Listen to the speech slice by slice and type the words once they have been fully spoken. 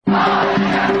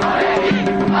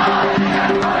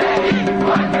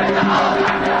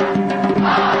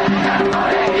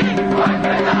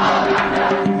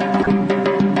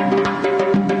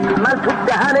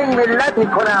ملت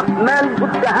میکنم، من تو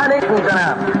دهنت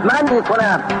میزنم، من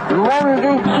میکنم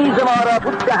مونگی چیز ما را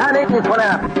تو دهنت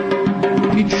میکنم.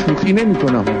 هیچ شوخی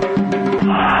نمیکنم.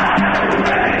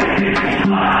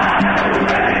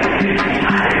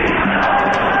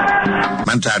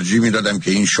 من ترجیح میدادم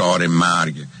که این شعار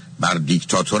مرگ بر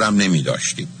دیکتاتورم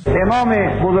نمیداشتیم. امام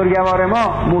بزرگوار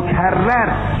ما مکرر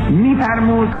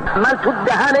میفرمود من تو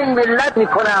دهن این ملت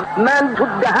میکنم، من تو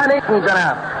دهنت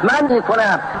میزنم، من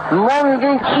میکنم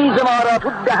مونگی چیز ما را تو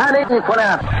دهنت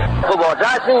میکنم. تو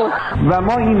واضح هستیم و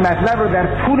ما این مطلب رو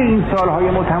در طول این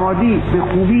سالهای متمادی به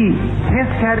خوبی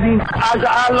حس کردیم. از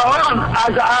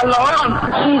الان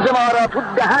چیز ما را تو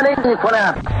دهنت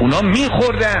میکنم. اونا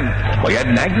میخوردن، باید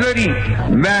نگذاریم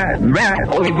و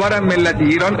امیدوارم ملت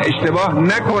ایران اشتباه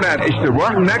نکنن.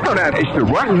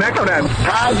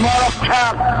 از ما را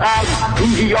کرد، از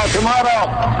اینجیات ما را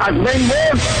از بین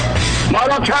برد، ما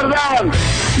را کردن.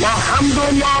 ما هم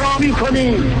دنیا را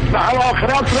میکنیم و هم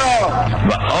آخرت را،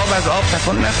 و آب از آب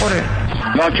تکان نخوره.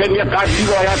 لکن یه قدری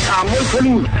باید تحمل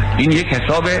کنیم. این یک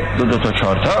حساب 2 تا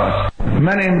 4 تا.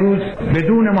 من امروز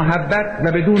بدون محبت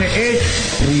و بدون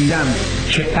عشق ریدم.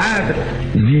 چقدر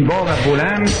زیبا و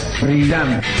بلند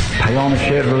ریدم. پیام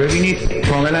شعر رو ببینید،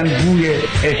 کاملا بوی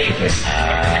عشقه.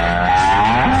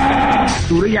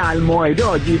 سوره المائده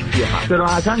آیه 7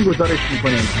 صراحتاً گزارش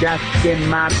می‌کنه دست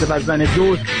مرد و زن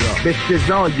دوست را به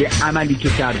سزای عملی که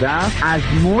کرده است از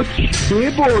مچ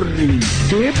ببریم.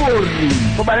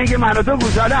 خب برای اینکه من و تو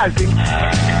گوساله هستیم.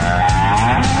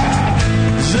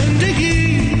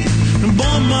 زندگی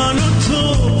با من و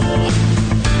تو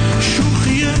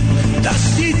شوخی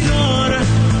دستی داره،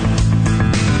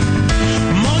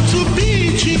 ما تو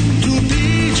بیچیم، تو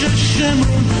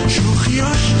بیچشمون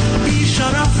شوخیاش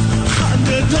بیشرف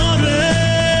خنده داره.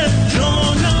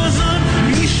 جا نزن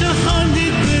میشه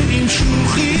خندید به این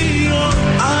شوخی ها،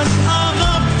 از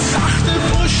عقب سخت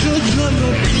پشت و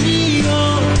جلو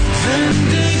بیا.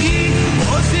 زندگی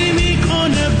بازی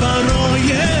میکنه برای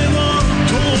ما،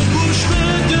 تو گوش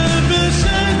بده به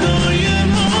صدای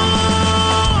ما.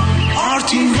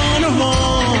 آرتین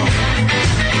وانوان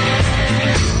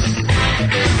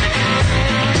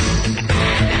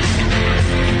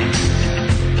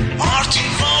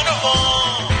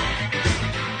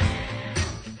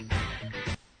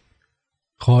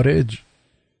خارج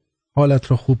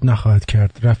حالت را خوب نخواهد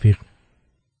کرد رفیق.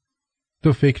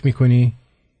 تو فکر میکنی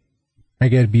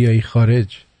اگر بیایی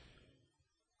خارج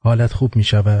حالت خوب می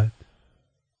شود؟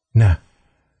 نه،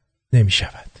 نمی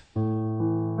شود.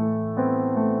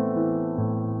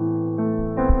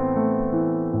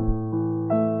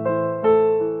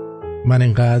 من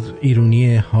اینقدر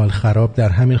ایرانی حال خراب در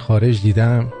همین خارج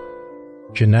دیدم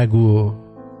که نگو و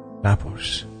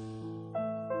نپرس.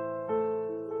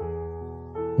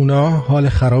 اونا حال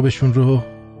خرابشون رو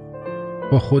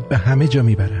با خود به همه جا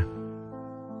میبرن.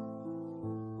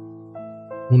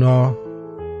 اونا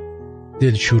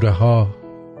دلشوره ها،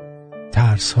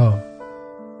 ترس ها،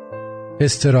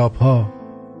 اضطراب ها،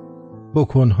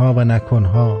 بکن ها و نکن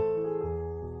ها،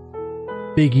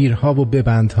 بگیر ها و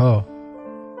ببند ها،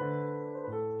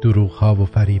 دروغ ها و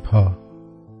فریب ها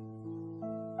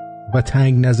و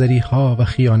تنگ نظری ها و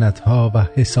خیانت ها و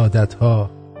حسادت ها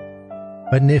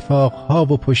و نفاق ها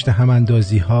و پشت هم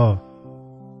اندازی ها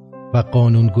و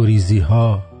قانون گریزی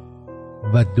ها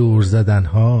و دور زدن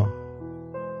ها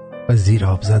و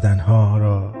زیراب زدن ها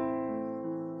را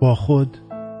با خود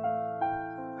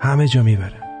همه جا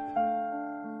میبرند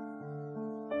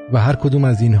و هر کدوم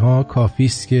از اینها کافی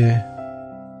است که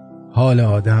حال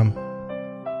آدم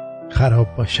خراب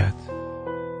باشد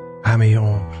همه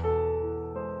عمر.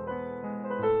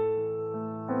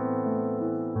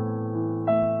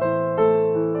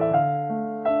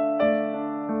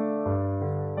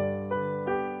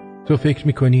 تو فکر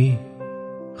میکنی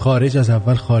خارج از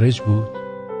اول خارج بود،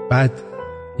 بعد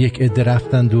یک عده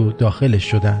رفتند و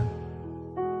داخلش شدن؟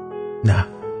 نه،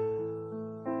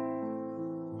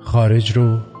 خارج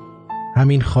رو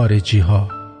همین خارجی ها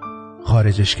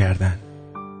خارجش کردن،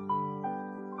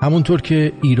 همونطور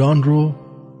که ایران رو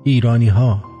ایرانی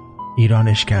ها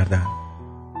ایرانش کردن،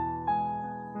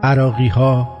 عراقی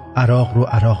ها عراق رو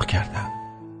عراق کردن،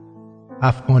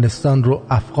 افغانستان رو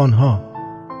افغان ها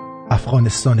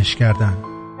افغانستانش کردن.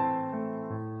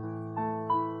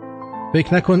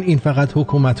 فکر نکن این فقط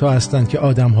حکومت ها هستند که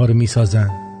آدم ها رو می سازن.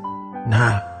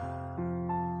 نه،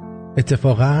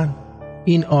 اتفاقاً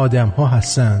این آدم ها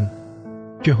هستند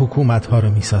که حکومت ها رو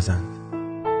می سازند.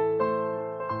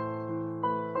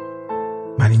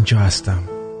 من اینجا هستم،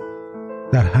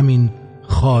 در همین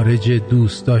خارج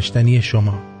دوست داشتنی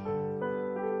شما،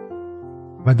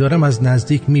 و دارم از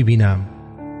نزدیک می بینم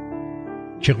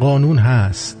که قانون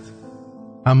هست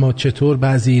اما چطور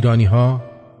بعضی ایرانی ها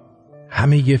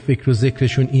همه یه فکر و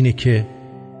ذکرشون اینه که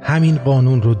همین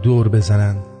قانون رو دور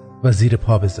بزنن و زیر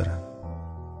پا بذارن.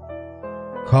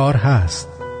 کار هست،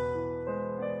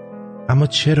 اما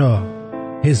چرا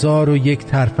 1001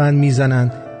 ترفند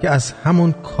میزنن که از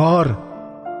همون کار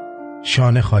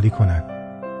شانه خالی کنن؟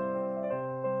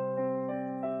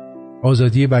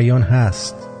 آزادی بیان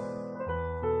هست،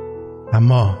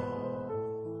 اما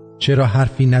چرا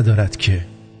حرفی ندارد که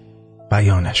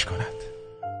بیانش کند؟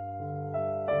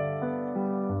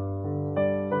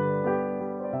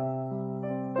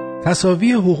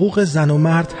 تساوی حقوق زن و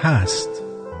مرد هست،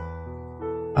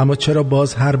 اما چرا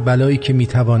باز هر بلایی که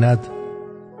میتواند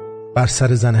بر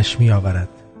سر زنش میآورد؟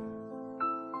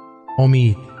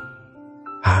 امید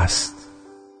هست،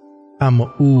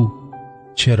 اما او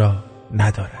چرا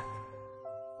ندارد؟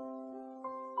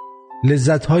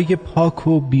 لذت‌های پاک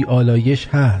و بی‌آلایش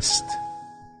هست،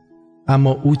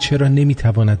 اما او چرا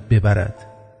نمیتواند ببرد؟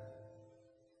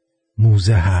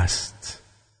 موزه هست،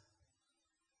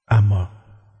 اما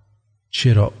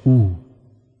چرا او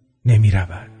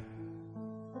نمیرود؟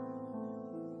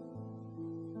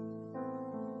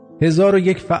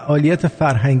 1001 فعالیت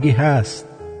فرهنگی هست،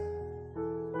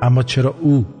 اما چرا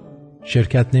او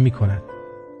شرکت نمی کند؟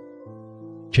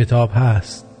 کتاب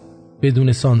هست،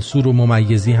 بدون سانسور و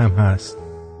ممیزی هم هست،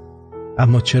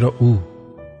 اما چرا او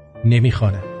نمی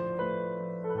خواند؟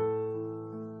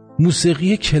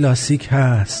 موسیقی کلاسیک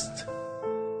هست،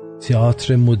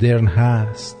 تئاتر مدرن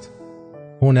هست،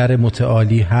 هنر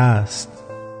متعالی هست،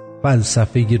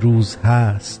 فلسفه روز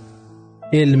هست،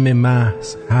 علم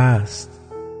محض هست،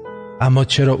 اما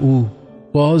چرا او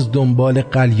باز دنبال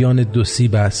قلیان دو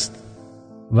سیب است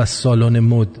و سالن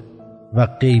مد و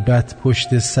غیبت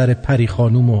پشت سر پری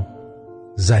خانوم و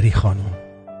زری خانوم؟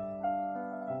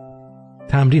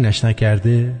 تمرینش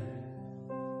نکرده؟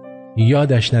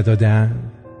 یادش ندادن؟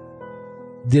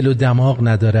 دل و دماغ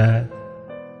ندارد؟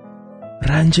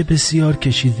 رنج بسیار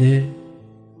کشیده؟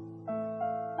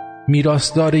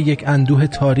 میراثدار یک اندوه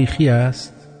تاریخی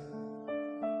است؟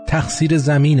 تقصیر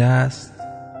زمین است؟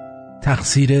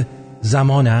 تقصیر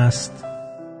زمان است؟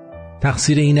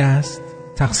 تقصیر این است؟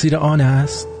 تقصیر آن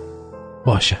است؟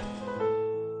 باشد،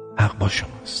 حق با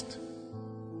شماست،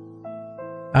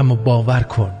 اما باور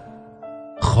کن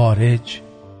خارج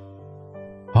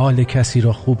حال کسی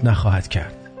را خوب نخواهد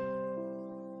کرد.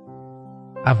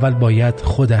 اول باید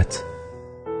خودت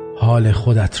حال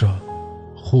خودت را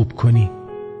خوب کنی،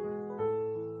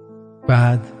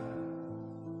 بعد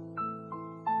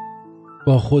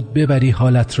با خود ببری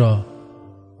حالت را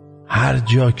هر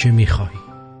جا که میخوای.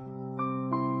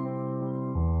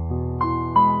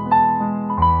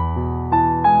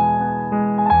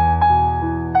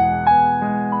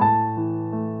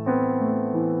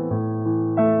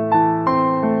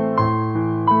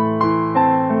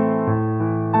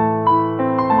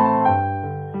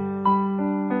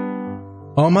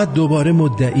 آمد دوباره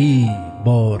مدعی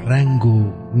با رنگ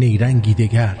و نیرنگی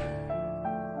دگر،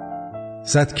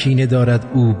 صد کینه دارد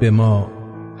او به ما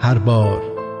هر بار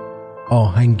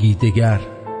آهنگی دگر.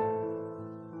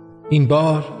 این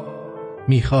بار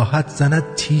میخواهد زند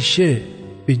تیشه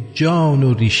به جان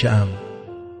و ریشه‌ام،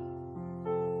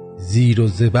 زیر و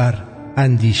زبر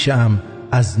اندیشه‌ام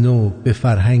از نو به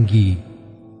فرهنگی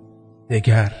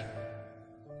دگر.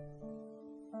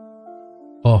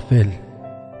 غافل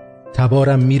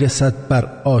تبارم میرسد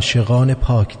بر عاشقان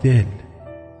پاک دل،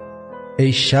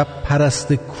 ای شب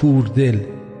پرست کور دل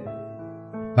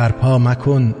برپا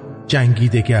مکن جنگی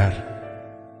دگر.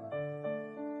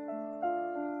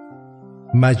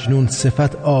 مجنون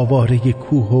صفت آواره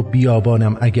کوه و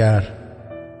بیابانم اگر،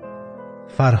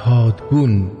 فرهاد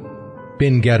گون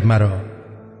بنگر مرا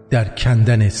در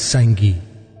کندن سنگی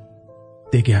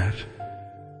دگر.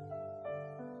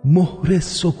 مهر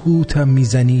سکوتم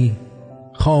میزنی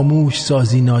خاموش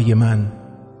سازی نای من،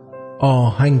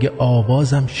 آهنگ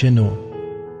آوازم شنو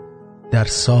در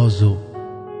ساز و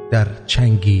در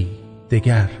چنگی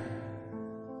دگر.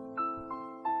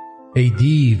 ای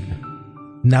دیو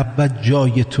نبود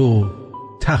جای تو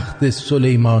تخت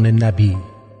سلیمان نبی،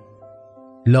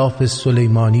 لاف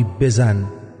سلیمانی بزن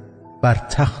بر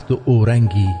تخت و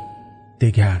اورنگی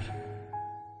دگر.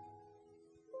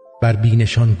 بر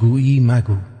بینشان گویی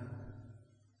مگو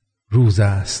روز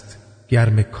است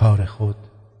گرم کار خود،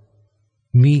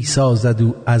 می سازد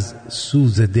او از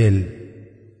سوز دل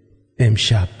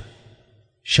امشب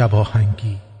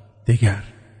شباهنگی دگر.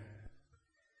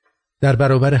 در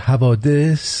برابر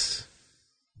حوادث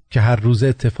که هر روز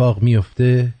اتفاق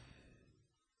میفته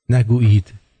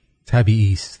نگویید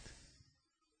طبیعی است.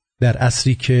 در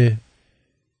عصری که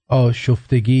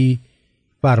آشفتگی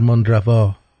فرمان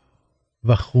روا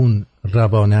و خون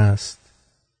روان است.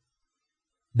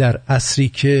 در عصری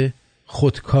که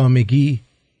خودکامگی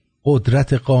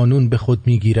قدرت قانون به خود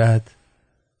میگیرد،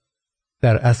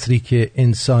 در عصری که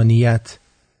انسانیت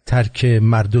ترک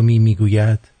مردمی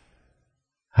میگوید،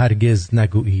 هرگز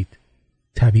نگویید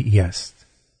طبیعی است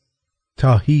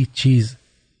تا هیچ چیز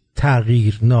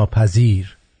تغییر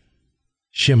ناپذیر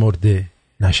شمرده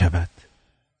نشود.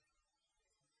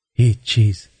 هیچ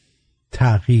چیز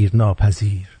تغییر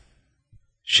ناپذیر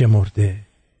شمرده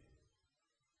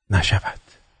نشود.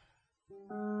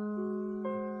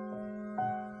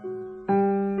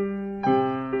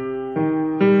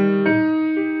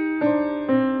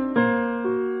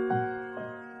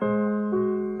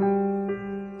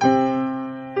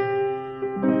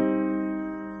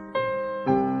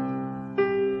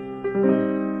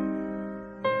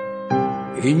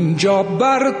 اینجا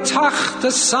بر تخت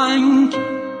سنگ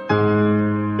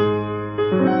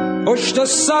پشت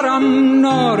سرم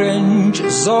نارنج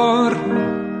زار،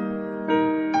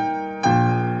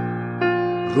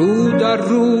 رو در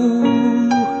رو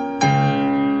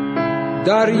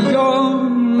دریا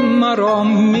مرا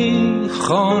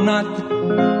میخواند،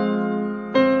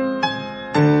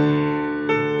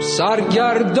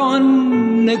 سرگردان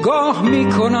نگاه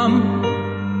میکنم،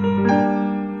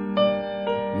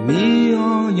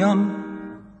 میایم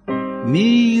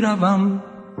میروم،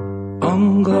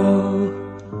 آنگاه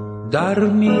در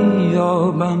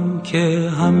میابم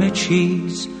که همه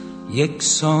چیز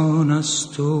یکسان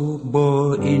است و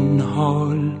با این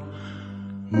حال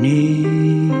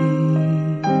نیست.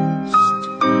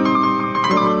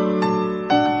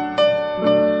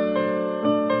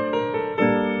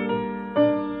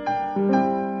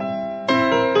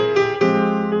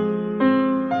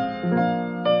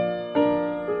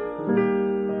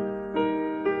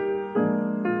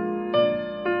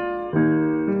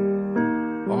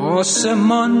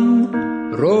 آسمان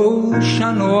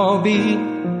روشن و آبی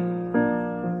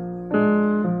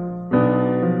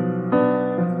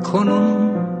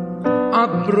کنون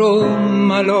ابر و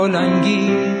ملال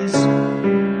انگیز،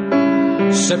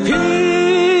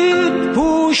 سپید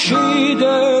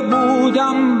پوشیده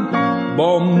بودم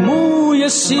با موی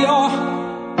سیاه،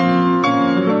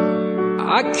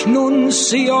 اکنون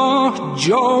سیاه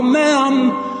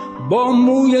جامه‌ام با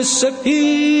موی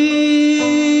سپید،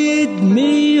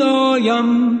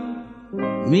 میایم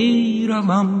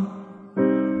میروم،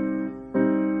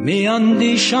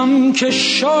 میاندیشم که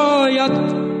شاید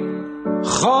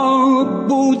خواب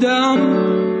بودم،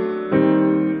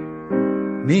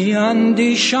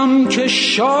 میاندیشم که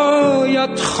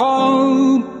شاید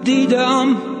خواب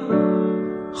دیدم،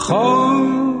 خواب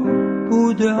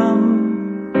بودم،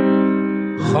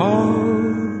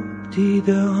 خواب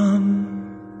دیدم.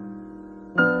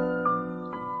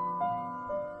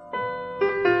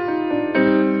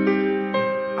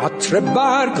 عطر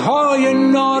برگ های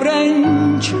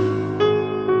نارنج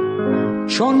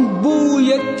چون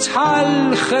بوی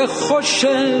تلخ خوش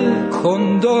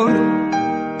کندر،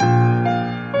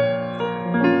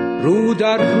 رو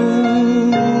در رو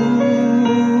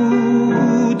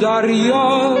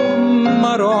دریا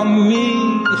مرا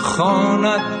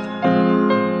میخواند،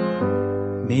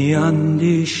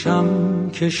 میاندیشم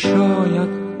که شاید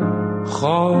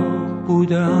خواب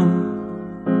بودم،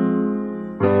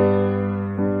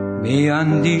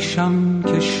 میاندیشم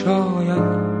که شاید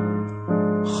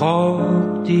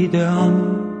خواب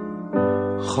دیدم،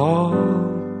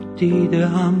 خواب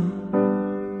دیدم،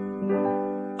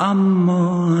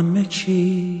 اما همه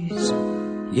چیز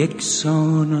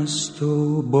یکسان است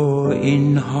و با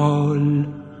این حال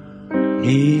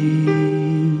نیست.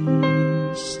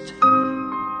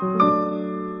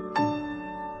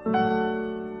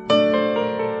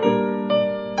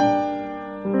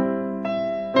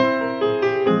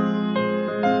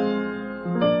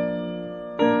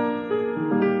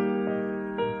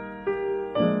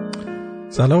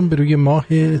 سلام به روی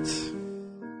ماهت،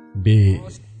 به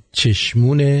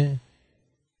چشمون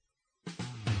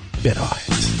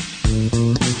براهت.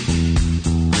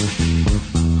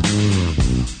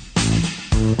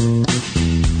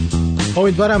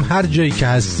 امیدوارم هر جایی که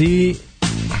هستی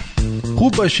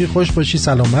خوب باشی، خوش باشی،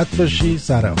 سلامت باشی.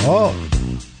 سرها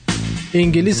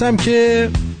انگلیس هم که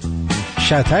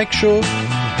شتک شد،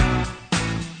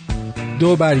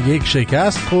 2-1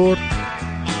 شکست خورد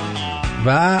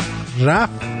و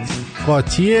رفت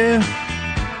قاطی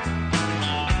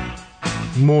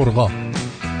مرغا.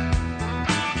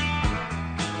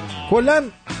 کلن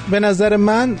به نظر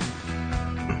من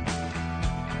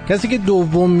کسی که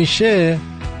دوم میشه،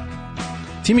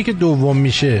 تیمی که دوم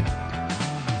میشه،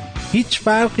 هیچ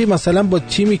فرقی مثلا با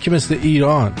تیمی که مثل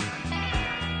ایران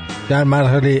در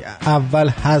مرحله اول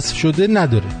حذف شده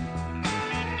نداره.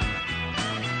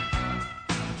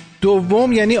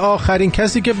 دوم یعنی آخرین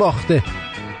کسی که باخته.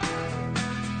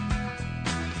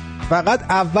 فقط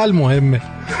اول مهمه.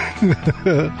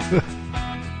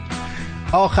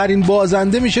 آخرین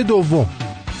بازنده میشه دوم.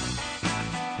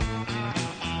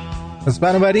 پس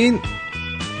بنابراین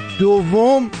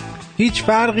دوم هیچ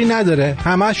فرقی نداره،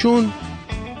 همشون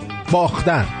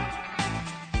باختن.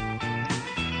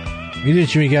 میدونی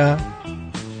چی میگم؟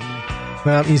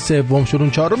 منم این سوم شد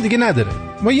اون چهارم دیگه نداره.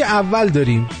 ما یه اول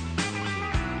داریم،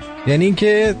 یعنی این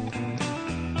که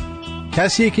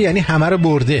کسیه که یعنی همه رو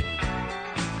برده.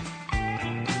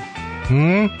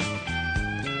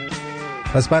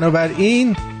 پس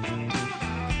بنابراین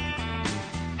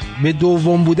به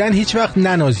دوم بودن هیچ وقت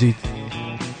ننازید.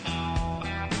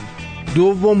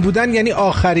 دوم بودن یعنی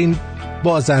آخرین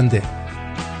بازنده.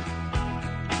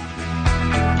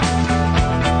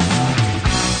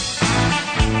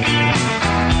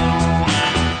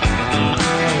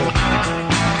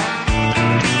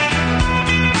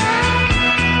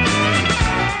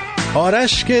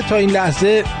 آرش که تا این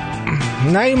لحظه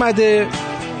نیومده،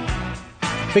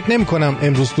 فکر نمی کنم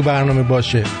امروز تو برنامه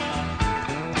باشه.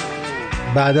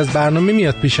 بعد از برنامه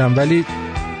میاد پیشم، ولی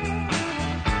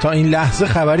تا این لحظه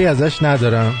خبری ازش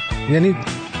ندارم. یعنی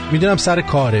میدونم سر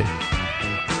کاره.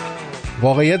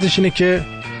 واقعیتش اینه که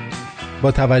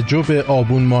با توجه به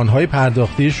آبونمان‌های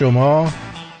پرداختی شما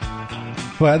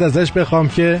باید ازش بخوام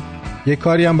که یه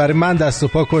کاری هم برای من دست و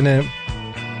پا کنه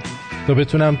تا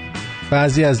بتونم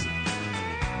بعضی از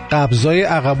قبضای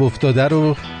عقب افتاده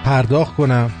رو پرداخت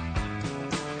کنم.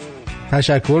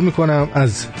 تشکر میکنم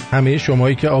از همه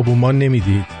شمایی که آبونمان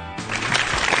نمیدید.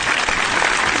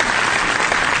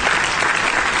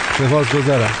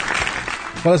 سپاسگزارم.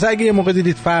 خلاص اگه یه موقع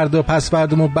دیدید فردا پس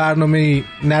فردا ما برنامه‌ای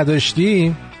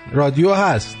نداشتیم، رادیو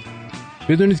هست.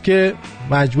 بدونید که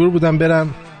مجبور بودم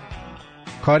برم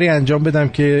کاری انجام بدم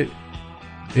که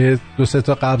 2-3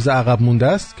 تا قبض عقب مونده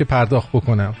است که پرداخت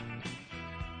بکنم.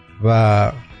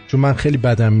 و چون من خیلی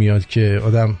بدم میاد که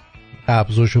آدم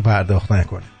قبضاشو پرداخت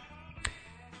نکنه.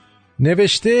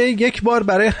 نوشته یک بار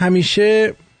برای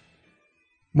همیشه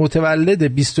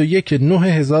متولد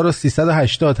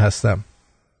 21/9/1380 هستم.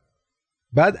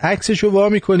 بعد عکسشو وا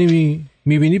میکنی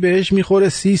میبینی بهش میخوره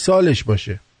 30 سالش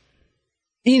باشه.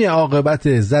 این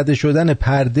عاقبت زده شدن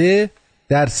پرده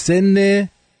در سن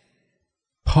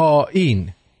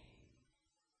پایین.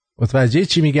 متوجه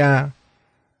چی میگم؟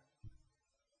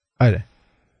 آره،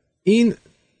 این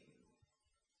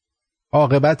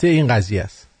عاقبت این قضیه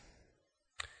است.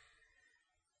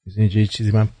 اینجا یه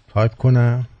چیزی من تایپ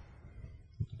کنم.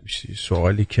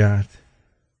 سوالی کرد.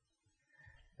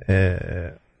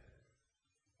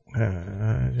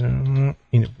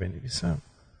 اینو بنویسم.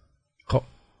 خب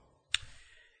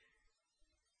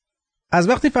از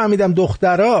وقتی فهمیدم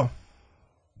دخترها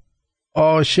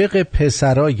عاشق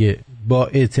پسرای با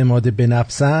اعتماد به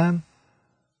نفسن،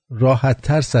 راحت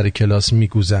تر سر کلاس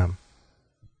میگوزم.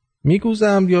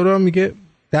 یارو میگه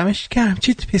دمش گرم،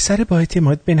 چه پسر با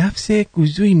اعتماد به نفس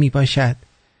گوزویی میباشد،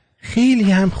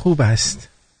 خیلی هم خوب است،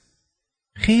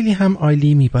 خیلی هم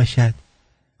عالی میباشد.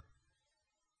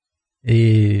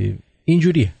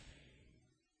 اینجوریه.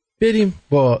 بریم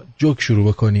با جوک شروع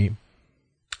بکنیم،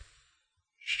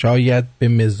 شاید به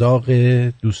مذاق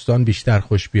دوستان بیشتر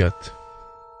خوش بیاد.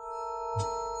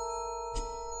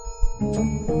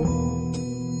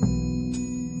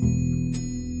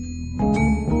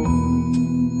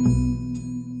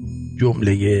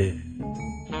 جمله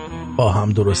با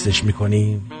هم درستش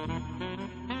میکنیم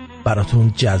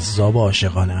براتون جذاب و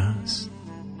عاشقانه است.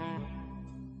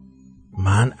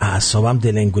 من اعصابم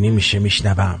دلنگونی میشه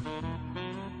میشنوم.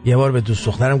 یه بار به دوست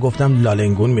دخترم گفتم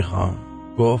لالنگون میخوام،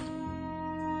 گفت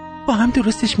با هم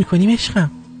درستش میکنیم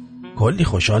عشقم. کلی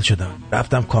خوشحال شدم،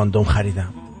 رفتم کاندوم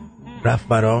خریدم، رفت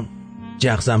برام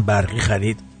جغزم برقی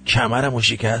خرید، کمرمو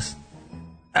شکست.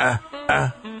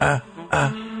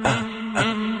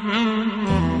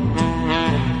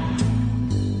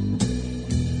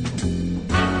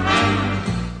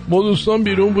 ما دوستان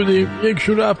بیرون بودیم،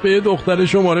 یکشون رفت به یه دختر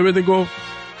شماره بده، گفت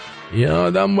یه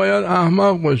آدم باید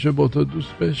احمق باشه با تو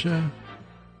دوست بشه.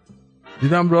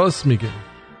 دیدم راست میگه،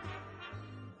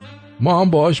 ما هم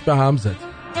باهاش به هم زدیم.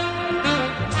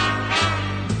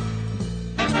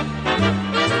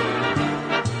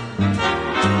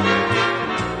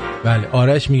 بله،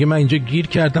 آرش میگه من اینجا گیر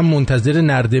کردم، منتظر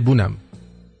نردبونم.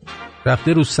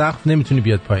 رفته رو سقف، نمیتونی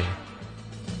بیاد پایین.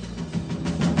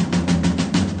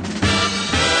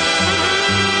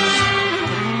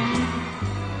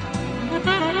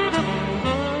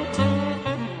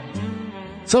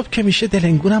 صبح که میشه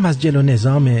دلنگونم از جلو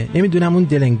نظامه، نمیدونم اون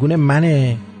دلنگون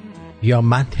منه یا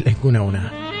من تلگونه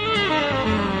اونم؟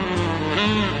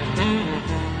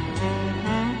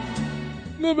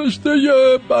 نوشته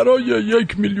برای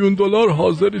 $1,000,000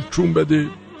 حاضرید چون بدید.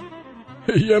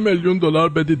 $1,000,000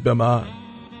 بدید به من،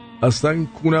 اصلا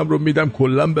کونم رو میدم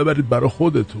کلم ببرید برای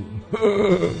خودتون.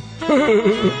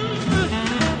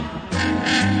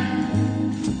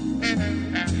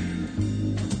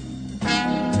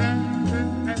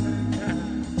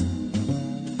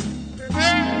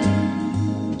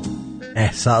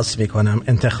 احساس میکنم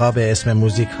انتخاب اسم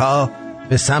موزیک ها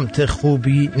به سمت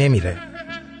خوبی نمیره.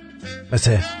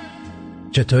 مثل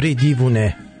چطوری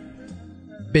دیوونه،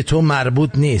 به تو مربوط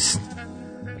نیست،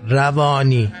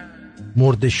 روانی،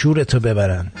 مرد شورتو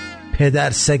ببرن،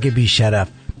 پدر سگ بیشرف،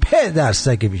 پدر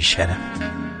سگ بیشرف.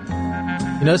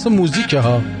 اینا اسم موزیکه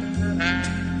ها.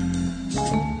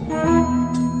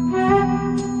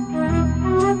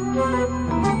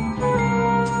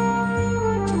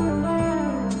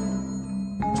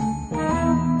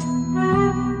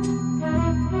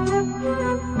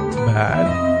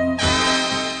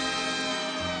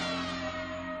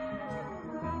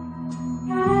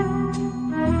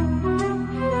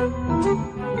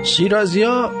 شیرازی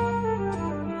ها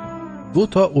 2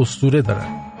 تا اسطوره دارن،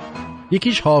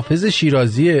 یکیش حافظ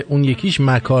شیرازیه، اون یکیش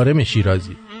مکارم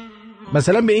شیرازی.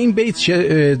 مثلا به این بیت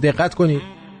دقت کنید،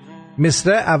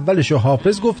 مصرع اولشو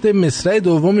حافظ گفته، مصرع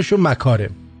دومشو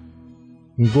مکارم.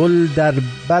 گل در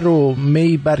بر و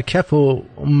می بر کف و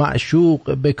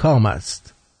معشوق به کام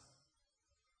است.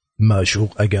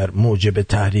 معشوق اگر موجب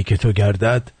تحریک تو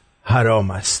گردد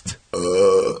حرام است.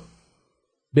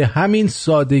 به همین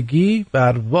سادگی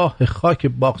بر واه خاک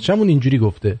باغچمون اینجوری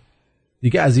گفته.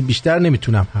 دیگه از این بیشتر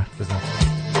نمیتونم حرف بزنم.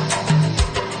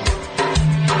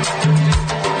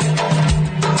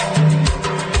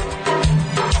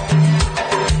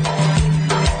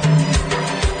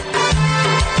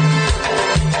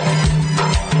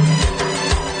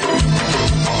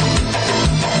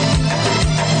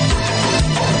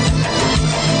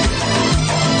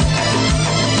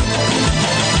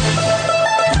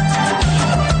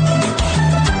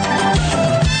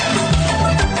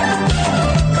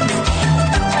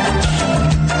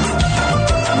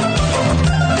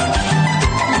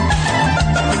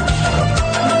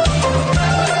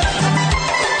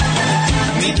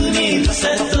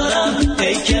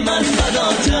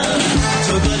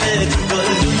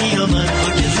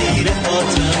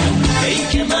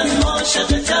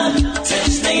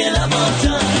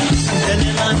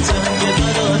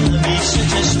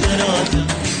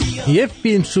 یه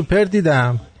فیلم سوپر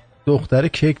دیدم، دختر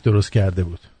کیک درست کرده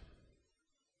بود.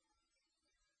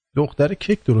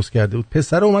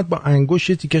 پسر اومد با انگوش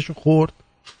تیکشو خورد.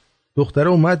 دختر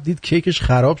اومد دید کیکش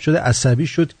خراب شده، عصبی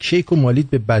شد، کیکو مالید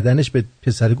به بدنش، به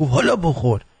پسر گفت حالا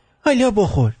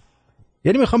بخور.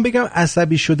 یعنی میخوام بگم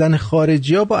عصبی شدن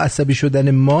خارجی ها با عصبی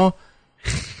شدن ما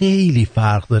خیلی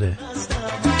فرق داره.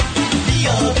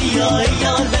 بیا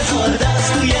یار بذار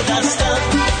دست توی دستم،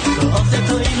 تو آخه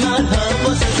تو این من هم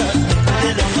بازه زن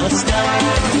دل خواستم.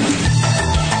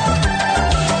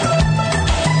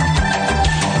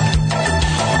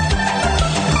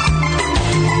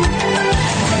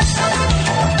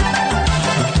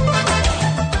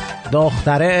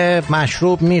 دختره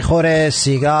مشروب میخوره،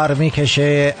 سیگار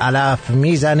میکشه، علف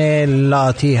میزنه،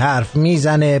 لاتی حرف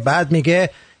میزنه، بعد میگه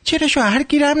چرا شوهر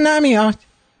گیرم نمیاد؟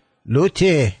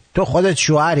 لوتی تو خودت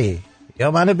شوهری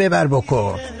یا منو ببر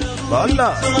بکن.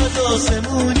 والا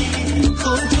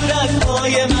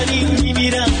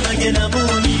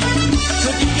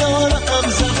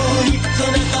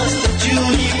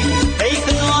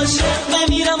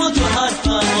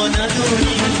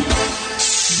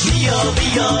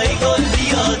بیا ای گل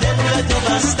بیا دل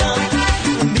تو بستم،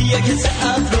 بیا که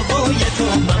سعف رو بوی تو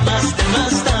من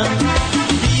مستم.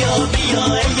 بیا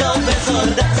ای یا بذار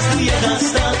دست توی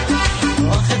دستم،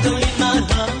 آخه تو این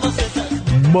مردم واسه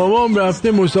مامام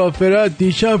رفته مسافرت،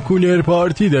 دیشب کولر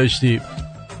پارتی داشتیم.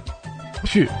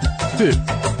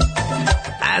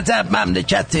 عجب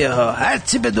مملکتی ها،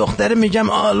 هرچی به دختره میگم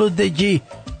آلودگی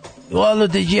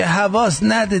حواس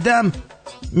ندیدم،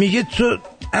 میگه تو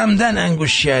عمدن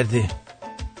انگوش کردی.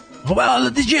 خب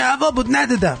آلودگی هوا بود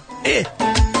ندیدم.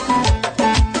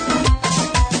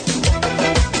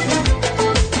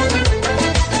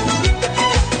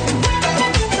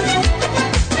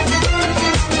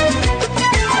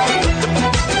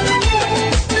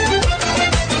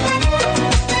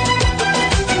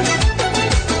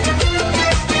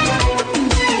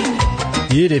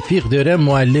 یه رفیق داره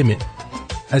معلمه،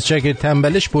 از شاگرد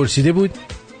تنبلش پرسیده بود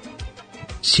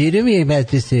چیره میای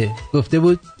مدرسه؟ گفته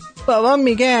بود بابام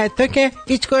میگه تو که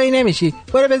هیچ کاری نمیشی،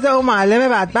 برو بذار اون معلم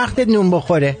بدبختت نون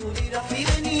بخوره.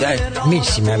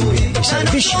 میسی من بیم بسر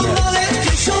بشیم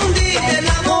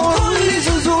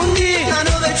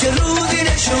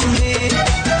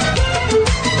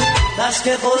دست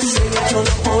که قصه تو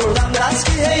خوردم دست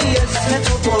که هی اسم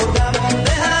تو بردم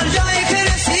به هر جایی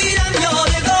که رسیدم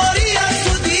یادگاری از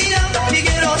تو دیدم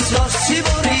دیگه راست راستی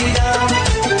بریدم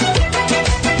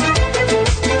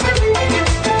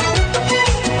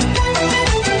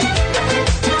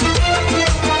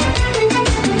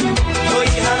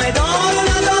توی همه دار و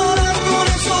ندارم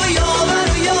مونس و یاور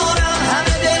و یارم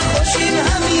همه دل خوشیم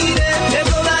همیده به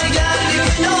تو برگردی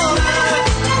کنارم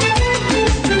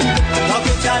تا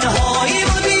که تنهایی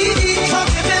رو دیدی تا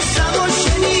که قصم رو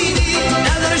شنیدی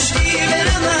نداشتی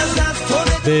برم از دست تو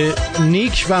به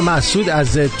نیک و مسعود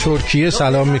از ترکیه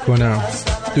سلام میکنم.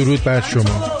 درود بر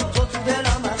شما.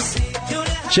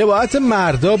 شباهت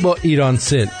مردا با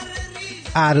ایرانسل،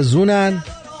 ارزونن،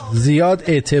 زیاد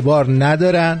اعتبار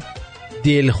ندارن،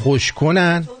 دلخوش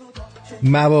کنن،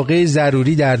 مواقع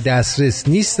ضروری در دسترس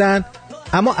نیستن،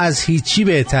 اما از هیچی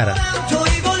بهترن.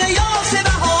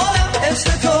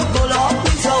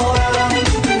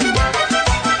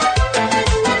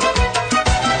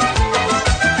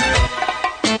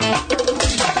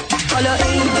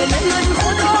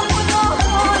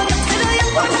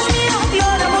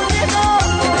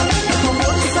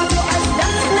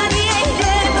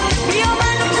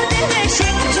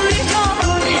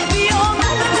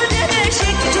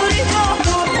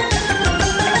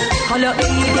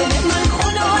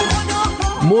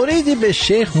 موردی به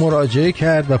شیخ مراجعه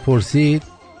کرد و پرسید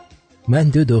من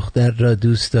 2 دختر را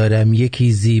دوست دارم،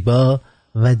 یکی زیبا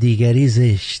و دیگری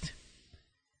زشت.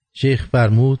 شیخ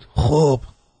فرمود خب.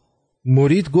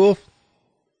 مرید گفت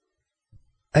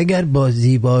اگر با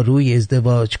زیبا روی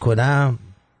ازدواج کنم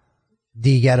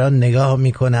دیگران نگاه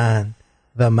میکنن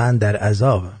و من در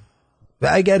عذابم، و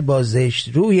اگر با زشت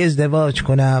روی ازدواج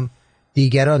کنم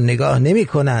دیگران نگاه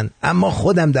نمیکنن اما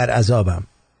خودم در عذابم.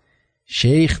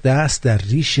 شیخ دست در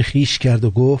ریش خیش کرد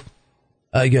و گفت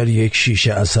اگر یک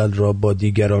شیشه عسل را با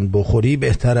دیگران بخوری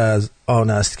بهتر از آن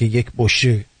است که یک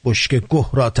بشکه گه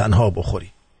را تنها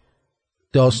بخوری.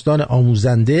 داستان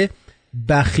آموزنده.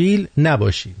 بخیل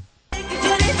نباشید.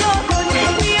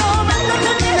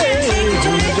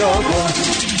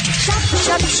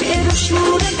 شب شعر و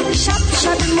شوره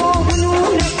شب ماه و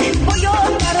نوره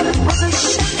باید قرار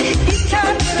گذاشتن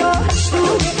دیگر راهش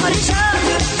دوره آره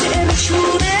شعر و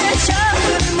شوره شب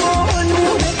ماه و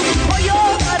نوره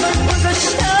باید قرار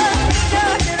گذاشتن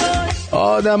دیگر راهش.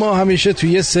 آدم ها همیشه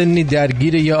توی سنی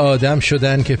درگیر یه آدم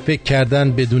شدن که فکر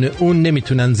کردن بدون اون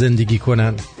نمیتونن زندگی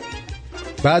کنن.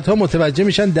 بعدها متوجه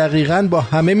میشن دقیقاً با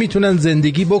همه میتونن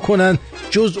زندگی بکنن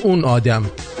جز اون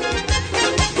آدم.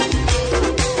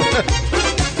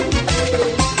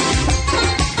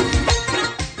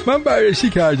 من بررسی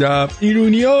کردم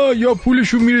ایرانی‌ها یا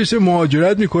پولشون میرسه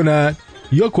مهاجرت میکنن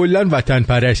یا کلن وطن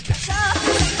پرستن.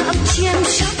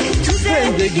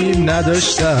 زندگی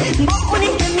نداشتم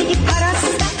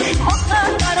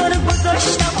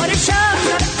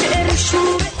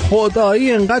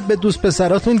خدایی انقدر به دوست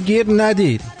پسراتون گیر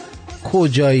ندید.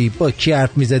 کجایی؟ با کی حرف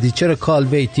میزدی؟ چرا کال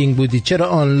ویتینگ بودی؟ چرا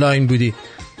آنلاین بودی؟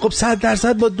 خب 100%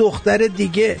 با دختر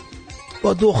دیگه.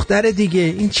 با دختر دیگه.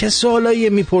 این چه سوالاییه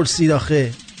میپرسید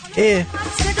آخه؟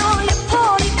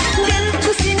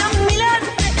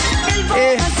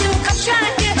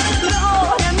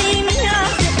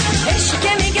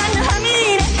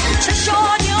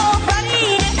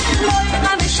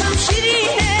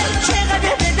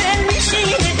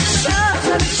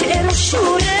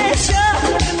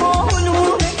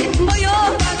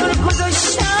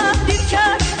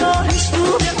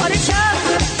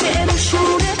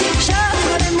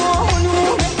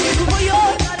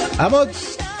 اما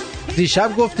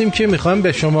دیشب گفتیم که میخوایم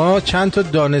به شما چند تا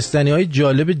دانستنی‌های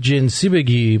جالب جنسی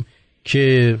بگیم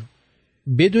که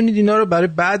بدونید اینا رو برای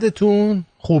بعدتون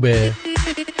خوبه.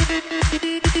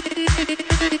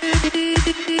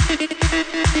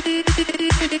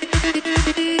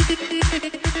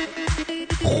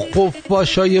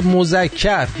 خفاشای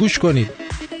مذکر گوش کنید.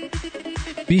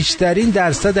 بیشترین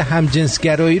درصد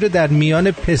همجنسگرایی رو در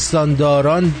میان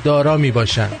پستانداران دارا می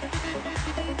باشن.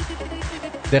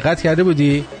 دقت کرده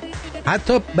بودی؟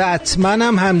 حتی بتمن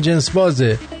هم همجنس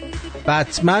بازه.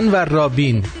 بتمن و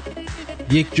رابین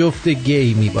یک جفت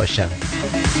گی می باشن.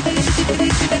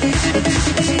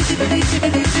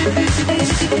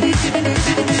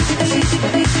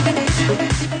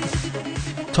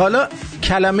 تا حالا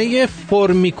کلمه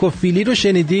فرمیکوفیلی رو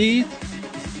شنیدید؟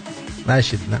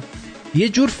 نشید نه. یه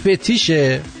جور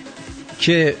فتیشه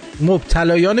که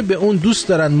مبتلایان به اون دوست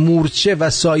دارن مورچه و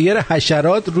سایر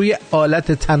حشرات روی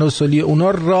آلت تناسلی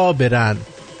اونا را برن.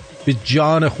 به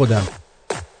جان خودم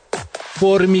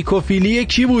فرمیکوفیلی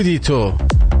کی بودی تو؟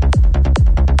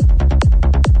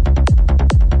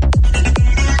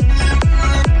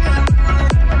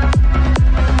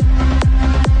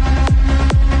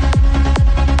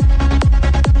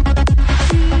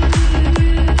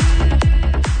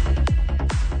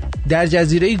 در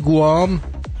جزیره گوام،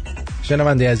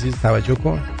 شنونده عزیز توجه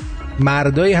کن،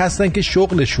 مردایی هستن که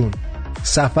شغلشون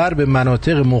سفر به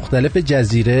مناطق مختلف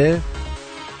جزیره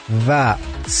و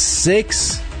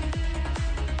سکس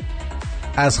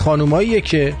از خانوماییه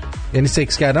که، یعنی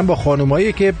سکس کردن با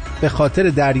خانوماییه که به خاطر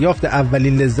دریافت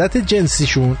اولین لذت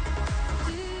جنسیشون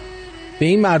به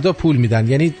این مردا پول میدن.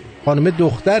 یعنی خانم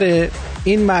دختره،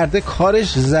 این مرد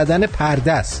کارش زدن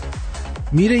پرده است،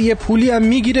 میره یه پولی هم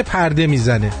میگیره پرده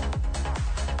میزنه.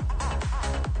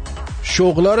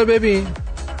 شغلا رو ببین.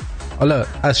 حالا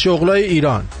از شغلای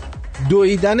ایران،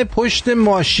 دویدن پشت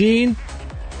ماشین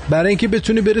برای اینکه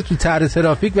بتونه بره تو طرح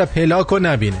ترافیک و پلاکو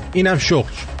نبینه، اینم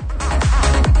شغل.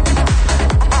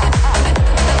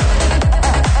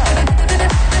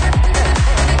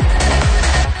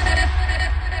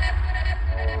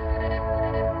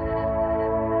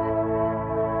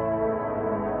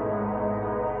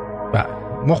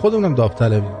 ما خودمونم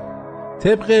داوطلبیم.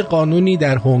 طبق قانونی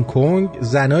در هنگ کنگ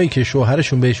زنایی که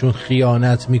شوهرشون بهشون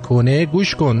خیانت میکنه،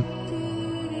 گوش کن،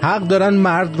 حق دارن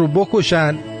مرد رو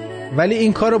بکشن، ولی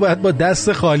این کار رو باید با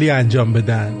دست خالی انجام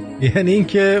بدن. یعنی این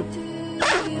که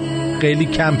خیلی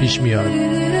کم پیش میاد.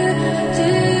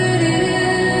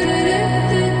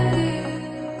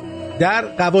 در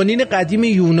قوانین قدیم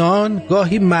یونان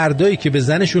گاهی مردایی که به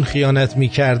زنشون خیانت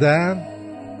میکردن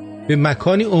به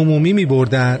مکانی عمومی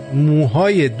میبردن،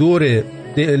 موهای دور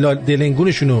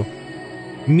دلنگونشونو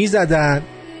میزدن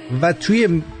و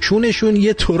توی چونشون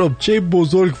یه تربچه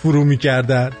بزرگ فرو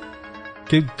میکردن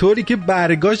که طوری که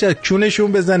برگاش از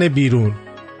چونشون بزنه بیرون.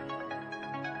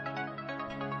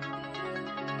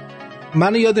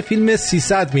 منو یاد فیلم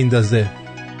 300 میندازه.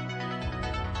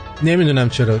 نمیدونم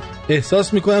چرا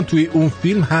احساس میکنم توی اون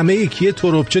فیلم همه یکیه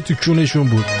تربچه تو چونشون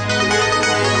بود.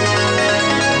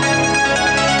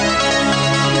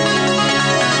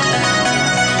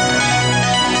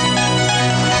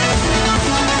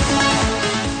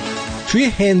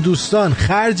 توی هندوستان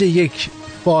خرج یک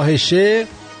فاحشه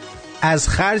از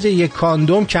خرج یک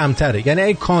کاندوم کمتره. یعنی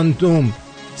این کاندوم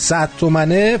 100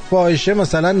 تومنه، فاحشه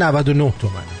مثلا 99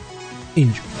 تومنه.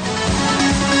 اینجور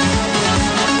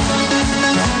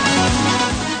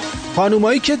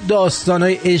خانومایی که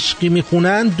داستانای عشقی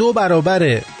میخونن 2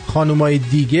 برابر خانومای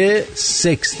دیگه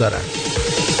سکس دارن.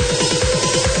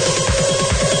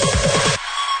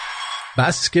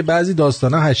 بس که بعضی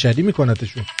داستانا حشری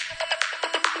میکنتشون.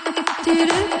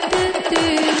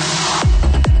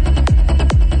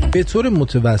 به طور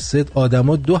متوسط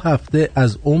آدما 2 هفته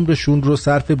از عمرشون رو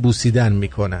صرف بوسیدن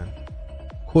میکنن.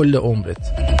 کل عمرت.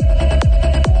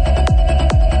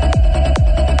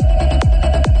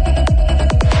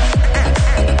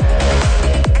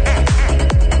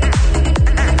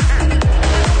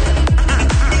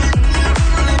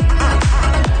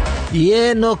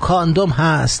 یه نوع کاندوم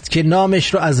هست که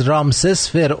نامش رو از رامسس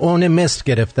فرعون مصر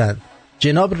گرفتن.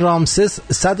 جناب رامسس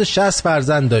 160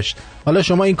 فرزند داشت. حالا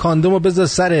شما این کاندومو بذار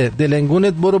سر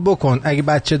دلنگونت، برو بکن، اگه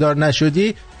بچه دار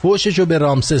نشدی فوششو به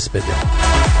رامسس بده.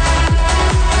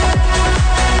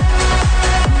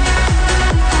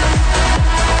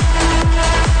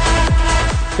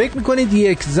 فکر میکنید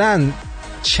یک زن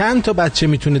چند تا بچه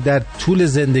میتونه در طول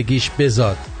زندگیش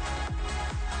بزاد؟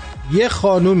 یه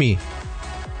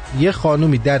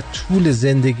خانومی در طول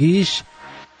زندگیش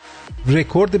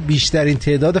رکورد بیشترین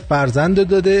تعداد فرزند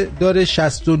داره.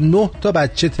 69 تا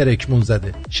بچه ترکمون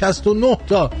زده. 69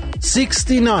 تا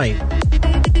 69.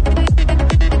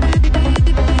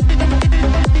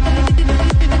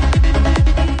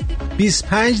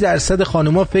 %25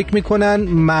 خانوما فکر میکنن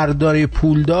مردای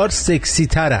پولدار سکسی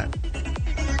ترن.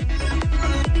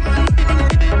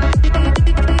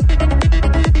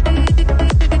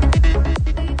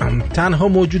 تنها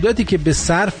موجوداتی که به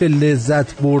صرف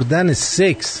لذت بردن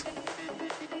سکس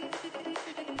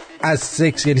از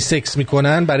سکس، یعنی سکس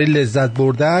میکنن برای لذت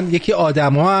بردن، یکی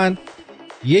آدم ها هن،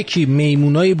 یکی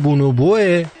میمونای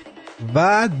بونوبوه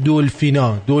و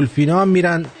دلفینا. دلفینا هم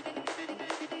میرن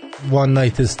وان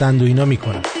نایت استند و اینا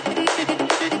میکنن.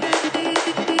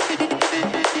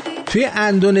 توی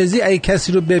اندونزی اگه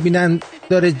کسی رو ببینن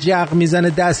داره جق میزنه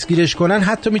دستگیرش کنن،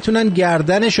 حتی میتونن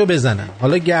گردنشو بزنن.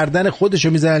 حالا گردن خودشو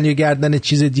میزنن یا گردن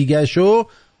چیز دیگه شو،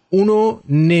 اونو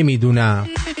نمیدونم.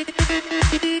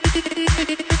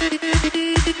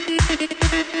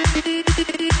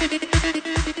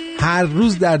 هر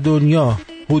روز در دنیا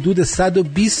حدود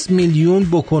 120 میلیون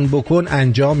بکن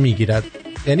انجام میگیرد.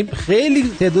 یعنی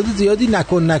خیلی تعداد زیادی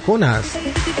نکن هست.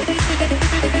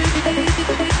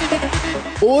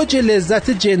 اوج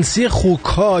لذت جنسی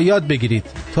خوک‌ها یاد بگیرید.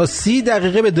 تا 30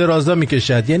 دقیقه به درازا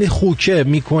میکشد. یعنی خوکه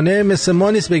میکنه مثل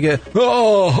ما نیست بگه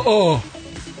آه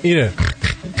اینه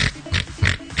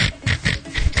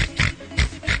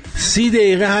 30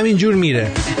 دقیقه همینجور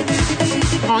میره.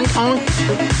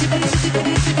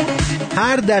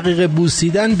 هر دقیقه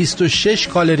بوسیدن 26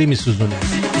 کالری میسوزونه.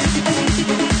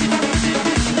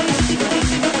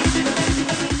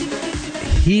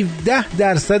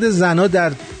 %17 زنا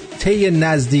در طی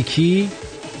نزدیکی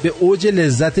به اوج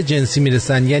لذت جنسی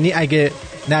میرسن. یعنی اگه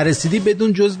نرسیدی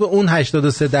بدون جزو اون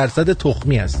 83%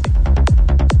 تخمی است.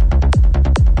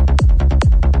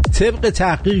 طبق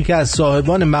تحقیقی که از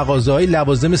صاحبان مغازه‌های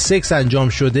لوازم سکس انجام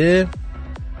شده،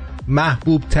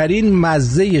 محبوب ترین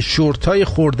مزه شورتای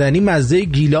خوردنی مزه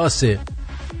گیلاسه.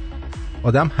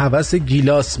 آدم هوس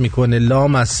گیلاس میکنه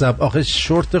لامصب. آخه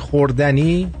شورت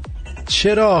خوردنی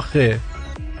چرا آخه؟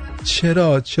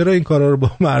 چرا این کارا رو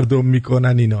با مردم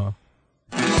میکنن اینا؟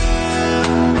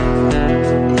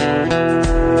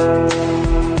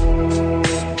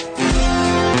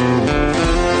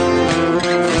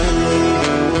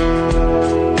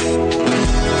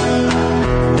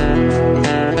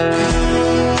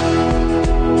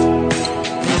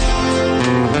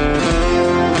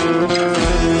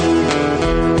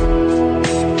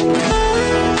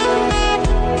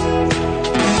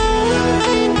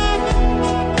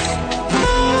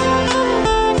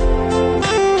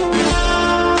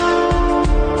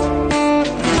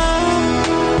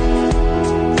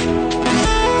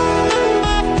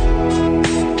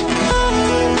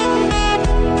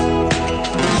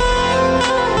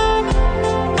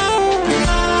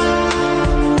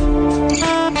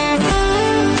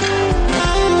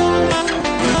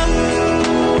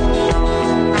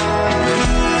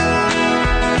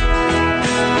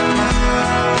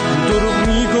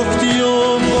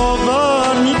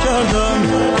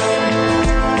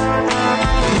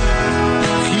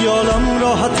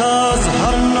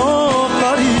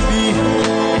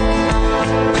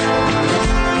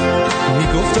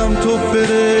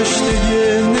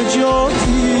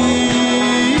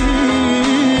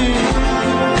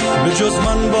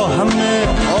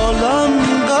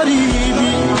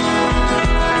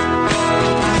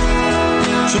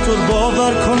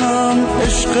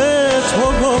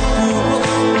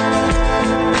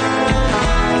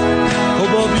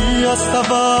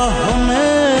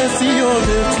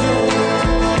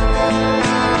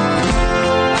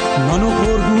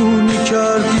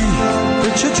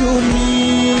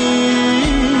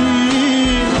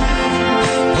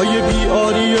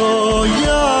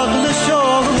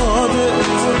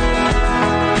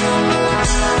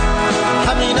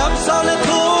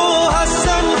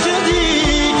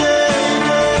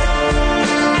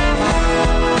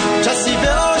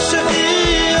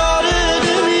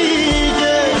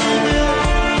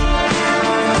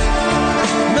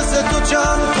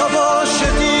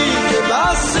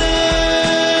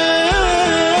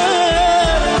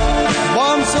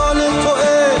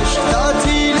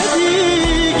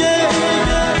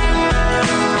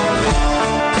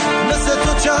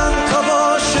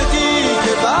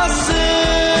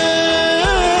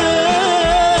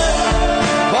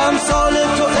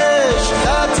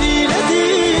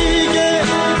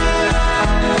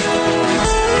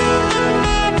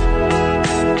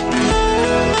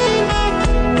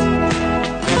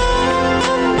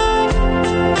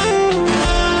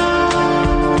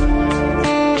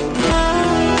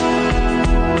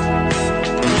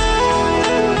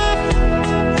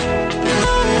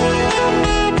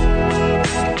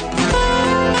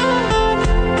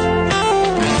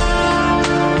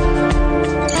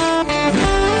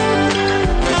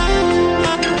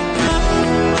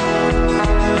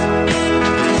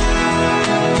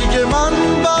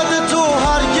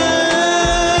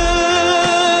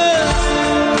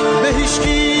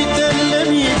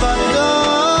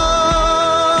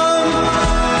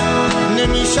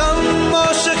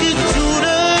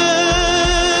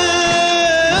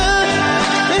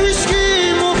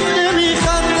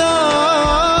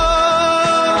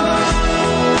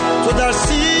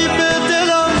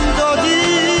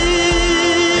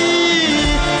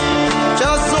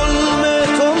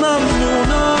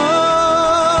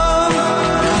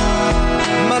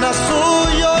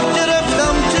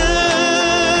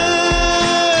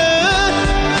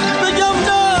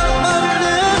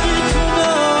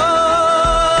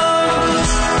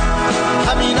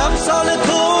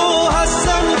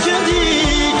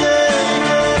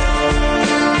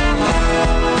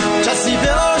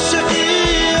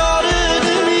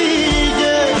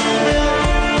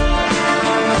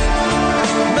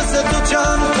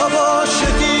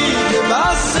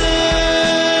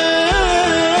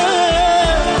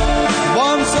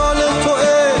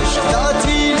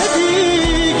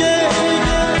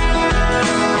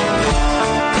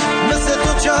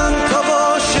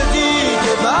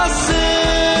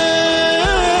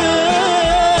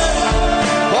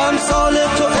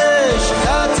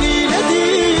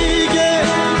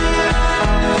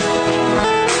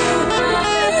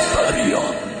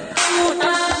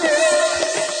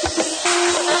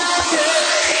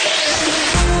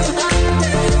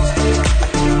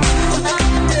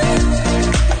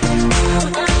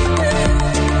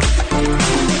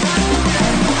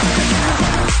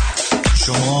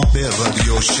 به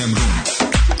رادیو شمرون،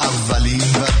 اولین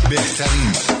و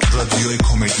بهترین رادیوی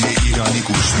کمدی ایرانی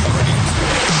گوش میکنید.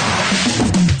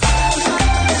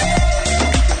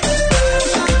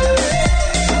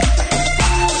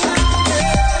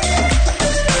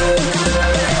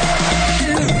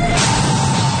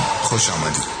 خوش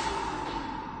آمدید.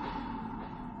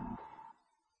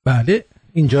 بله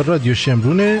اینجا رادیو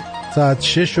شمرونه، ساعت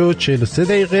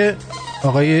 6:43.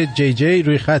 آقای جی جی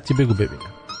روی خطی، بگو ببینم.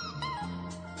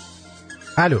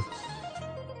 الو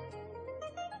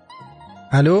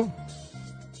الو.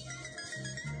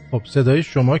 خب صدای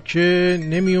شما که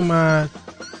نمی اومد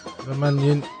و من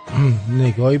یه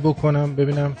نگاهی بکنم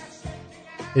ببینم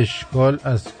اشکال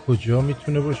از کجا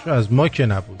میتونه باشه. از ما که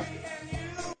نبود،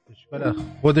 اشکال از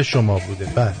خود شما بوده.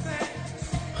 بله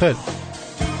خیلی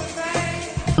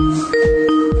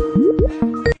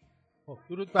خب،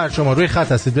 درود بر شما، روی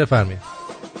خط هستید، بفرمایید.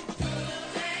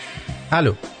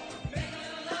 الو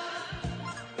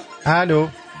الو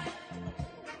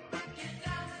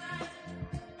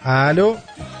الو.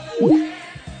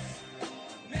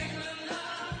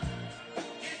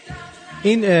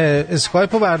 این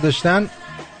اسکایپ رو برداشتن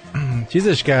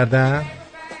چیزش کردن،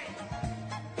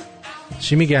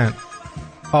 چی میگن،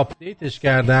 آپدیتش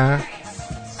کردن.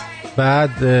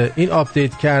 بعد این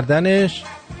آپدیت کردنش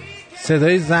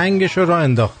صدای زنگش رو راه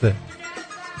انداخته.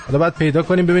 حالا باید پیدا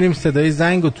کنیم ببینیم صدای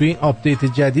زنگ رو توی این آپدیت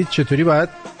جدید چطوری باید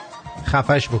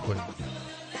خفش بکنیم.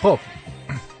 خب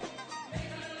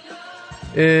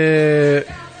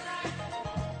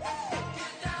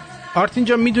آرتین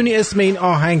جان میدونی اسم این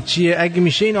آهنگ چیه؟ اگه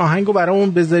میشه این آهنگ رو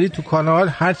برامون بذاری تو کانال.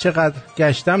 هر چقدر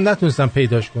گشتم نتونستم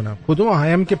پیداش کنم. کدوم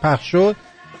آهنگی که پخش شد؟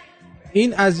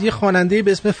 این از یه خواننده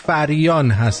به اسم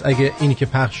فریان هست. اگه اینی که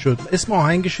پخش شد، اسم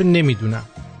آهنگش رو نمیدونم.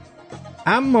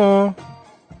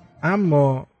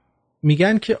 اما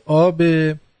میگن که آب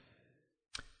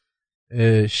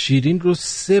شیرین رو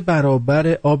 3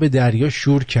 برابر آب دریا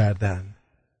شور کردن.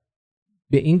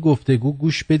 به این گفتگو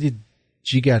گوش بدید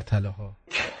جیگر طلاها.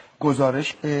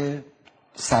 گزارش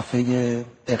صفحه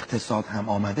اقتصاد هم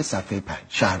آمده، صفحه 5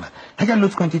 شهروند. اگر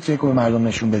لطف کنید تیتر رو به مردم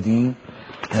نشون بدین،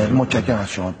 متشکرم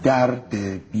از شما. درد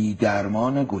بی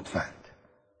درمان گوتفند.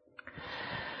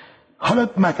 حالا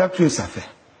مطلب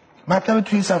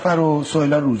توی صفحه رو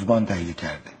سهیلا روزبان تهیه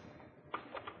کرده.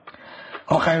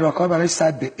 آخرین راهکار برای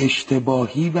سد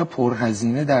اشتباهی و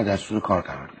پرهزینه در دستور کار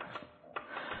قرار گرفت.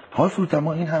 حال فروت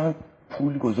ما این همه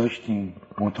پول گذاشتیم،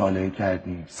 مطالعه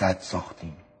کردیم، سد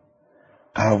ساختیم،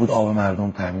 قرار بود آب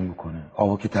مردم تامین بکنه.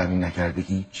 آبو که تامین نکرده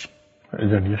هیچ.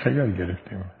 اجازه خیلی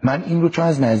گرفتیم. من این رو چون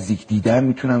از نزدیک دیدم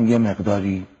میتونم یه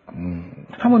مقداری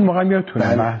همون موقع میاد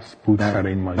بحث بود سر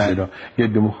این ماجرا. یه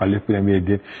دو مخالف بودم، یه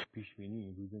ده پیش بینی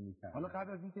این روزه میکرد. حالا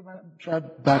قبل از اینکه من شاید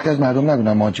برخی از مردم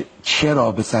ندونم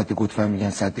چرا به سد گوتفند میگن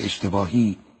سد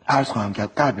اشتباهی، عرض خواهم کرد.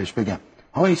 قبلش بگم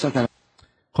آقا عیسی کرد.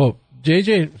 خب جی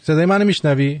جی صدای منو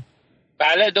میشنوی؟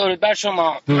 بله درود بر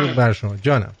شما. درود بر شما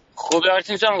جانم. خوبی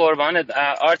آرتین جان؟ قربانت.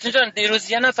 آرتین جان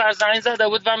دیروز یه نفر زنگ زده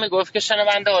بود و میگفت که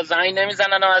شنونده ها زنگ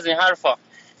نمیزنن از این حرفا.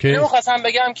 نمیخواستم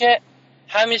بگم که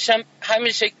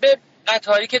همیشه به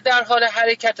قطاری که در حال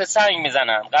حرکت سنگ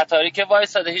میزنن، قطاری که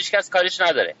وایساده هیچ کس کاریش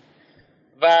نداره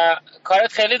و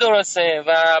کارت خیلی درسته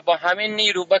و با همین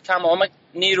نیرو با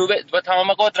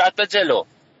تمام قدرت به جلو.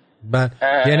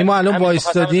 یعنی ما الان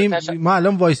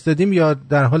وایستادیم یا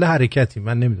در حال حرکتیم؟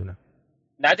 من نمیدونم.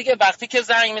 نه دیگه، وقتی که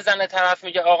زنگ میزنه طرف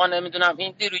میگه آقا نمیدونم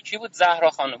این دیرو کی بود، زهرا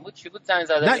خانم بود، چی بود زنگ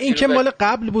زده. نه این که مال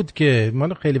قبل بود، که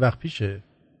مال خیلی وقت پیشه.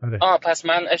 پس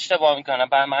من اشتباه میکنم.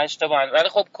 من اشتباه. ولی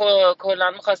خب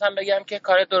کلا میخواستم بگم که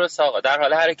کار درست آقا، در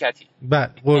حال حرکتی. بله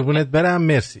قربونت برم،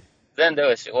 مرسی. زنده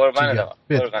باشی. قربانت آقا.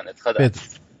 قربانت. خدا.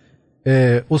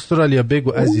 استرالیا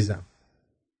بگو عزیزم.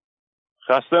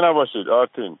 خسته نباشید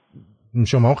آرتین.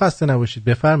 شما هم خسته نباشید،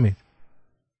 بفرمایید.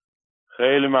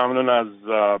 خیلی ممنون از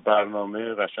برنامه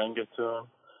قشنگتون.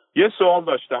 یه سوال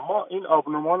داشتم. ما این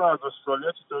آبنومان رو از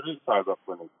استرالیا چطوری پرداخت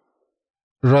کنیم؟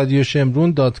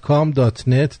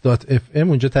 radioshemrun.com.net.fm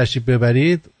اونجا تشریف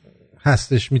ببرید،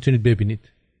 هستش، میتونید ببینید.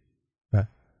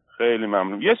 خیلی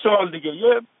ممنون. یه سوال دیگه.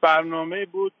 یه برنامه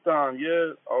بود،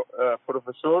 یه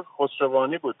پروفسور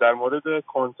خسروانی بود در مورد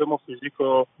کوانتوم و فیزیک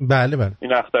و بله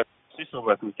این اختراعی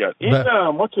صحبت میکرد. این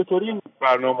ما چطوری این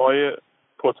برنامه‌های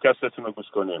پادکستتون رو گوش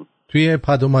کنیم؟ توی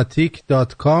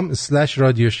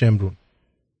padomatic.com/radioshemrun.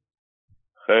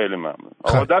 خیلی ممنون.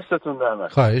 آقا دستتون در نکنه.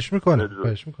 خواهش میکنم.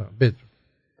 بدرود.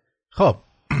 خب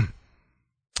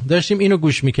داشتیم اینو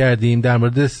گوش میکردیم در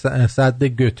مورد سد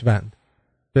گوتفند.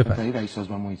 بفرمایید. رئیس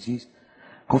سازمان محیط زیست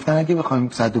گفتن اگه بخوایم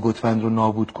سد گوتفند رو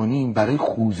نابود کنیم برای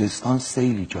خوزستان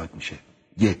سیل ایجاد میشه.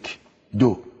 1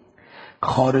 2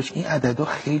 خارج این عددا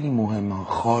خیلی مهمه.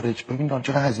 خارج ببین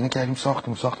چقدر هزینه کردیم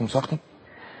ساختیم.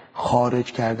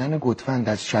 خارج کردن گوتفند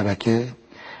از شبکه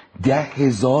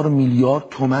 10,000 میلیارد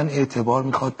تومان اعتبار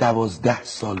میخواد 12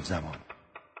 سال زمان.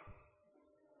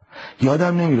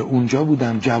 یادم نمیره اونجا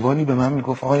بودم جوانی به من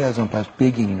میگفت آقای اعظم پس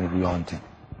بگین اینو روی آنتن.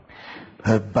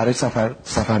 برای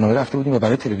سفرنامه رفته بودیم و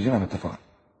برای تلویزیون هم اتفاقا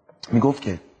میگفت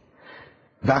که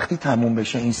وقتی تموم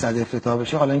بشه این صد افتتاح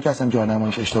بشه، حالا اینکه اصلا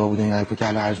جانمایش اشتباه بوده این حرفو که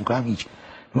الان عرض میکنم هیچ،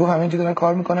 میگفت همه اینجا دارن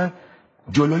کار میکنن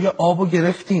جلوی آبو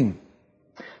گرفتیم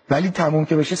ولی تموم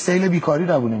که بشه سیل بیکاری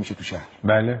روونه میشه تو شهر.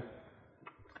 بله.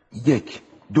 1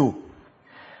 2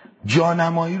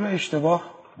 جانمایی رو اشتباه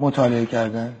مطالعه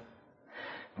کردن.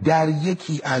 در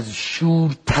یکی از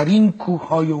شورترین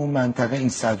کوههای اون منطقه این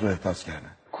سد رو احساس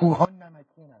کردن. کوهها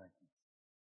نمکی.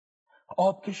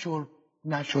 آب که شرب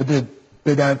نشده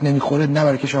به درد نمیخوره، نه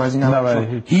برای کشاورزی نه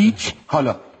برای هیچ.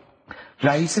 حالا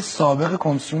رئیس سابق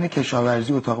کمیسیون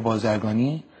کشاورزی اتاق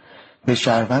بازرگانی به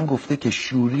شهروند گفته که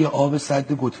شوری آب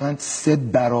سد گوتفند 3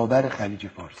 برابر خلیج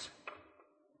فارس.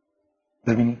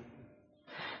 ببینید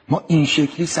ما این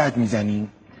شکلی سد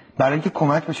میزنیم برای اینکه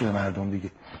کمک بشه به مردم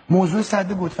دیگه. موضوع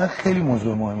سد گوتفند خیلی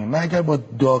موضوع مهمه. من اگر با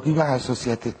داغی و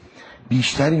حساسیت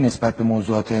بیشتری نسبت به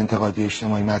موضوعات انتقادی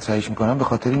اجتماعی مطرحش میکنم به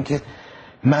خاطر اینکه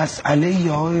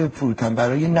مسئله های فروتن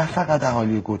برای نه فقط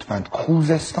اهالی گوتفند،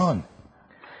 خوزستان،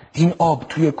 این آب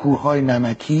توی کوههای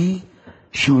نمکی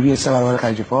شوری 3 برابر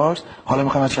خلیج فارس، حالا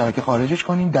میخوایم از شبکه خارجش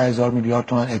کنیم، 10,000 میلیارد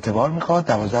تومان اعتبار میخواد،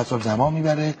 12 سال زمان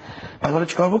میبره. بعد حالا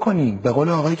چیکار بکنیم؟ به قول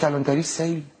آقای کلانتری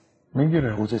سیل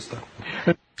میگیره خوزستان.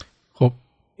 خب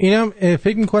اینم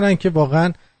فکر میکنن که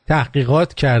واقعا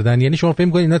تحقیقات کردن، یعنی شما فکر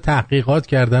میکنید اینا تحقیقات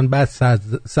کردن بعد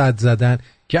صد زدن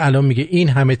که الان میگه این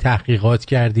همه تحقیقات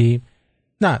کردیم؟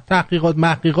 نه،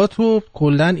 تحقیقات رو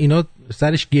کلن اینا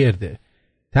سرش گرده.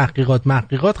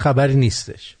 تحقیقات خبری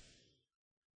نیستش.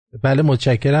 بله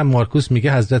متشکرم. مارکوس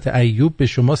میگه حضرت ایوب به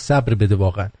شما صبر بده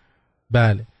واقعا.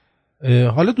 بله.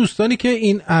 حالا دوستانی که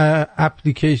این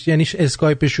اپلیکیشن یعنی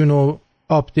اسکایپشون رو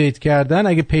آپدیت کردن،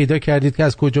 اگه پیدا کردید که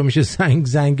از کجا میشه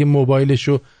زنگ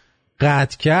موبایلشو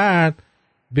قطع کرد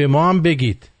به ما هم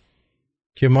بگید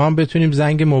که ما هم بتونیم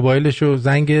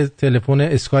زنگ تلفن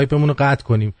اسکایپمون رو قطع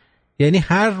کنیم. یعنی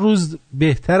هر روز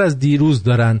بهتر از دیروز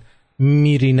دارن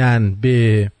میرینن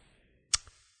به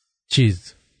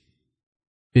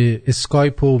به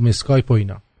اسکایپ و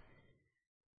اینا.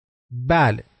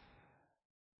 بله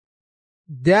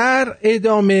در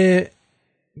ادامه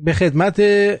به خدمت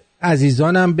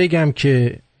عزیزانم بگم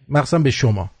که مخصوصا به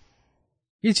شما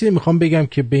یه چیزی میخوام بگم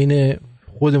که بین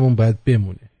خودمون باید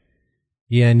بمونه.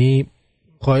 یعنی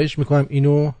خواهش میکنم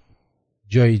اینو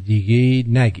جای دیگه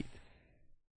نگید.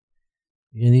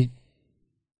 یعنی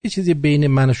یه چیزی بین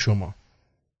من و شما.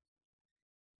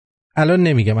 الان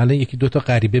نمیگم، الان 1-2 تا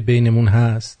غریبه بینمون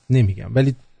هست نمیگم،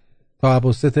 ولی تا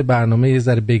اواسط برنامه یه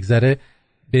ذره بگذره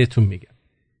بهتون میگم.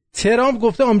 ترامپ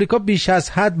گفته آمریکا بیش از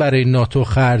حد برای ناتو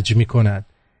خرج میکند.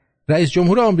 رئیس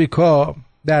جمهور آمریکا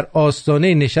در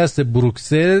آستانه نشست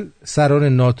بروکسل سران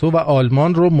ناتو و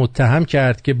آلمان رو متهم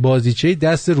کرد که بازیچه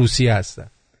دست روسیه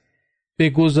هستند. به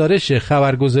گزارش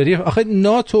خبرگزاری آخه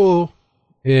ناتو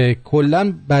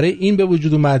کلاً برای این به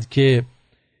وجود اومد که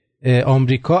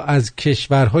آمریکا از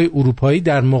کشورهای اروپایی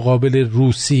در مقابل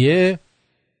روسیه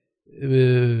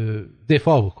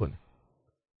دفاع بکنه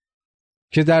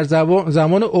که در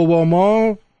زمان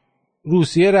اوباما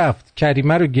روسیه رفت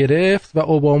کریمه رو گرفت و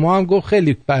اوباما هم گفت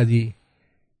خیلی بدی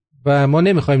و ما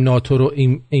نمیخوایم ناتو رو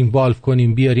اینوالو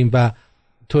کنیم بیاریم و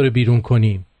تو رو بیرون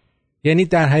کنیم. یعنی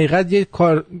در حقیقت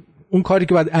اون کاری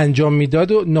که باید انجام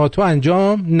میداد و ناتو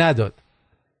انجام نداد.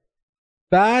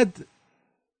 بعد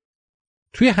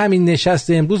توی همین نشست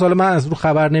امروز، حالا من از رو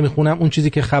خبر نمیخونم، اون چیزی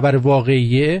که خبر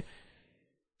واقعیه،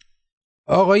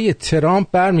 آقای ترامپ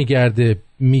برمیگرده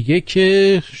میگه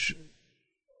که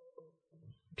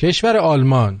کشور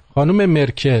آلمان، خانم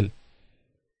مرکل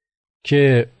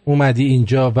که اومدی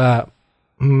اینجا و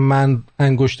من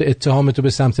انگشت اتهامتو به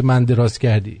سمت من دراز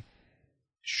کردی،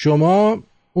 شما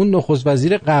اون نخست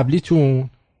وزیر قبلیتون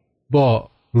با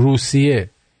روسیه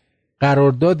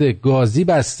قرارداد گازی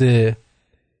بسته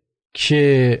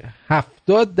که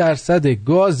 70%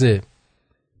 گاز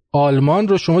آلمان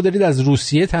رو شما دارید از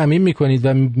روسیه تامین میکنید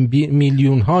و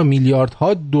میلیون ها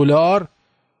میلیاردها دلار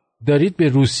دارید به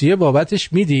روسیه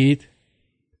بابتش میدید.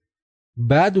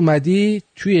 بعد اومدی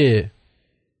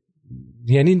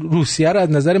یعنی روسیه رو از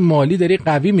نظر مالی داری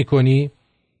قوی میکنی،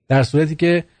 در صورتی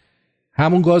که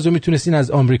همون گاز رو میتونستین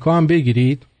از آمریکا هم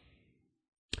بگیرید.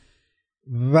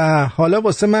 و حالا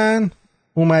واسه من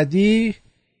اومدی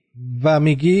و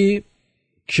میگی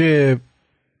که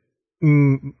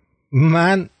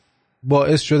من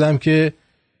باعث شدم که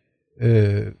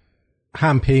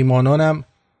همپیمانانم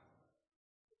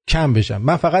کم بشن.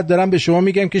 من فقط دارم به شما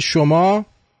میگم که شما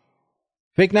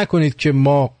فکر نکنید که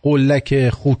ما قلک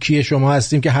خوکی شما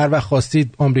هستیم که هر وقت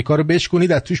خواستید آمریکا رو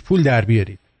بشکنید از توش پول در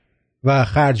بیارید و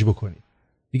خرج بکنید.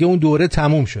 دیگه اون دوره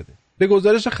تموم شده. به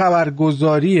گزارش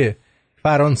خبرگزاری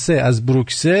فرانسه از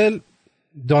بروکسل،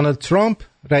 دونالد ترامپ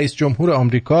رئیس جمهور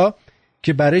آمریکا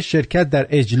که برای شرکت در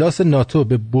اجلاس ناتو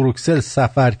به بروکسل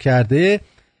سفر کرده،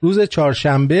 روز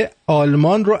چهارشنبه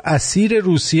آلمان رو اسیر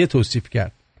روسیه توصیف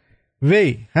کرد.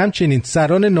 وی همچنین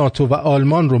سران ناتو و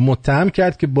آلمان رو متهم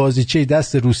کرد که بازیچه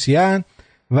دست روسیه هستند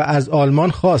و از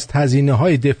آلمان خواست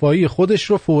هزینه‌های دفاعی خودش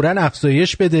رو فوراً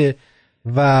افزایش بده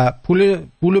و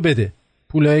پولو بده.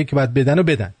 پولایی که باید بدن رو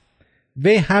بدن.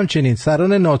 وی همچنین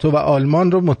سران ناتو و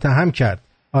آلمان رو متهم کرد.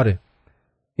 آره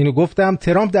اینو گفتم.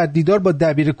 ترامپ در دیدار با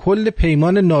دبیر کل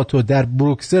پیمان ناتو در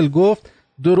بروکسل گفت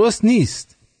درست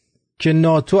نیست که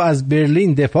ناتو از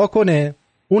برلین دفاع کنه،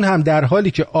 اون هم در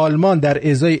حالی که آلمان در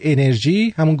ازای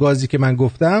انرژی، همون گازی که من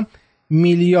گفتم،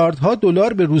 میلیاردها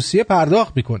دلار به روسیه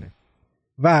پرداخت میکنه.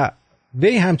 و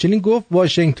وی همچنین گفت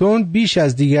واشنگتن بیش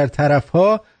از دیگر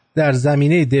طرفها در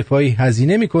زمینه دفاعی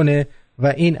هزینه میکنه و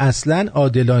این اصلاً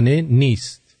عادلانه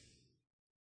نیست.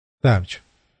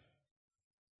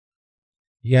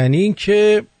 یعنی این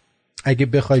که اگه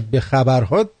بخواید به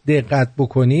خبرها دقت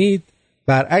بکنید،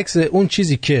 برعکس اون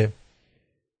چیزی که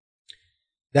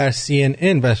در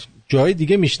CNN و جای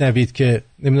دیگه میشنوید که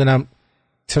نمیدونم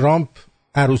ترامپ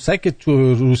عروسک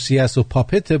تو روسیه است و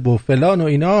پاپت و فلان و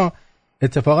اینا،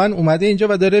 اتفاقا اومده اینجا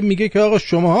و داره میگه که آقا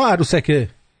شماها عروسک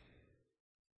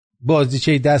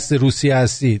بازیچه دست روسیه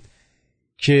هستید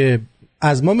که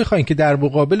از ما میخواین که در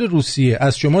مقابل روسیه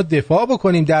از شما دفاع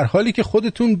بکنیم، در حالی که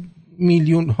خودتون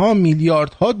میلیون‌ها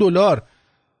میلیاردها دلار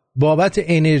بابت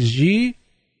انرژی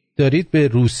دارید به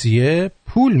روسیه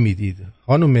پول میدید.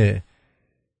 خانم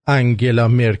انگلا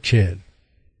مرکل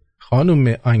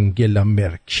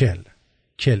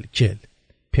کل.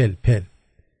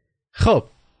 خب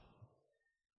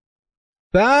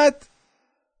بعد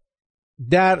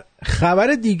در خبر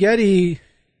دیگری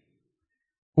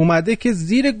اومده که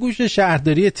زیر گوش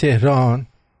شهرداری تهران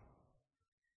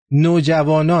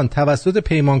نوجوانان توسط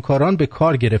پیمانکاران به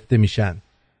کار گرفته میشن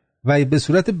و به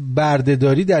صورت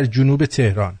بردهداری در جنوب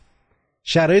تهران.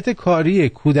 شرایط کاری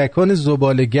کودکان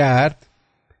زباله‌گرد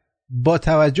با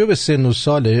توجه به سن و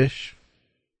سالش،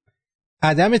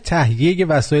 عدم تهیه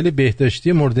وسایل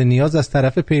بهداشتی مورد نیاز از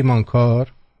طرف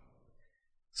پیمانکار،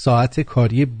 ساعت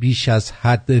کاری بیش از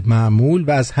حد معمول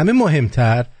و از همه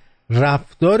مهمتر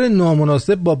رفتار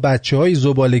نامناسب با بچه‌های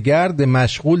زباله‌گرد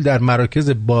مشغول در مراکز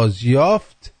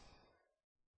بازیافت،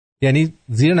 یعنی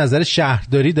زیر نظر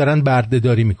شهرداری دارن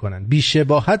بردهداری میکنن،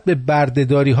 بی‌شباهت به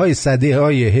بردهداری‌های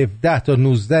سده‌های 17 تا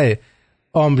 19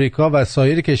 آمریکا و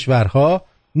سایر کشورها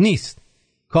نیست.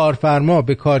 کارفرما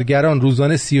به کارگران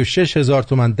روزانه 36,000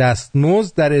 تومان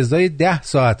دستمزد در ازای 10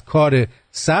 ساعت کار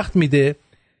سخت میده.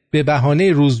 به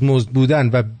بهانه روزمزد بودن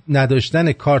و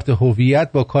نداشتن کارت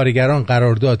هویت با کارگران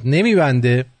قرارداد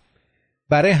نمیبنده.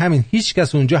 برای همین هیچ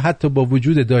کس اونجا حتی با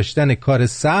وجود داشتن کار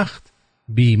سخت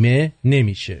بیمه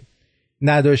نمیشه.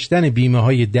 نداشتن بیمه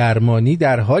های درمانی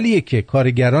در حالیه که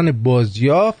کارگران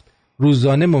بازیافت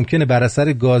روزانه ممکنه بر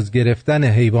اثر گاز گرفتن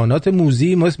حیوانات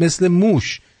موذی مثل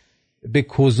موش به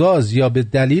کوزاز یا به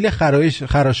دلیل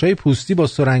خراش‌های پوستی با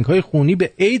سرنگ‌های خونی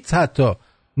به ایدز حتی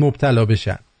مبتلا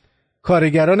بشن.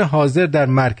 کارگران حاضر در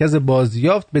مرکز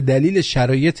بازیافت به دلیل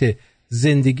شرایط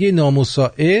زندگی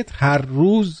نامساعد هر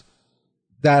روز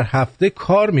در هفته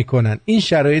کار میکنن. این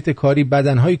شرایط کاری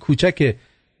بدنهای کوچک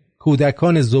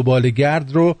کودکان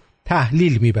زباله‌گرد رو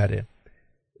تحلیل میبره.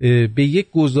 به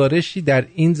یک گزارشی در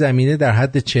این زمینه در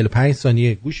حد 45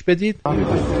 ثانیه گوش بدید.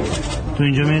 تو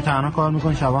اینجا میری تنها کار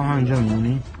میکنی، شب هم اینجا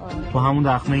میمونی؟ تو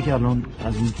همون دخمه‌ای که الان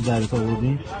از این تو درت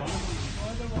آوردی؟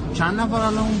 چند نفر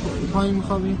الان پایین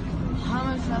میخوابی؟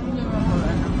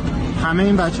 همه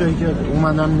این بچه‌ای که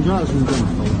اومدن اینجا از اونجا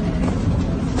میخوابن.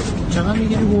 چقدر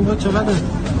میگیری حقوقت؟ چقدره؟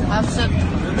 700.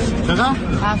 چقدر؟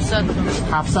 700.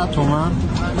 700 تومان؟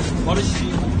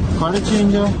 کارت چی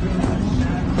اینجا؟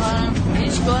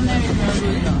 هیچ کار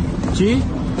نمیکنم. چی؟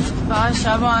 فقط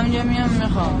شب همینجا میام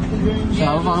میخوام.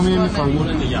 شب همینجا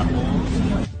میخوام.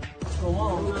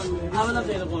 اولا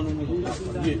غیر قانونی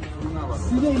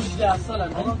 18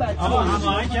 سالن. آقا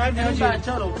هماهنگ کردی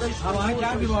بچه‌ها رو هماهنگ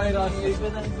کردی با راستی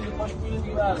بدن زیر پاش پول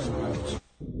دیوار.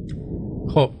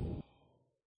 خب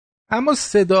اما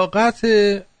صداقت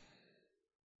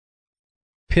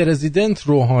پرزیدنت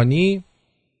روحانی،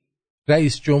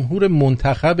 رئیس جمهور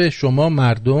منتخب شما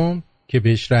مردم که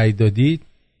بهش رأی دادید،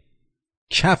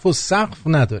 کف و سقف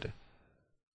نداره.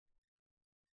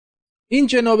 این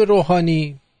جناب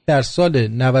روحانی در سال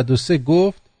 93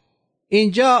 گفت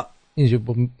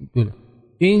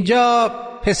اینجا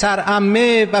پسر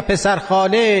عمه و پسر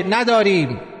خاله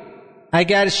نداریم.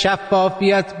 اگر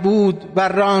شفافیت بود و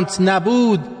رانت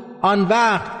نبود، آن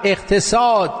وقت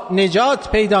اقتصاد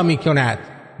نجات پیدا میکند.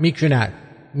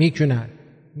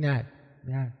 نه.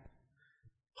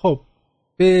 خب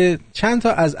به چند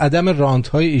تا از عدم رانت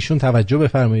های ایشون توجه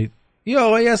بفرمایید. یه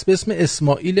آقایی هست به اسم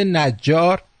اسماعیل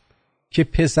نجار که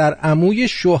پسر عموی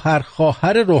شوهر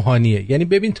خواهر روحانیه. یعنی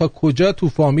ببین تا کجا تو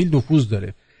فامیل نفوذ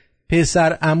داره.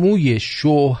 پسر عموی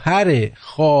شوهر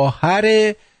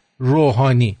خواهر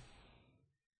روحانی.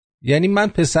 یعنی من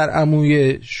پسر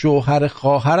عموی شوهر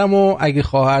خواهرمو اگه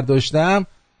خواهر داشتم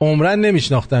عمرن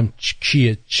نمیشناختم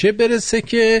کیه، چه برسه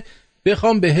که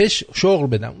بخوام بهش شغل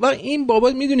بدم. و این بابا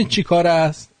میدونید چی کار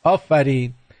است؟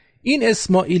 آفرین. این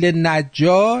اسماعیل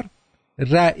نجار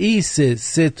رئیس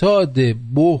ستاد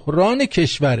بحران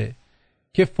کشوره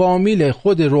که فامیل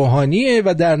خود روحانیه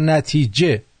و در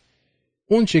نتیجه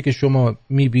اون چه که شما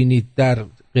میبینید در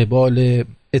قبال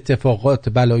اتفاقات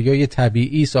بلایای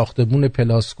طبیعی، ساختمون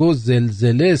پلاسکو،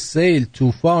 زلزله، سیل،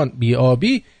 طوفان،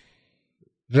 بیابی،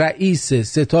 رئیس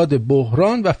ستاد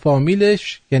بحران و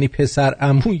فامیلش یعنی پسر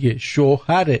عموی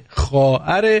شوهر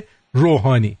خواهر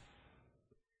روحانی.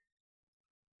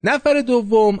 نفر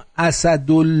دوم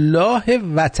اسدالله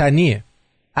وطنیه.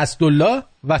 اسدالله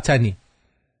وطنی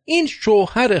این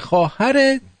شوهر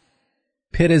خواهر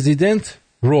پرزیدنت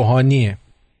روحانیه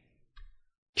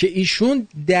که ایشون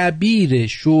دبیر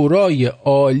شورای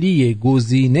عالی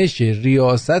گزینش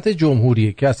ریاست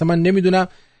جمهوریه که اصلا من نمیدونم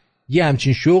یه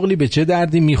همچین شغلی به چه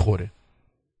دردی میخوره.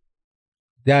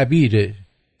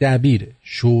 دبیر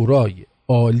شورای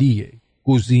عالی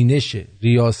گزینش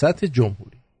ریاست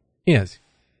جمهوری. این از این.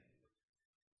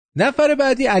 نفر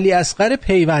بعدی علی اصغر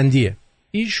پیوندیه.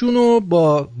 ایشونو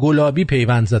با گلابی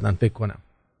پیوند زدن فکر کنم.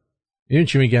 این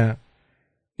چی میگم؟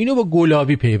 اینو با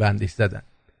گلابی پیوندش زدن.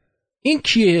 این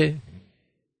کیه؟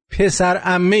 پسر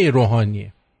عمه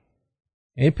روحانیه.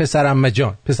 این پسر عمه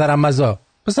جان، پسر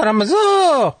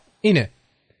عمزا اینه.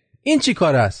 این چی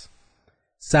کار است؟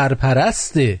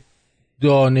 سرپرست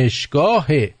دانشگاه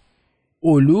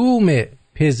علوم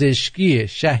پزشکی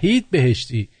شهید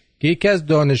بهشتی که یکی از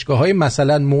دانشگاه‌های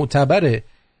مثلا معتبر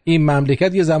این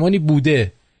مملکت یه زمانی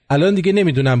بوده. الان دیگه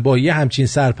نمیدونم با یه همچین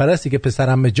سرپرستی که پسر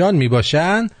عمه جان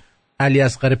میباشن علی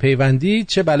اصغر پیوندی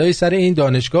چه بلایی سر این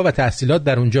دانشگاه و تحصیلات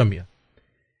در اونجا میاد.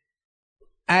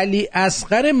 علی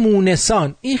اصغر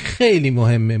مونسان، این خیلی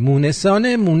مهمه.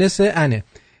 مونس انه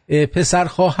پسر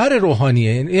خواهر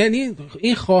روحانیه. یعنی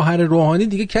این خواهر روحانی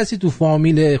دیگه کسی تو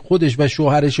فامیل خودش و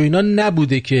شوهرش و اینا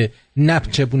نبوده که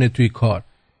نپچپونه توی کار.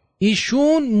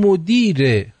 ایشون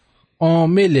مدیر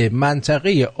عامل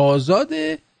منطقه آزاد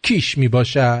کیش می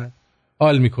باشه.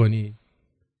 حال میکنی.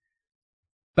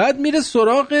 بعد میره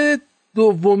سراغ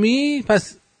دومی.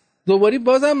 پس دوباری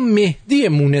بازم مهدی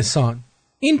مونسان،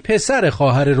 این پسر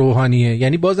خواهر روحانیه.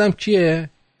 یعنی بازم کیه؟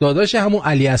 داداش همون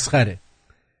علی اصغره.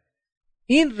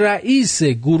 این رئیس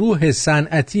گروه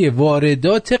صنعتی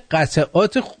واردات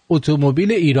قطعات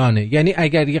اتومبیل ایرانه. یعنی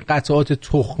اگر یه قطعات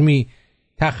تخمی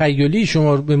تخیلی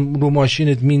شما رو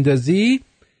ماشینت میندازی،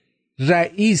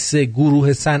 رئیس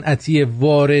گروه صنعتی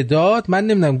واردات، من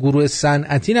نمیدونم گروه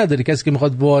صنعتی نداره، کسی که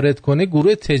میخواد وارد کنه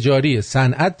گروه تجاریه.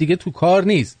 صنعت دیگه تو کار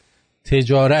نیست،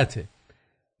 تجارته.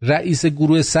 رئیس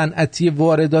گروه صنعتی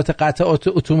واردات قطعات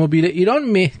اتومبیل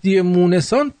ایران مهدی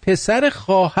مونسان پسر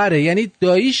خواهره. یعنی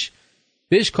داییش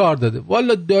بهش کار داده.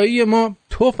 والا دایی ما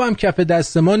توفم کف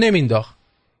دست ما نمینداخت،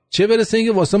 چه برسه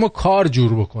اینکه واسه ما کار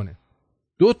جور بکنه.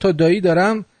 2 تا دایی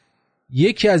دارم،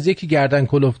 یکی از یکی گردن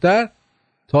کلفتر،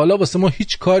 تا حالا واسه ما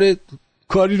هیچ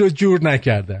کاری رو جور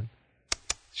نکردن.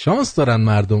 شانس دارن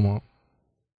مردم ها.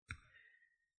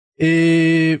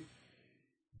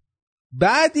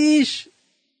 بعدیش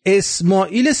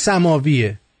اسماعیل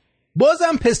سماویه،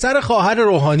 بازم پسر خواهر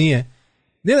روحانیه.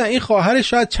 نه این خواهر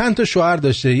شاید چند تا شوهر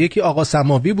داشته، یکی آقا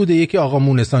سماوی بوده، یکی آقا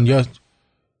مونسان، یا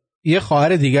یه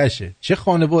خواهر دیگه شه. چه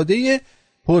خانواده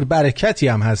پربرکتی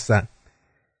هم هستن.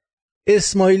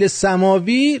 اسماعیل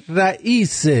سماوی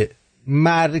رئیس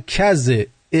مرکز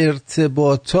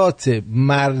ارتباطات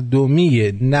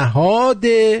مردمی نهاد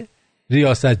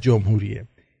ریاست جمهوریه.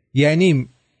 یعنی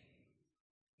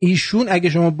ایشون اگه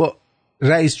شما با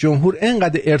رئیس جمهور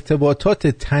اینقدر ارتباطات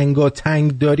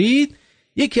تنگاتنگ دارید،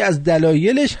 یکی از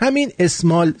دلایلش همین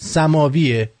اسماعیل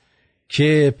سماویه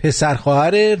که پسر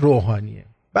خواهر روحانیه.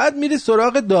 بعد میره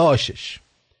سراغ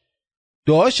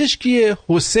داشش کیه؟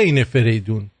 حسین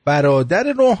فریدون، برادر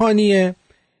روحانیه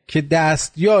که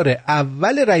دستیار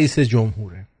اول رئیس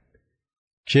جمهوره،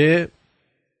 که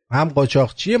هم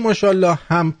قاچاقچیه ماشاءالله،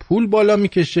 هم پول بالا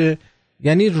میکشه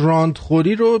یعنی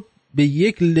راندخوری رو به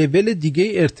یک لول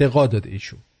دیگه ارتقا داده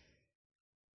ایشون.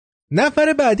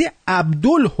 نفر بعدی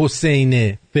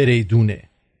عبدالحسین فریدونه.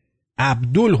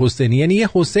 عبدالحسین یعنی یه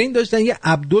حسین داشتن یه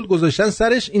عبدال گذاشتن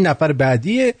سرش. این نفر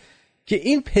بعدیه که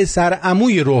این پسر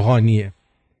عموی روحانیه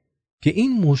که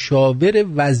این مشاور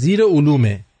وزیر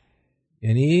علومه.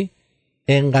 یعنی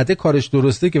انقدر کارش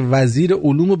درسته که وزیر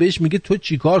علومو بهش میگه تو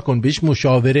چیکار کن، بهش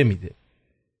مشاوره میده.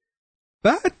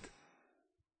 بعد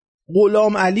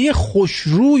غلام علی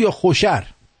خوشرو یا خوشر،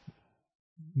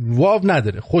 واو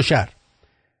نداره، خوشر،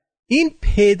 این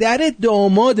پدر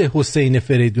داماد حسین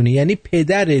فریدونی، یعنی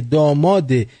پدر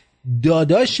داماد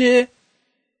داداش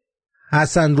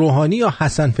حسن روحانی یا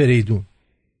حسن فریدون.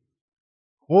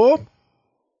 خب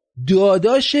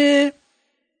داداش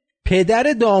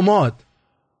پدر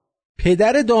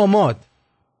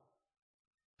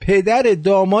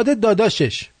داماد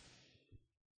داداشش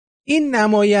این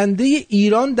نماینده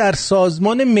ایران در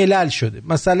سازمان ملل شده.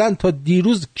 مثلا تا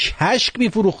دیروز کشک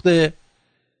میفروخته،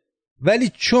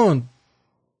 ولی چون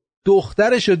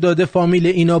دخترشو داده فامیل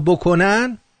اینا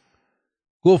بکنن،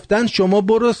 گفتن شما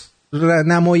برو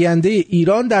نماینده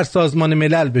ایران در سازمان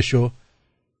ملل بشو.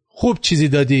 خوب چیزی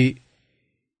دادی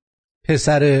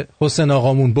پسر حسین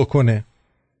آقامون بکنه،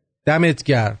 دمت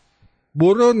گرم،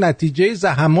 برو نتیجه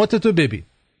زحماتتو ببین.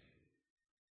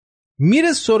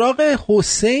 میره سراغ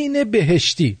حسین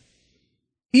بهشتی.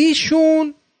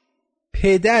 ایشون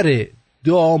پدر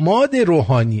داماد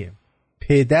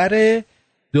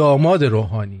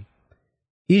روحانی.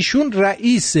 ایشون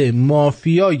رئیس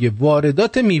مافیای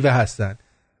واردات میوه هستن.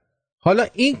 حالا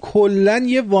این کلن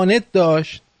یه وانت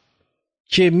داشت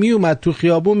که میومد تو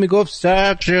خیابون میگفت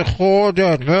سبز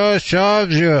خودت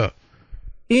سبز.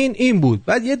 این بود.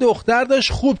 بعد یه دختر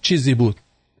داشت، خوب چیزی بود،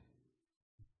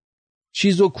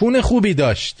 چیز و کون خوبی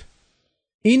داشت.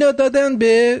 اینا دادن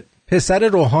به پسر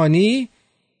روحانی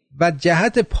و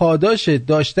جهت پاداش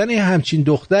داشتن همچین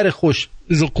دختر خوش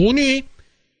زکونی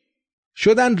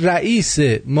شدن رئیس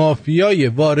مافیای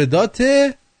واردات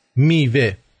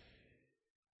میوه.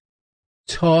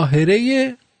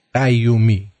 طاهره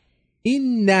قیومی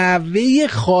این نوه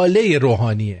خاله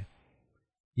روحانیه.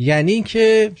 یعنی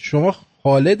که شما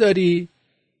خاله داری،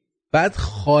 بعد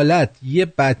خالت یه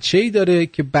بچه‌ای داره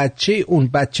که بچه اون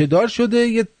بچه دار شده،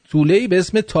 یه طوله‌ای به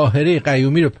اسم طاهره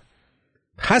قیومی رو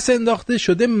پس انداخته،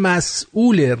 شده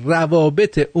مسئول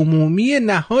روابط عمومی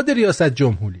نهاد ریاست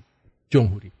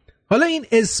جمهوری. حالا این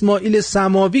اسماعیل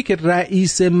سماوی که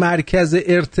رئیس مرکز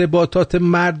ارتباطات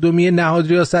مردمی نهاد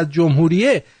ریاست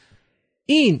جمهوریه،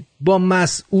 این با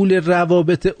مسئول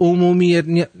روابط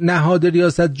عمومی نهاد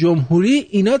ریاست جمهوری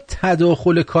اینا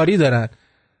تداخل کاری دارن.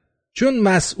 چون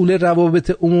مسئول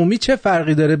روابط عمومی چه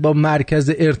فرقی داره با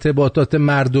مرکز ارتباطات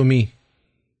مردمی؟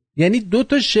 یعنی دو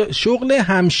تا شغل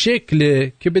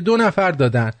همشکله که به دو نفر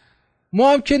دادن.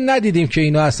 ما هم که ندیدیم که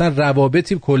اینا اصلا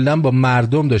روابطی کلن با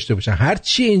مردم داشته باشن. هر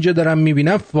چی اینجا دارم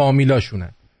میبینم فامیلاشونن.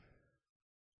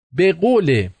 به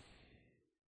قول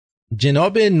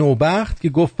جناب نوبخت که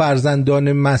گفت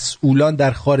فرزندان مسئولان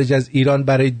در خارج از ایران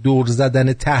برای دور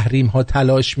زدن تحریم ها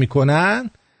تلاش میکنن،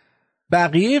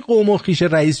 بقیه قوم و خویش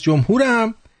رئیس جمهور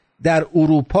هم در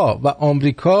اروپا و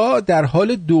آمریکا در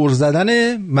حال دور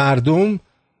زدن مردم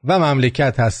و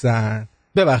مملکت هستن.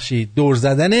 ببخشید، دور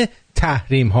زدن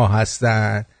تحریم ها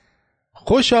هستن.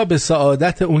 خوشا به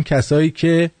سعادت اون کسایی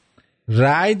که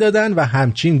رأی دادن و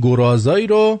همچین گرازایی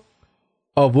رو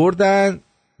آوردن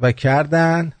و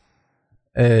کردن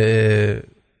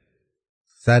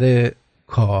سر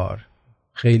کار.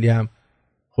 خیلی هم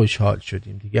خوشحال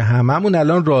شدیم دیگه، هممون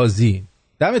الان راضییم.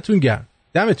 دمتون گرم.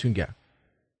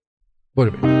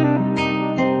 برو بریم.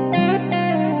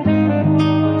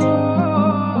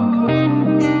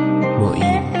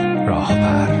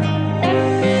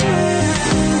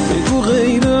 بگو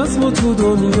غیر از ما تو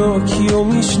دنیا کیو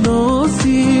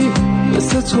میشناسی،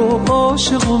 مثل تو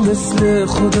عاشق و مثل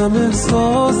خودم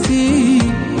احساسی.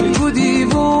 بگو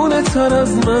دیوانه تر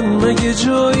از من مگه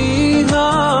جایی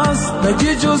هست،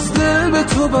 مگه جز دل به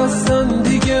تو بستن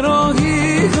دیگه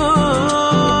راهی هست.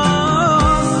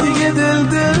 دیگه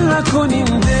دل نکنیم،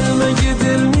 دل مگه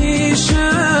دل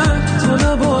میشه، تو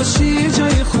نباشی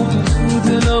جای خوب تو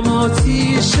دلم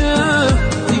آتیشه.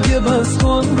 دیگه بس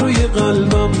کن روی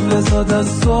قلبم لذا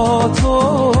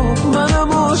دستاتو،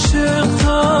 منم عاشق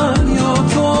تنیا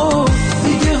تو.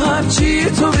 دیگه هرچی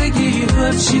تو بگی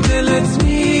هرچی دلت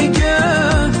میگه،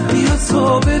 بیا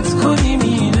ثابت کنیم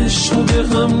این عشق به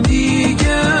غم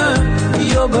دیگه.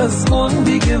 بیا بس کن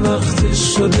دیگه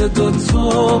وقتش شده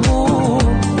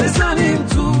دوتامون بزنیم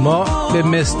تو. ما به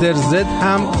مستر زد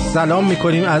هم سلام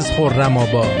میکنیم از خرم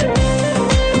آباد.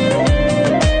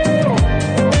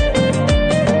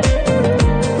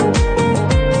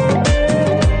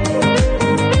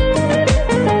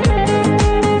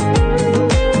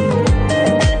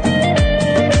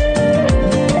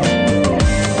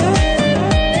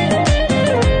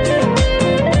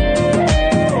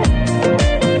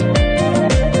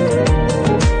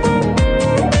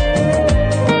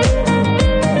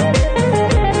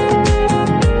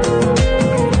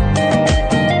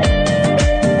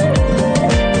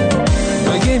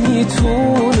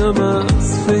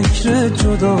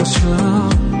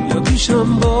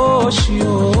 پیشم باشی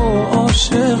و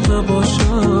عاشق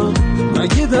نباشم،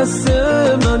 مگه دست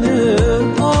منه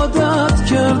عادت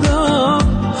کردم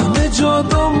همه جا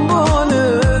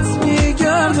دنبالت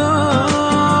میگردم.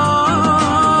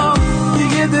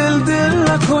 دیگه دل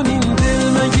نکنین، دل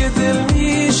مگه دل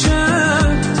میشه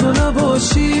تو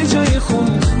نباشی، جای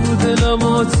خون تو دلم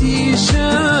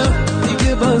آتیشه.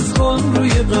 دیگه بس کن روی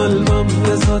قلبم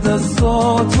بزا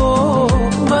دستاتو،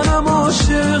 منم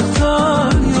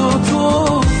عاشق‌تر یا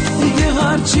تو. دیگه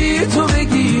هرچی تو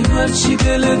بگی هرچی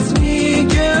دلت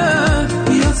میگه،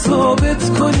 بیا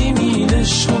ثابت کنیم این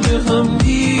عشقو به هم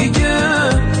دیگه.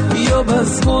 بیا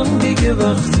بس کن دیگه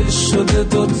وقتش شده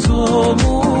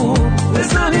دوتامون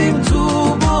بزنیم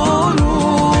تو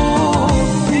بارون.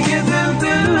 دیگه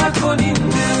دل نکنیم،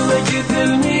 دل مگه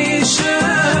دل میشه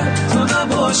تو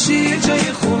نباشی،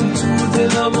 جای خون تو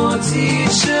دلم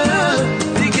آتیشه.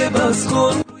 دیگه بس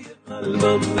کن روی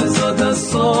قلبم بزا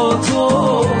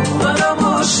دستاتو، منم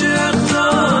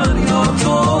عاشق‌تر یا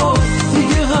تو.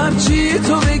 دیگه هرچی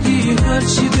تو بگی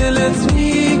هرچی دلت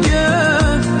میگه،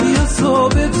 بیا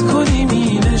ثابت کنیم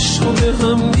این عشقو به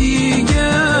هم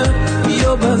دیگه.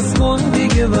 بیا بس کن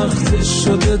دیگه وقتش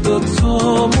شده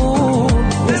دوتامون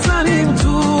بزنیم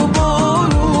تو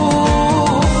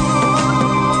بارون.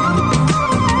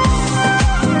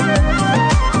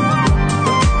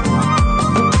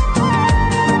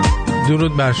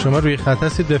 درود بر شما، روی خط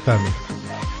هستید، بفرمایید.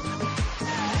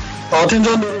 آتین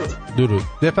جان درود،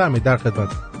 بفرمایید، در خدمت.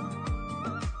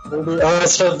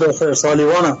 عصر بخیر،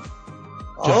 سالیوانم.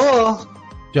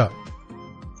 جا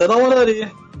صدا داری؟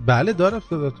 بله دارم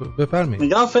صدا تو، بفرمایید.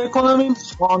 میگم فکر کنم این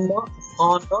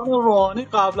خاندان روحانی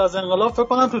قبل از انقلاب فکر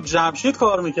کنم تو جمشید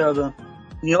کار میکردن،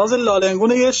 نیاز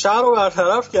لالنگون یه شهر رو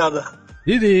برطرف کردن.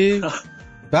 دیدی؟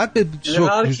 بعد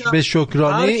به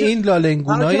شکرانه این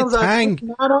لالنگونای تنگ،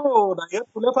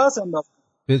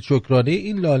 به شکرانه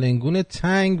این لالنگون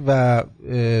تنگ و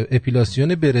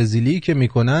اپیلاسیون برزیلی که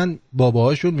میکنن،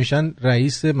 باباهاشون میشن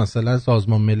رئیس مثلا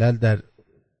سازمان ملل در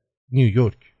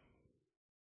نیویورک.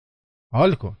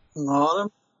 حال کن.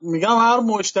 میگم هر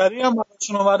مشتری هم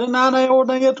براشون اومده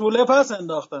نیاوردن یه توله پس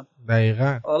انداختن.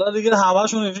 دقیقاً. حالا دیگه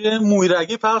همشون اینجوری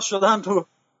مویرگی پخش شدن تو.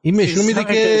 این نشون میده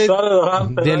که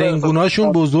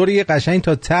دلنگوناشون بزرگی، قشنگ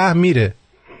تا ته میره.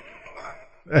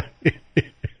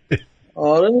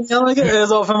 آره میگم اگه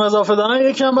اضافه دارن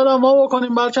یکم بدن ما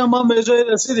بکنیم، بلکه ما به جای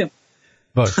رسیدیم.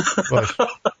 باش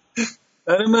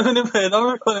بریم ببینیم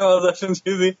پیدا میکنیم ازشون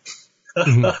چیزی.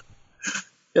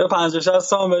 یه 50-60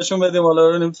 سام بهشون بدیم، حالا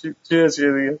ببینیم چیه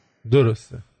دیگه.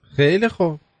 درسته، خیلی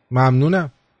خوب،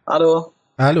 ممنونم.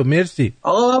 الو مرسی.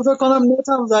 آقا من فکر کنم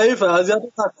نتم ضعیفه، اذیت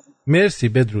نکنید. مرسی،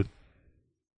 بدرود.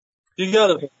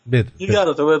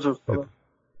 بدرود.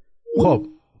 خب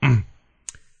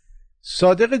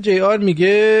صادق جیار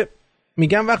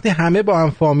میگم وقتی همه با هم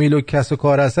فامیل و کس و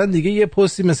کار هستن، دیگه یه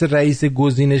پستی مثل رئیس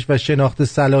گزینش و شناخت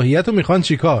صلاحیت رو میخوان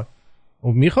چیکار؟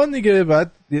 میخوان دیگه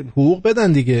بعد حقوق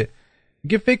بدن دیگه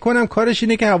فکر کنم کارش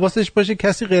اینه که حواسش باشه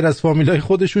کسی غیر از فامیلای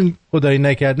خودشون خدایی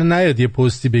نکرده نیاد یه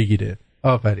پستی بگیره.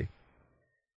 آفرین.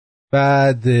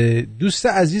 بعد دوست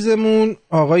عزیزمون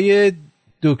آقای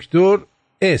دکتر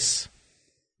اس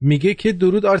میگه که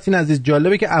درود آرتین عزیز،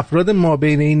 جالبه که افراد ما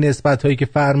بین این نسبت‌هایی که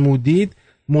فرمودید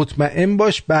مطمئن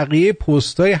باش بقیه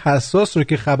پست‌های حساس رو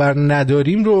که خبر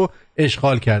نداریم رو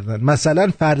اشغال کردن.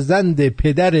 مثلا فرزند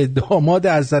پدر داماد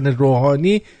حسن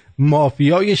روحانی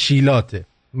مافیای شیلاته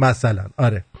مثلا.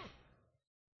 آره.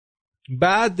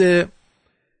 بعد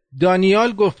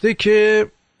دانیال گفته که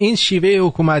این شیوه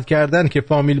حکومت کردن که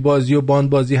فامیل بازی و باند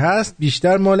بازی هست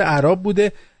بیشتر مال عرب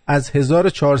بوده از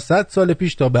 1400 سال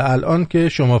پیش تا به الان که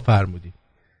شما فرمودید.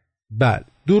 بله.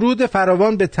 درود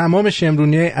فراوان به تمام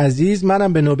شمرونیای عزیز.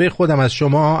 منم به نوبه خودم از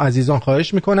شما عزیزان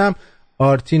خواهش میکنم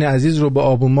آرتین عزیز رو به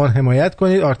آبونمان حمایت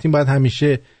کنید. آرتین باید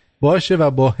همیشه باشه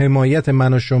و با حمایت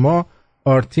من و شما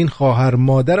آرتین خواهر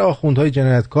مادر آخوندهای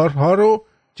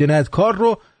جنایتکار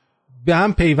رو به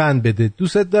هم پیوند بده.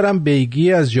 دوست دارم.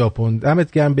 بیگی از ژاپن.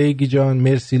 دمت گرم بیگی جان،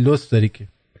 مرسی، لطف داری. که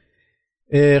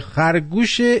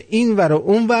خرگوش این ور و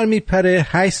اون ور میپره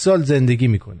 8 سال زندگی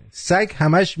میکنه. سگ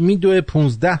همش میدوه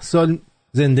 15 سال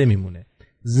زنده میمونه.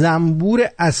 زنبور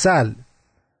عسل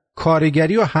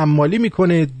کارگری و حمالی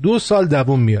میکنه 2 سال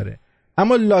دوام میاره.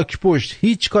 اما لاکپشت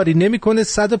هیچ کاری نمیکنه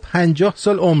 150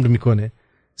 سال عمر میکنه.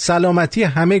 سلامتی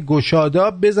همه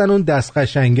گشادا، بزن اون دست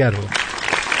قشنگه رو.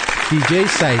 دیجی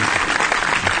سعید.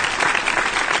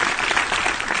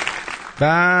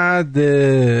 بعد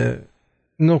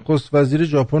نخست وزیر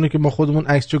ژاپن که ما خودمون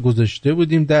عکسشو گذاشته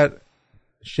بودیم در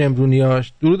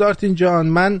شمرونیاش. درود آرتین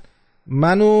جان،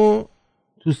 منو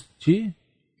تو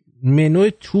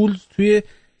منوی تولز توی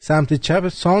سمت چپ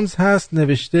سانز هست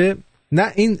نوشته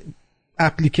نه این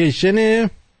اپلیکیشن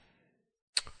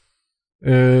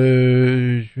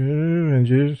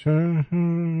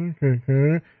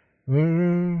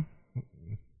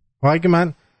اگه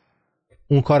من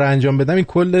اون کار انجام بدم این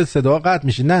کل صدا قطع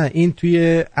میشه. نه این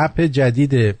توی اپ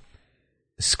جدید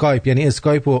اسکایپ، یعنی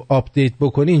اسکایپ رو آپدیت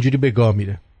بکنی اینجوری به گا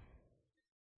میره.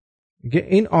 میگه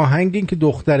این آهنگ این که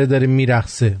دختره داره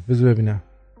میرقصه، بذار ببینم.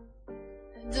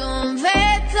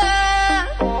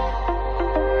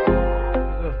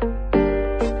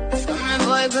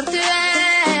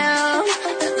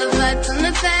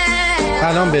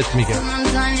 الان بهت میگم.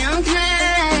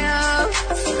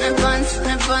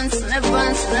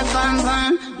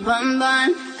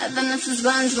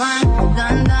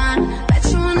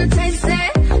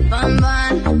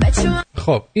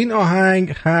 خب این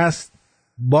آهنگ هست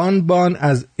بان بان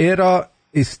از ایرا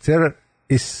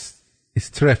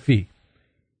استرفی.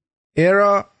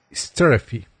 ایرا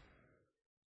استرفی.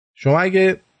 شما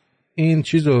اگه این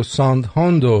چیزو ساند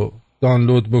هاند رو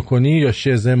دانلود بکنی یا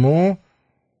شزمو،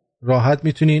 راحت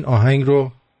میتونی این آهنگ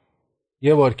رو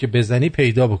یه بار که بزنی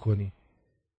پیدا بکنی.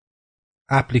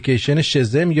 اپلیکیشن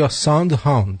شزم یا ساند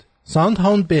هاند. ساند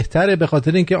هاند بهتره به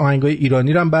خاطر اینکه آهنگای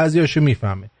ایرانی رو هم بعضیاشو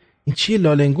میفهمه. این چیه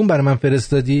لالنگون برای من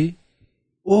فرستادی؟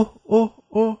 اوه اوه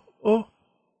اوه اوه.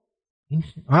 این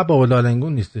بابا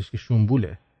لالنگون نیستش که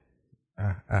شنبوله.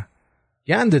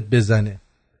 گندت بزنه.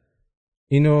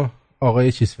 اینو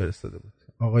آقای چیز فرستاده بود،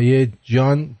 آقای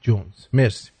جان جونز.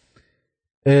 مرسی.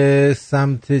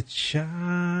 سمت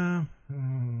چپ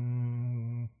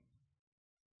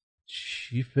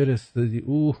چی فرستادی؟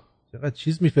 چقدر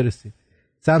چیز میفرستی.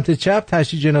 سمت چپ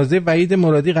تشییع جنازه وحید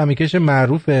مرادی غمیکش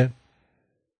معروفه.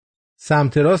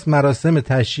 سمت راست مراسم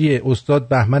تشییع استاد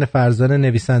بهمن فرزانه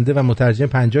نویسنده و مترجم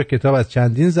 50 کتاب از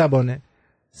چندین زبانه.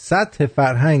 سطح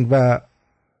فرهنگ و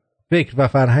فکر و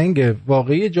فرهنگ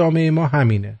واقعی جامعه ما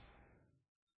همینه.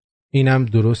 اینم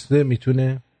درسته،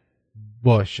 میتونه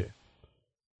باشه.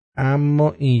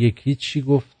 اما این یکی چی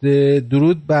گفته؟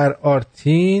 درود بر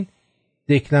آرتین.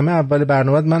 دکلمه اول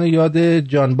برنامه منو یاد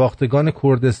جانباختگان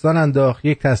کردستان انداخت.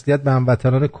 یک تسلیت به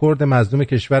هموطنان کرد مظلوم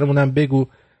کشورمونم بگو.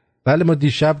 بله ما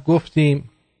دیشب گفتیم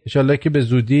انشالله که به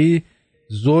زودی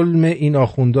ظلم این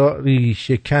آخوندا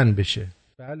ریشه کن بشه.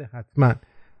 بله حتما.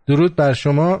 درود بر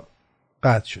شما.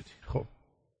 قطع شدی. خب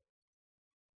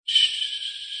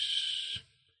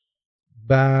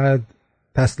بعد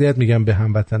تسلیت میگم به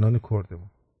هموطنان کردمون.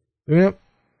 ببینم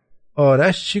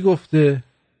آرش چی گفته.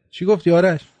 چی گفتی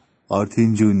آرش؟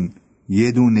 آرتین جون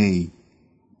یه دونه ای.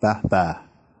 به به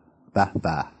به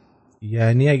به.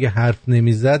 یعنی اگه حرف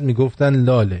نمیزد میگفتن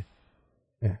لاله.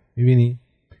 میبینی؟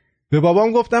 به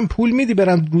بابام گفتم پول میدی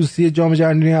برم روسیه جام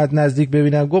جهانی از نزدیک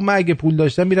ببینم. گفت من اگه پول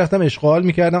داشتم میرفتم اشغال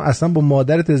میکردم، اصلا با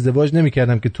مادرت ازدواج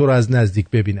نمیکردم که تو رو از نزدیک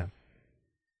ببینم.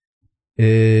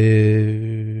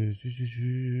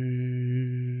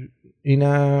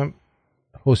 اینم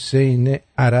حسین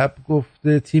عرب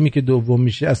گفته تیمی که دوم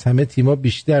میشه از همه تیما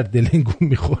بیشتر دلنگون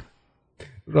میخوره.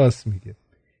 راست میگه.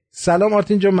 سلام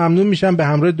آرتین جان، ممنون میشم به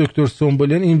همراه دکتر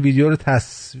سنبولیان این ویدیو رو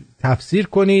تفسیر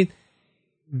کنید.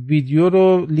 ویدیو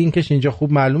رو لینکش اینجا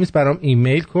خوب معلوم نیست، برام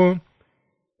ایمیل کن.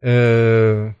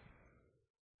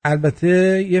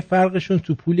 البته یه فرقشون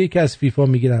تو پولی که از فیفا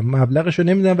میگیرن، مبلغشو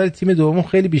نمیدونم، ولی تیم دوم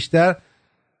خیلی بیشتر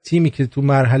تیمی که تو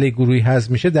مرحله گروهی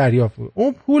حذف میشه دریافت میکنه.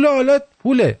 اون پول حالا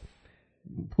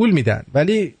پول میدن،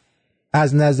 ولی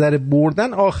از نظر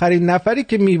بردن آخرین نفری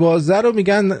که میوازه رو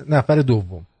میگن نفر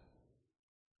دوم،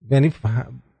 یعنی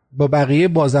با بقیه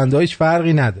بازنده هیچ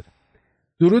فرقی نداره.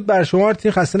 درود بر شما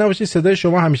آرتین، خسته نباشید. صدای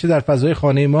شما همیشه در فضای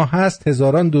خانه ما هست.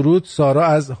 هزاران درود. سارا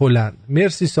از هلند.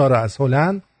 مرسی سارا از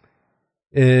هلند.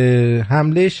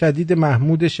 حمله شدید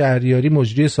محمود شهریاری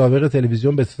مجری سابق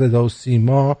تلویزیون به صدا و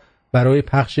سیما برای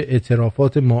پخش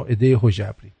اعترافات مائده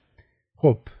حجبری.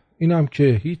 خب این هم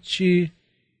که هیچی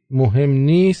مهم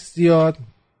نیست زیاد.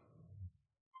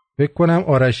 فکر کنم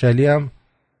آرش علی هم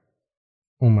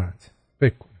اومد.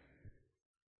 فکر کنم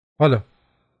حالا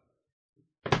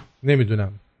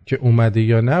نمیدونم که اومده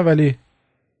یا نه، ولی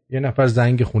یه نفر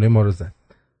زنگ خونه ما رو زد.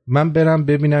 من برم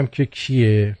ببینم که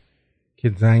کیه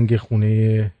که زنگ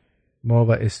خونه ما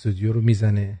و استودیو رو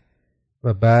میزنه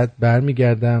و بعد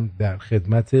برمیگردم در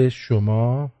خدمت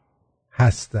شما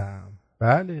هستم.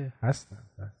 بله هستم.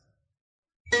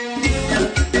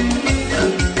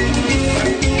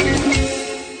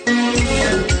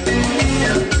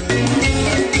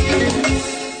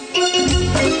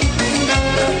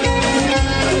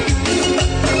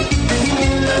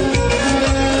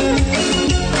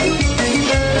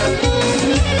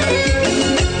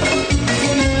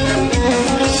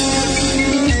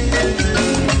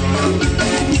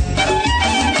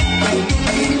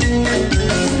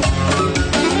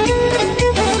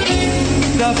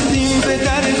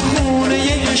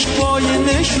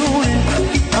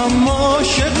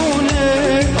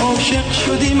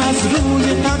 شدیم از روی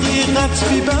حقیقت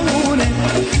بی بهونه،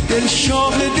 دل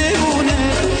شاهدمونه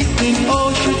این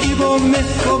عاشقی با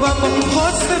مهر و وفا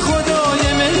خواست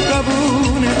خدای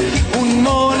مهربونه، اون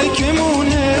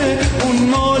مالکمونه اون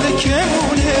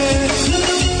مالکمونه.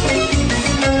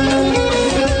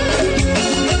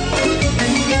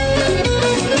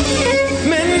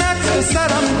 منت به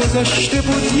سرم گذاشته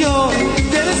بود یار،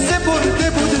 دل سپرده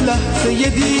بود لحظه ی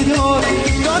دیدار،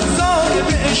 داد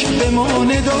صاحب عشق به ما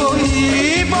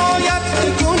ندایی، باید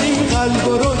بکنیم قلب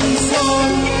رو ایثار.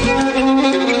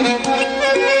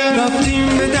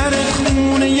 رفتیم به در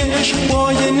خونه ی عشق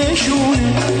با یه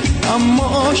نشونه، اما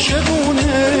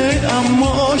عاشقونه اما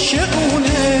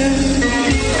عاشقونه.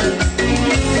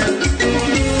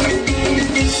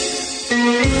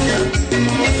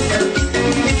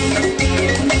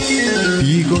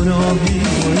 بیگناهی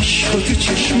و عشق تو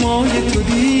چشمای تو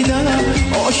دیدم،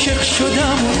 عاشق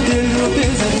شدم و دل رو به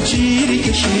زنجیری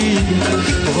کشیدم،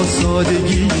 با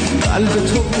سادگی قلب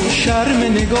تو و شرم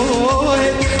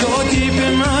نگاهت دادی به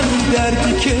من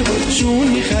دردی که با جون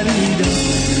می‌خریدم.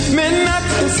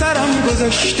 منت به سرم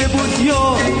گذاشته بود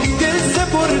یار، دل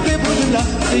سپرده بود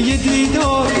لحظه ی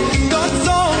دیدار، داد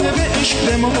صاحب عشق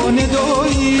به ما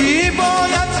ندایی،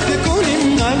 باید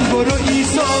بکنیم قلب رو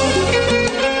ایثار.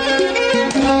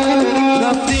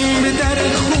 رفتیم به در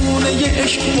خونه ی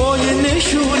عشق با یه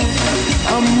نشونه،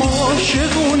 اما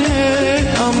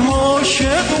عاشقونه اما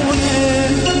عاشقونه.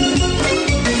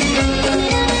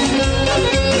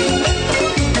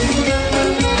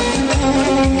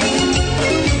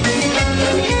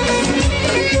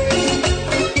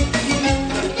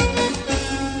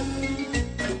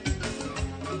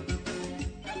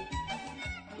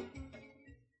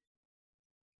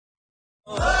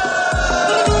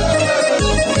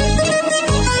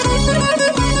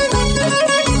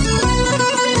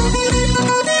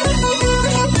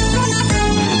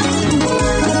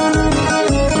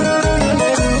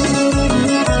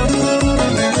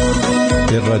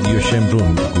 رادیو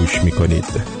شمرون گوش میکنید.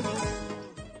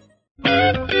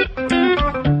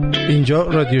 اینجا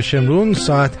رادیو شمرون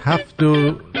ساعت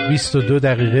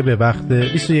 7:22 به وقت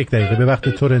 21 دقیقه به وقت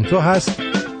تورنتو هست.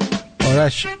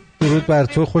 آرش درود بر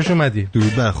تو، خوش اومدی.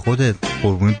 درود بر خودت،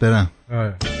 قربونت برم.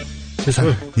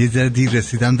 چطور؟ یه ذره دیر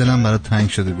رسیدم، دلم برات تنگ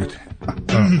شده بود.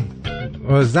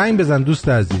 زنگ بزن دوست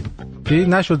عزیز.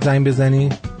 نشد زنگ بزنی؟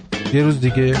 یه روز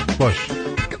دیگه باش.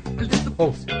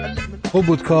 خوب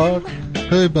بود کار؟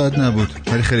 خیلی بد نبود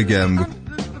ولی خیلی گرم بود.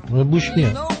 بوش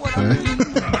میاد.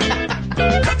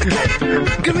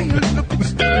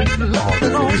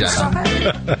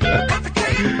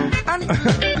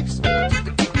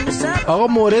 آقا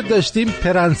مورد داشتیم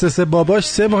پرنسس باباش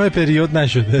 3 ماه پریود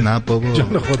نشده. نه بابا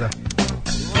جان خودم.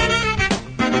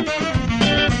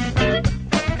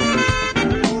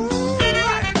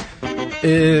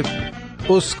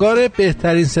 اسکار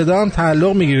بهترین صدا هم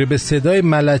تعلق میگیره به صدای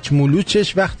ملچ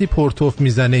مولوچش وقتی پرتوف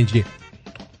میزنه اینجی.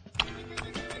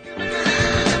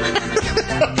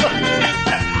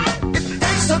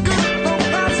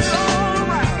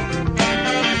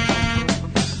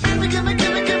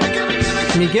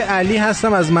 میگه علی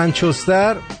هستم از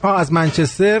منچستر. از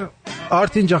منچستر.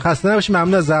 آرتین جان خسته نباشی،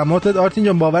 ممنون از زحماتت. آرتین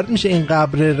جان باورت میشه این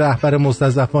قبر رهبر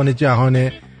مستضعفان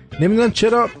جهانه؟ نمیدونم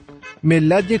چرا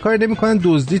ملت یه کاری نمیکنن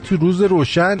دزدی تو روز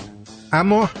روشن،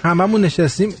 اما هممون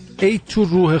نشستیم ای تو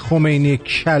روح خمینی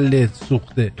کله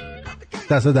سوخته.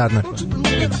 دست در نکن.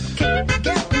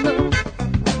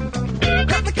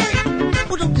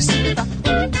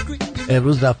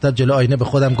 امروز رفتم جلو آینه به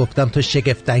خودم گفتم تو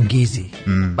شگفت انگیزی.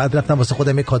 بعد رفتم واسه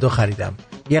خودم یه کادو خریدم،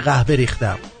 یه قهوه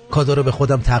ریختم، کادو رو به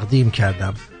خودم تقدیم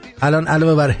کردم. الان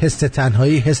علاوه بر حس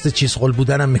تنهایی حس چیزخل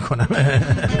بودنم میکنم.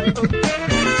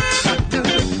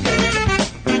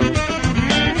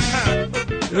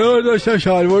 داشتم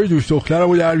شلوار دوست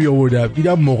دخترم رو در بیاوردم،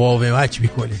 دیدم مقاومت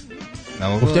میکنه.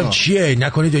 گفتم چیه؟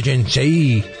 نکنی دو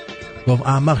جنسه‌ای؟ گفت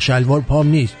احمق شلوار پام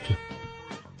نیست.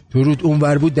 تو رود اون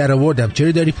ور بود در آوردم.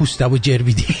 چرا داری پوستمو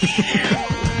جربیدی؟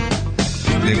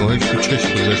 نگاهش تو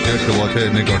چشم گذاشته ارتباط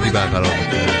نگاهی برقرار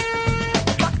میکنه.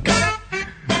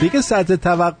 دیگه سطح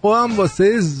توقع هم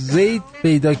واسه زید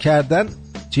پیدا کردن.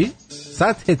 چی؟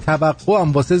 سطح توقع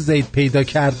هم واسه زید پیدا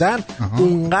کردن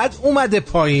اونقدر اومده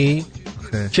پایین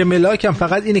که ملاکم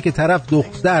فقط اینه که طرف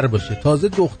دختر باشه. تازه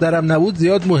دخترم نبود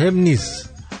زیاد مهم نیست،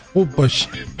 خوب باشه،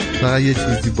 فقط یه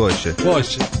چیزی باشه.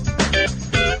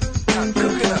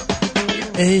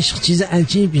 عشق چیز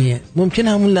عجیبیه. ممکن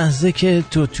همون لحظه که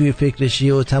تو توی فکرشی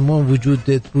و تمام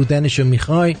وجودت بودنشو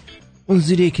میخوای، اون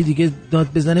زیریه که دیگه داد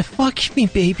بزنه fuck me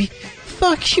baby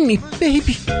fuck me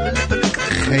baby.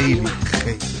 خیلی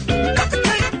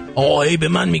آهی به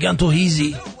من میگن تو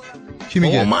هیزی. کی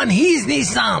میگه؟ من هیچ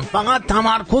نیستم، فقط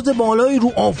تمرکز بالایی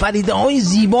رو آفریده های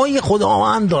زیبای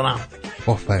خداوند دارم.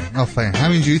 آفرین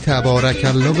همینجوری تبارک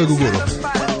الله بگو برو.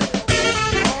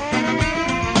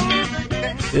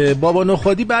 بابا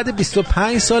نخودی بعد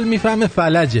 25 سال میفهمه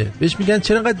فلجه. بهش میگن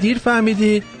چرا انقدر دیر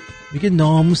فهمیدی؟ میگه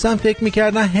ناموسم فکر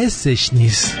میکردن حسش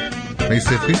نیست.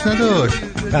 سفیس نداشت.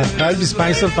 بعد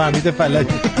 25 سال فهمیده فلجه.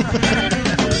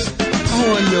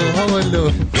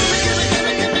 والله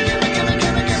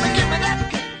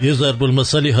یه ضرب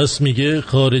المثلی هست میگه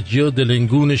خارجی ها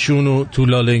دلنگونشون و تو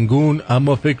لالنگون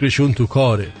اما فکرشون تو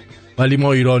کاره، ولی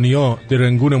ما ایرانی ها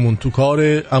درنگونمون تو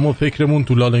کاره اما فکرمون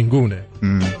تو لالنگونه.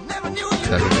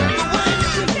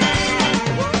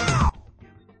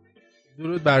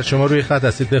 درود بر شما، روی خط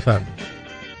هستید، بفرمایید.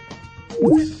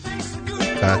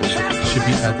 چه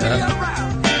بی‌ادب.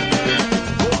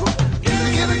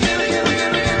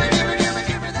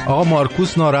 آقا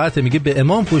مارکوس ناراحته، میگه به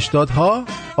امام فحش داد ها.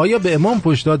 آیا به امام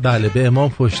فحش داد؟ بله به امام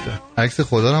فحش داد. عکس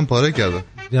خدا رو هم پاره کرده.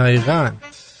 دقیقاً.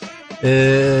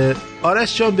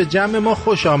 آرش جان به جمع ما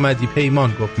خوش آمدی.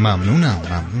 پیمان گفت ممنونم.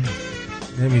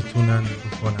 نمیتونن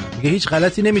بکنن، میگه هیچ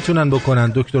غلطی نمیتونن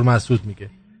بکنن. دکتر مسعود میگه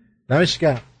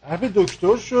نمشکر حرف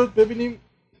دکتر شد. ببینیم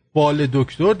فال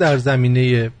دکتر در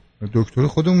زمینه دکتر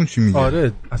خودمون چی میگه.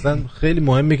 آره اصلا خیلی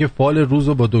مهمه که فال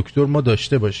روزو با دکتر ما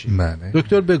داشته باشیم. بله.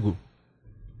 دکتر بگو.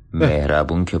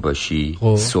 مهربون که باشی،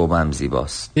 صبحم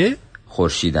زیباست،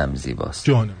 خورشیدم زیباست،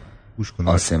 جانم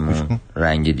آسمون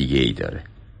رنگ دیگه ای داره.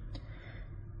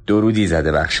 درودی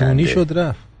زده بخشنده شد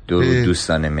رفت. درود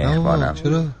دوستان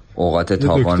مهربانم، اوقات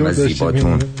تابان و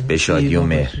زیباتون به شادی و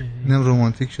مهر. اینم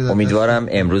رمانتیک شده. امیدوارم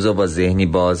امروز با ذهنی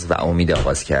باز و امید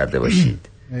آغاز کرده باشید.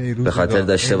 به خاطر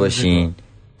داشته باشین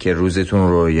که روزتون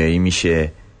رویایی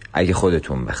میشه اگه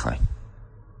خودتون بخواین.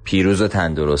 پیروز و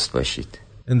تندرست باشید.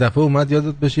 این دفعه اومد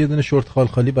یادت بشه یه دونه شورت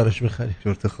خالخالی براش بخری.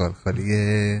 شورت خالخالی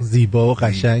زیبا و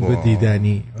قشنگ و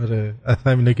دیدنی. آره از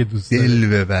همینا که دوست داره، دل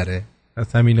ببره،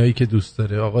 از همینایی که دوست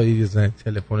داره. آقا یه زنگ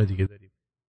تلفن دیگه داریم.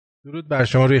 درود بر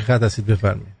شما، روی خط هستید،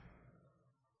 بفرمایید.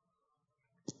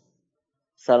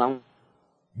 سلام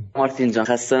مارتین جان،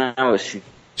 خسته نباشی.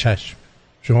 چشم.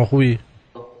 شما خوبی؟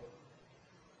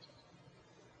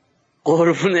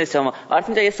 قربون شما.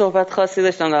 مارتین جان یه صحبت خاصی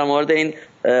داشتم در مورد این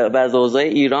وضع اوضاع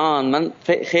ایران. من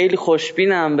خیلی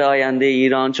خوشبینم به آینده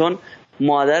ایران، چون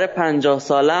مادر 50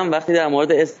 سالم وقتی در مورد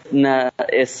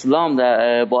اسلام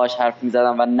باهاش حرف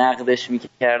می‌زدم و نقدش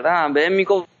می‌کردم بهم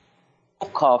میگفت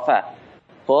کافر.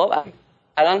 خب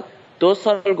الان 2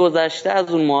 سال گذشته از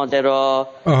اون ماجرا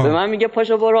به من میگه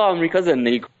پاشو برو آمریکا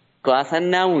زندگی کن، اصلا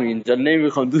نمون اینجا،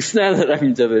 نمیخوام، دوست ندارم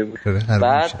اینجا بمون.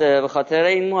 بعد به خاطر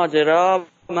این ماجرا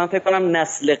من فکر کنم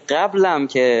نسل قبلم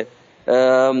که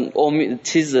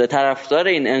طرفدار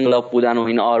این انقلاب بودن و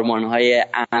این آرمان‌های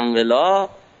انقلاب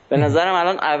به نظرم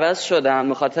الان عوض شدن.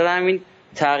 به خاطر همین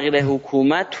تغییر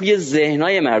حکومت توی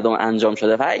ذهن‌های مردم انجام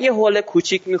شده. فقط یه حول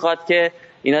کوچیک میخواد که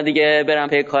اینا دیگه برن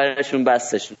پی کارشون،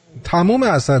 بسشون تمومه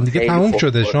اصلا دیگه، تموم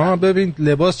شده. شما ببین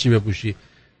لباس چی بپوشی،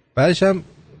 بعدش هم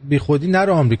بی خودی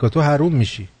نرو آمریکا، تو حروم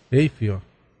میشی. حیفیا.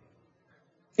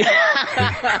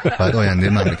 باید آینده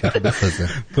مملکت رو بسازه.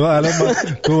 تو الان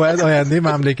تو باید آینده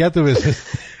مملکت رو بسازه.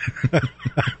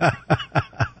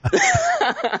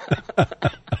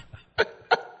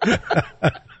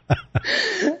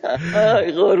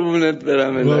 قربونت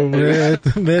برم.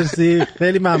 مرسی،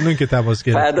 خیلی ممنون که تماس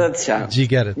گرفت. فدات شم.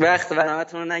 جیگرت. وقت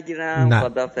برنامه‌تون رو نگیرم.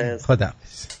 خداحافظ.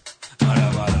 خداحافظ.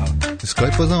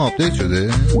 اسکایپ بازم آپدیت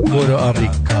شده. برو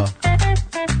آمریکا،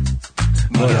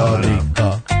 برو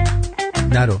آمریکا،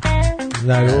 نرو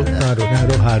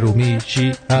حروم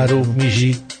میشی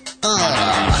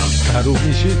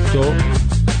تو،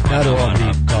 نرو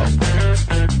آمریکا،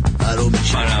 حروم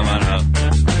میشی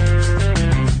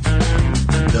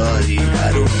داری،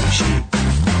 حروم میشی.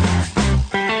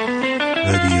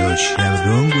 رادیو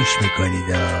شنون گوش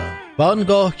میکنید. و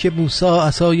آنگاه که موسی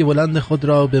عصای بلند خود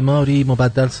را به ماری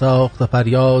مبدل ساخت و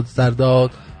فریاد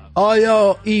زرداد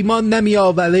آیا ایمان نمی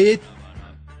آورید؟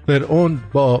 فرعون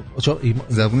با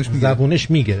زبونش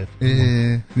میگرفت.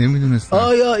 نمیدونستم.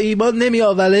 آیا ایمان نمی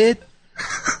آورید؟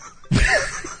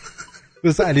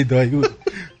 بس علی دایود.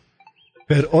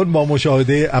 فرعون با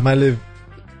مشاهده عمل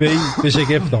وی به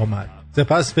شگفت آمد.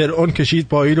 سپس فرعون کشید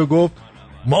پایی رو گفت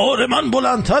مار من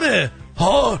بلندتره،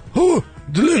 ها هو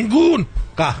دلنگون،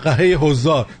 قهقهه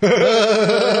حضار.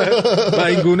 و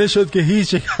این گونه شد که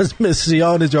هیچ یک از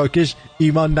مصریان جاکش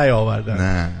ایمان نیاوردن.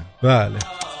 نه بله،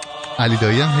 علی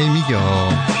دایی هم هی میگه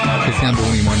کسی هم به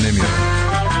اون ایمان نمیاره.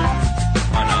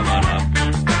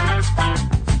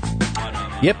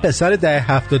 یه پسر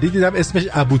 70 دیدم اسمش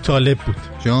ابوطالب بود.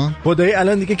 جان خدایی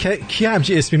الان دیگه کی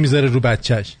همچین اسمی میذاره رو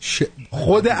بچهش؟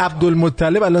 خود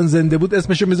عبدالمطلب الان زنده بود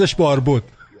اسمشو میذاش باربود.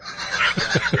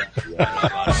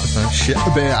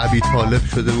 شعب ابوطالب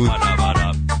شده بود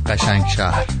قشنگ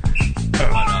شهر.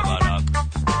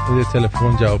 یه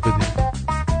تلفن جواب بدید.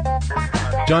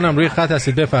 جانم روی خط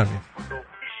هستید بفرمایید.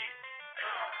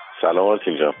 سلام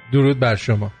آرتین جان. درود بر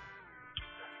شما.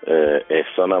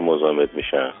 احسانم مزاحمت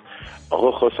میشم.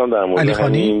 آقا خواستم در مورد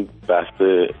همین بحث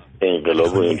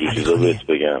انقلاب و اینجور چیزا بهت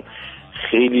بگم.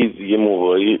 خیلی یه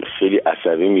موقعی خیلی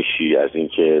عصبی میشی از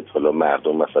اینکه حالا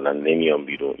مردم مثلا نمیان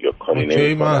بیرون یا کاری نمیکنن.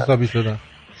 کی من عصبی شدم؟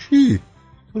 چی؟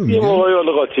 یه موقعی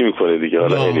حالا قاطی میکنه دیگه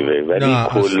حالا anyway. ولی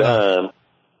کلا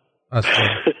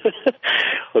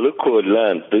حالا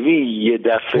کلا ببین یه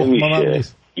دفعه میشه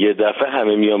یه دفعه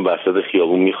همه میان وسط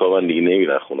خیابون میخوابن دیگه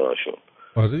نمیرن خونه هاشون.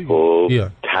 خب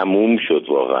تموم شد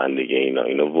واقعا دیگه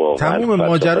اینا واقعا تمومه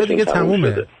ماجرا دیگه تمومه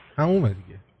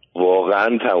دیگه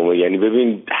واقعا تمومه. یعنی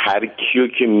ببین هر کیو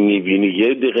که میبینی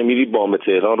یه دقیقه میری بام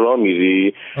تهران راه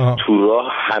میری تو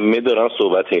راه همه دارن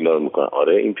صحبت اینا رو میکنن.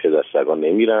 آره این پدرسگان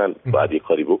نمیرن باید یه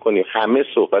کاری بکنیم. همه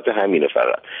صحبت همینه.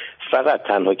 فقط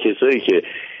تنها کسایی که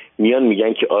میان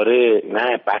میگن که آره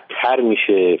نه بدتر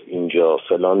میشه اینجا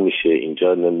فلان میشه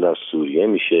اینجا نمیدونم سوریه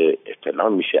میشه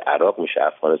فلان میشه عراق میشه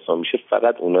افغانستان میشه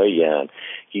فقط اونایی هن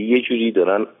که یه جوری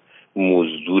دارن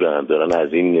مزدورن دارن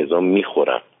از این نظام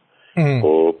میخورن.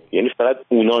 خب یعنی فقط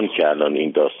اونان که الان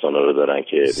این داستانا رو دارن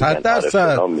که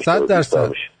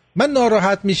 100% من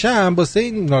ناراحت میشم واسه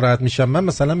این ناراحت میشم. من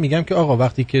مثلا میگم که آقا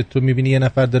وقتی که تو میبینی یه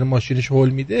نفر داره ماشینش هول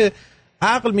میده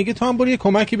عقل میگه تو هم برو یه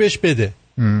کمکی بهش بده.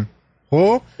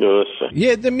 خب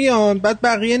یه عده میان بعد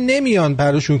بقیه نمیان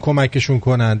براشون کمکشون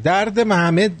کنن. درد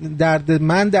همه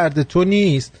درد تو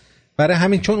نیست. برای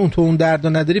همین چون تو اون درد رو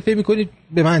نداری فکر میکنی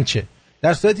به من چه،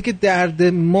 در صورتی که درد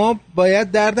ما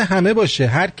باید درد همه باشه.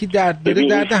 هر کی درد داره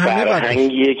درد همه باشه.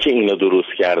 فرهنگیه که اینا درست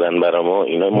کردن برای ما.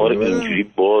 اینا ما رو اینجوری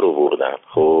بار آوردن.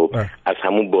 خب از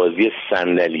همون بازی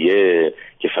صندلیه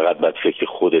که فقط باید فکر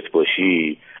خودت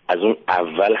باشی از اون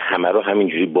اول همه رو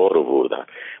همینجوری بار آوردن.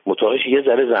 متوجه یه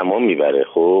ذره زمان میبره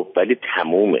خب ولی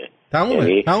تمومه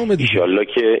یعنی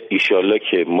ایشالله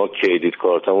که ما کردیت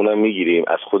کارتمون هم میگیریم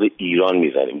از خود ایران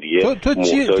میزنیم دیگه.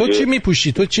 تو چی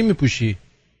میپوشی؟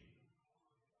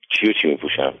 چی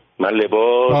میپوشم؟ من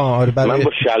لباس من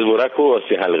با شلوارک و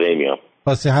آسی حلقه‌ای میام.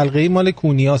 آسی حلقه‌ای مال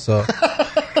کونیاسا.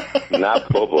 نه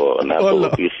بابا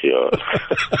بیخیال.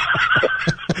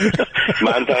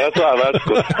 منطقه تو عوض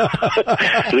کن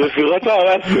رفیقات رو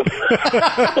عوض کن.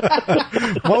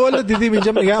 ما والا دیدیم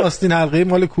اینجا میگن آستین حلقه‌ای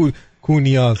مال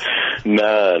کونیاس.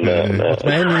 نه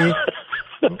مطمئنی؟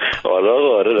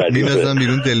 آره ردیف بزن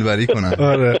بیرون دلبری کنن.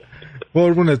 آره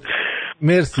قربونت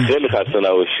مرسی خیلی خسته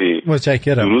نباشی.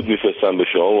 متشکرم. درود میفرستم به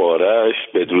شما و آرش.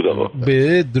 بدرود آقا.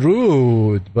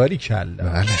 بدرود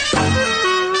باریکلا.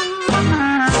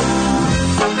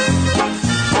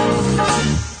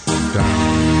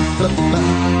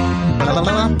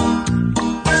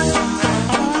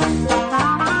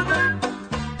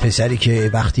 پسری که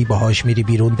وقتی باهاش میری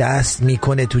بیرون دست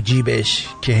میکنه تو جیبش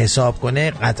که حساب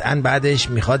کنه قطعا بعدش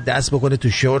میخواد دست بکنه تو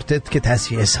شورتت که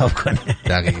تصفیه حساب کنه.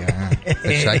 دقیقا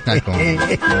شک نکن.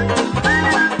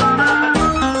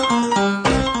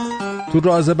 تو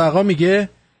راز بقا میگه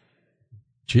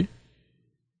چی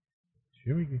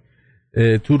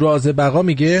میگه؟ تو راز بقا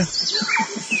میگه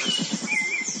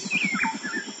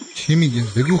چی میگه؟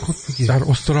 بگو خود بگی. در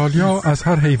استرالیا از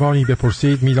هر حیوانی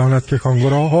بپرسید میداند که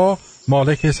کانگوروها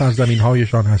مالک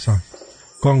سرزمین‌هایشان هستند.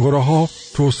 کانگوروها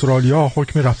تو استرالیا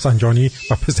حکم رفسنجانی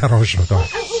و پسرانش را دارند.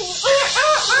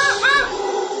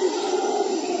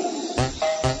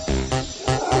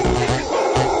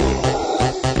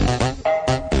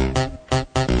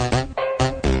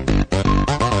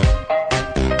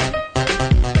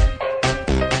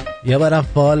 یه بارم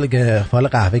فال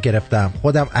قهوه گرفتم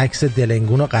خودم عکس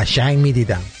دلنگون و قشنگ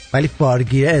میدیدم ولی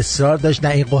فارگیه اصرار داشت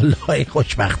نه این قله‌های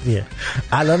خوشبختیه.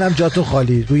 الانم جاتون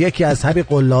خالی روی یکی از همین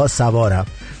قله‌ها سوارم.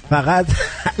 فقط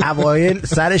اوایل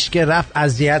سرش که رفت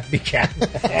اذیت میکرد.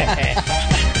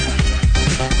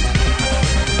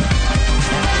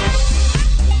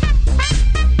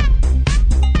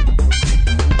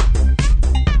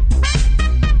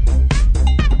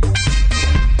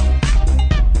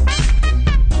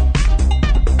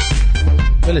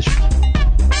 بلش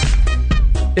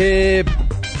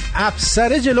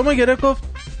افسر جلو ما گره گفت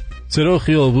چرا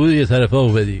خیابون یه طرفا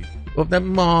رو بدی؟ گفتم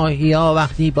ماهی ها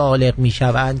وقتی بالغ می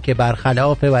شوند که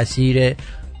برخلاف مسیر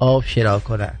آب شنا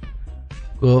کنند.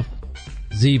 گفت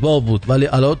زیبا بود ولی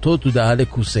الان تو دهن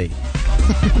کوسه ای.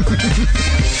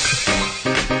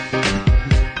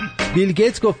 بیل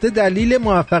گیتس گفته دلیل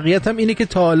موفقیتم اینه که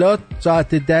تا حالا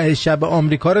ساعت 10 شب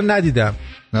آمریکا رو ندیدم.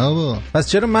 نه بابا. پس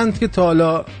چرا من که تا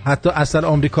حالا حتی اصلا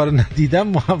آمریکا رو ندیدم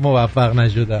موفق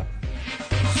نشدم؟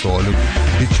 سوال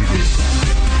پیچیده.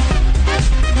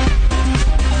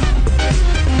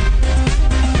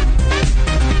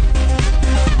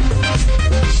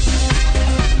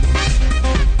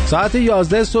 ساعت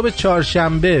 11 صبح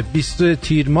چهارشنبه 20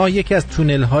 تیر ماه یکی از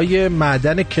تونل‌های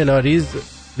معدن کلاریز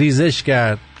ریزش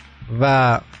کرد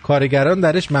و کارگران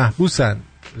درش محبوسن.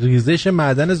 ریزش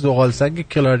معدن زغالسنگ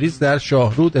کلاریز در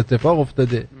شاهرود اتفاق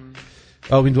افتاده.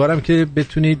 امیدوارم که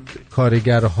بتونید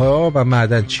کارگرها و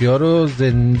معدنچی‌ها رو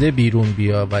زنده بیرون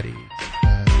بیاورید.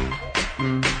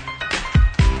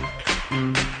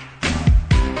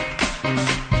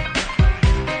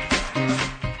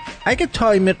 اگه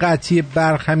تایم قطعی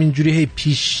برق همینجوری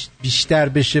بیشتر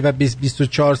بشه و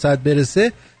 24 ساعت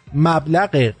برسه،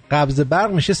 مبلغ قبض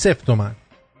برق میشه 0 تومن.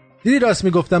 دیدی راست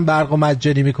میگفتم برق رو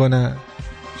مجانی میکنن؟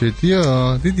 جدی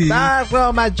ها؟ دیدی؟ برق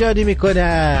رو مجانی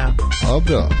میکنن. آب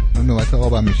را نوبت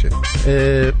آبم میشه.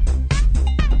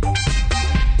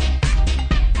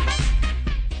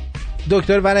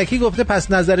 دکتر ونکی گفته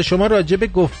پس نظر شما راجع به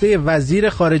گفته وزیر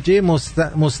خارجه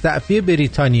مستعفی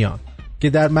بریتانیا که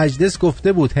در مجلس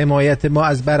گفته بود حمایت ما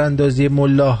از براندازی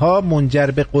ملاها منجر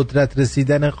به قدرت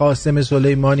رسیدن قاسم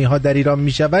سلیمانی ها در ایران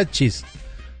می شود چیست؟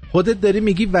 خودت داری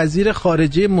میگی وزیر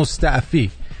خارجه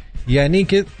مستعفی، یعنی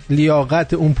که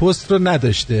لیاقت اون پست رو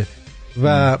نداشته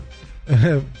و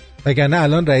وگرنه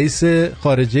الان رئیس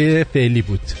خارجه فعلی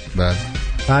بود. بله.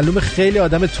 معلومه خیلی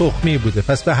آدم تخمی بوده،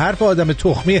 پس به حرف آدم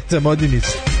تخمی اعتمادی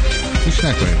نیست. گوش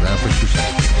نکنید، حرفش گوش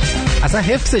نکنید. اصلا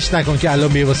حفظش نکن که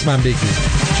الان میگه واسه من بگی.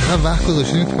 چقدر وقت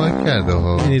گذاشتین تایپ کرده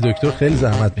ها. اینی دکتر خیلی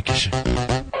زحمت میکشه.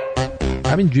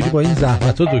 همین جوری با این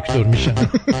زحمت ها دکتر میشن.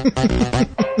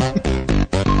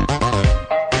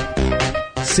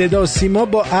 صدا سیما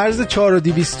با عرض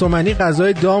 4200 تومانی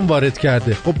غذای دام وارد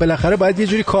کرده. خب بالاخره باید یه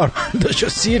جوری کارمنداشو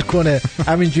سیر کنه.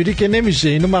 همین جوری که نمیشه.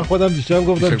 اینو من خودم دیشب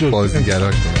گفتم چه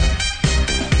بازیگراش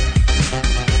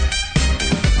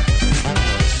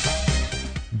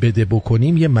بده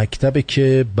بکنیم یه مکتبه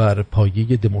که بر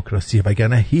پایه دموکراسی،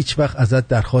 وگرنه هیچ وقت ازت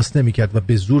درخواست نمیکرد و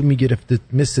به زور میگرفته،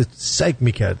 مثل سگ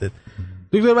میکرده.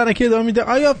 دکتر ونکی ادامه میده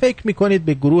آیا فکر میکنید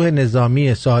به گروه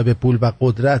نظامی صاحب پول و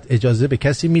قدرت اجازه به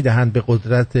کسی میدهند به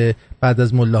قدرت بعد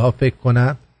از ملاها فکر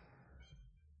کنند؟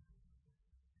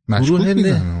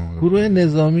 گروه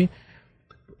نظامی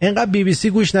اینقدر BBC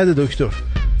گوش نده دکتر.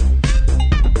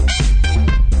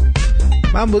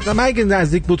 من اگه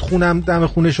نزدیک بود خونم، دم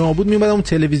خونه شما بود، میومدم اون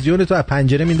تلویزیون تو از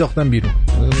پنجره مینداختم بیرون.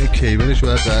 کیبلش رو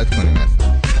باید قطع کنیم.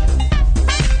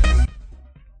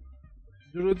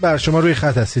 درود بر شما، روی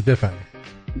خط هستید، بفرمایید.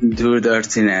 درود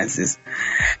آرتین عزیز.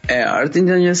 آرتین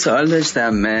جان یه سوال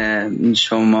داشتم.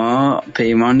 شما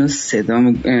پیمان صدا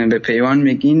به پیمان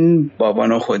میگین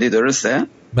بابانو خودی، درسته؟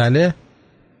 بله.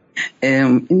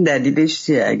 این دلیلش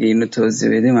چیه؟ اگه اینو توضیح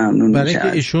بده ممنون میشم. برای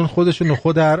که ایشون خودشونو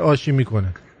خود هر آشی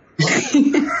میکنه.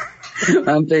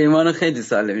 من پیمانو خیلی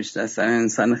ساله میشناسم،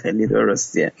 انسان خیلی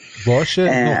درستیه. باشه،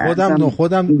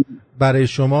 نخودم برای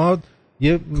شما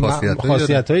یه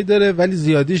خاصیتایی داره ولی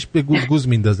زیادیش به گوز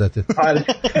میندازته.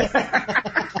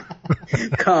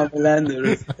 کاملا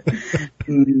درست.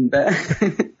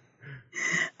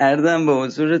 عرضم به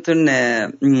حضورتون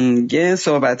یه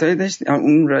صحبتایی داشت،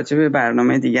 اون راجع به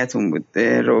برنامه دیگه‌تون بود،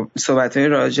 صحبتای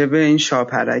راجع به این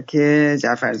شاپرک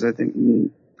جعفرزاده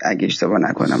اگه اشتباه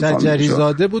نکنم شجری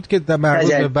زاده بود که در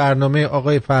مربوط به برنامه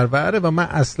آقای فروره و من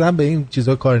اصلا به این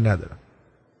چیزا کاری ندارم.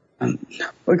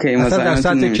 اوکی،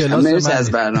 مثلا کلاس من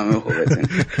از برنامه خوبتون.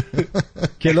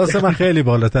 کلاس من خیلی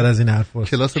بالاتر از این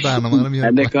حرفاست. کلاس برنامه رو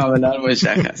میارم. کاملا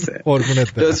مشخصه.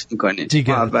 قربونت برم. لطف می‌کنید.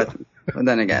 محبت.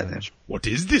 خدا نگهدار. What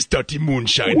is this dirty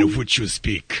moonshine of which you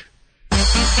speak?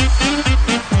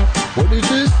 What is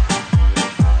this?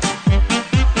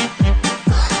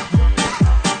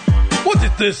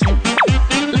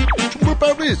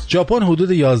 ژاپن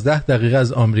حدود 11 دقیقه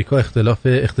از آمریکا اختلاف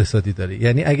اقتصادی داره.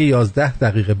 یعنی اگه 11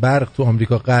 دقیقه برق تو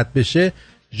آمریکا قطع بشه،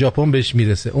 ژاپن بهش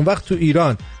میرسه. اون وقت تو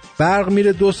ایران برق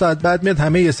میره 2 ساعت بعد میاد،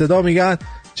 همه یه صدا میگن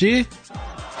چی؟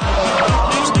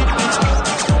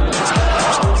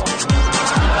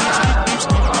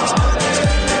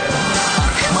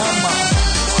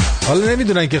 حالا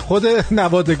نمیدونن که خود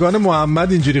نوادگان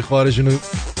محمد اینجوری خارشونو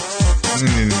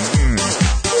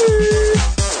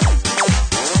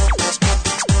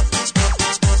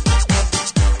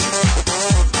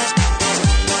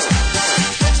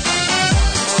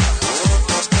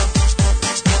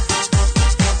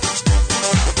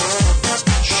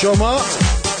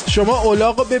شما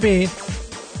اولاغو ببین،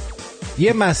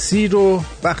 یه مسیر رو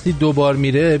وقتی دوبار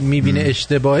میره میبینه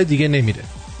اشتباهه دیگه نمیره.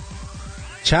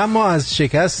 چند ماه از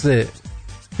شکست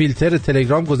فیلتر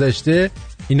تلگرام گذشته،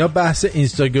 اینا بحث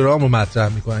اینستاگرام رو مطرح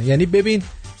میکنن. یعنی ببین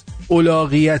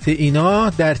اولاغیت اینا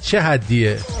در چه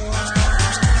حدیه.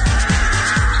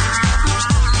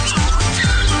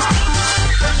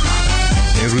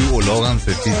 روی اولاغ هم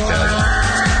سفید کرد.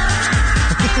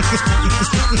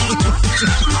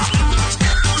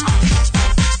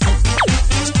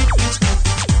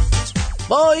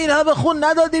 با این همه خون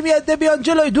ندادیم یه عده بیان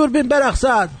جلوی دوربین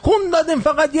برقصن، خون دادیم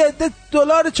فقط یه عده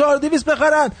دلار 400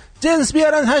 بخرن، جنس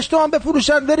بیارن 8 تومن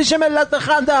بفروشن، بریش ملت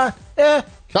بخندن.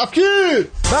 کفکی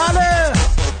بله.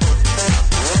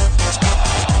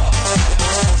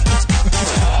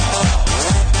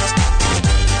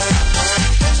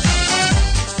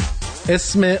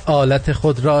 اسم آلت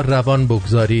خود را روان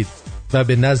بگذارید و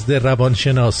به نزد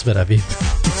روانشناس بروید.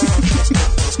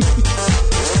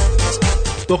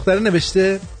 دختره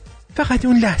نوشته فقط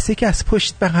اون لحظه که از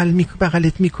پشت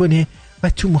بغلت میکنه و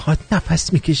تو موهات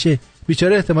نفس میکشه.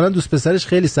 بیچاره احتمالاً دوست پسرش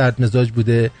خیلی سرد مزاج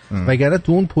بوده، وگرنه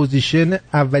تو اون پوزیشن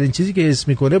اولین چیزی که حس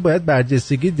میکنه باید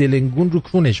برجستگی دلنگون رو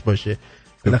کونش باشه.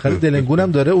 بالاخره دلنگون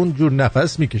هم داره اون جور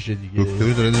نفس میکشه دیگه.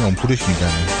 دکتر داره آمپولش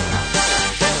میزنه.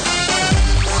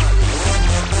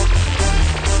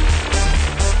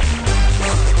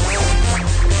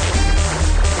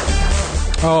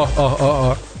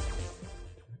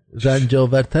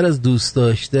 رنجاورتر از دوست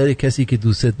داشتن کسی که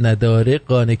دوست نداره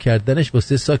قانع کردنش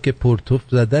واسه ساک پرتوف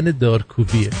زدن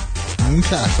دارکوبیه. اون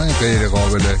که اصلا غیر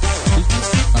قابله،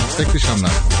 من فکرش هم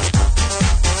نکنم.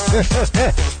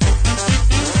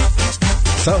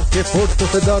 ساک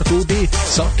پرتوف دارکوبی،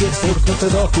 ساک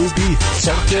پرتوف دارکوبی،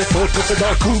 ساک پرتوف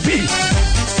دارکوبی،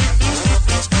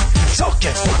 ساک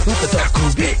پرتوف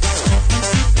دارکوبی.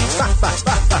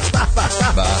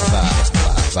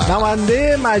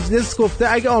 نماینده مجلس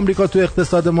گفته اگه آمریکا تو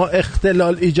اقتصاد ما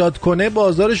اختلال ایجاد کنه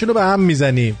بازارشون رو به هم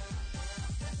میزنیم.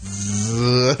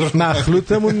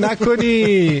 مخلوطمون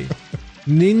نکنی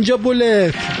نینجا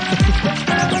بولت.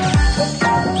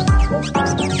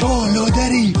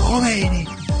 بولادری خمینی،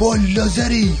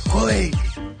 بولازری خمینی.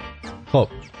 خب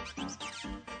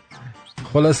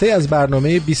خلاصه از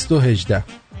برنامه 2018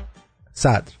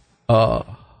 صدر.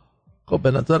 خب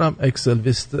به نظرم اکسل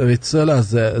ویتسل از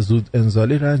زود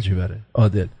انزالی رنج بره.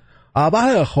 عادل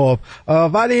بله خب،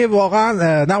 ولی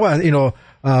واقعا نباید اینو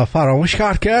فراموش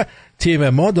کرد که تیم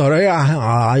ما دارای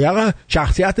یک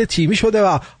شخصیت تیمی شده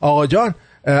و آقا جان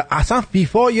اصلا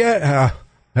فیفا یه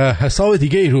حساب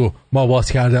دیگه ای رو ما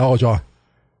باز کرده. آقا جان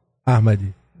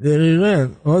احمدی دقیقاً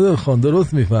عادل خان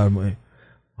درست میفرمایی.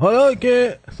 حالا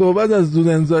که صحبت از زود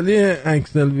انزالی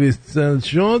اکسل ویتسل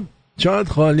شد شاید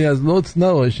خالی از لطف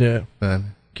نباشه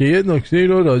که یه نکته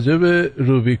رو راجع به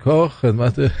روبیکا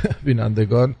خدمت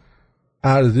بینندگان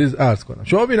عرض کنم.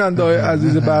 شما بیننده های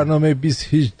عزیز برنامه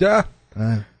 2018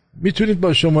 میتونید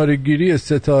با شماره گیری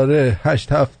ستاره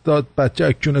 870 بچه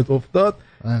اکیونت افتاد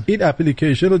این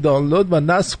اپلیکیشن رو دانلود و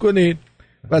نصب کنید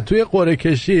و توی قرعه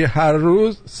کشی هر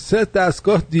روز 3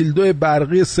 دستگاه دیلدو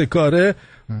برقی سکاره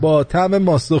با طعم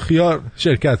ماست و خیار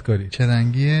شرکت کنید. چه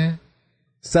رنگیه؟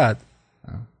 100.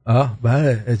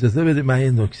 بله اجازه بدید من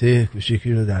این نکته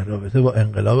کوچیکی رو در رابطه با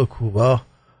انقلاب کوبا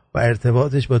و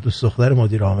ارتباطش با دوست دختر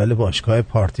مدیر عامل باشگاه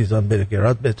پارتیزان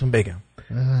بلگراد بهتون بگم.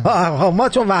 ما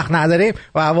چون وقت نداریم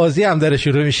و بازی هم داره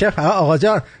شروع میشه، فقط آقا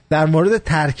جان در مورد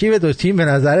ترکیب دو تیم به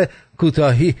نظر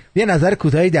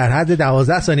کوتاهی در حد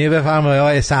 12 ثانیه بفرمایید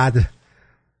آقای سعد.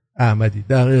 احمدی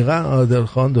دقیقاً عادل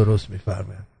خان درست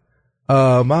میفرماید.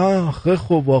 من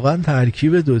خب واقعا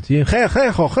ترکیب دو تیم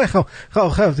خیلی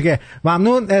خوب دیگه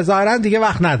ممنون، ظاهرا دیگه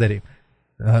وقت نداریم.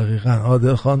 دقیقاً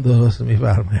عادل خان درست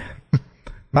میفرماید.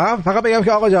 من فقط بگم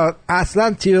که آقا جان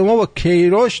اصلا تیم ما با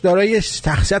کیروش دارای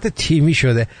شخصیت تیمی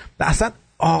شده. اصلا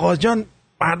آقا جان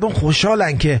مردم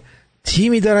خوشحالن که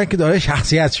تیمی دارن که دارای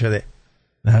شخصیت شده.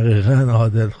 دقیقاً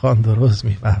عادل خان درست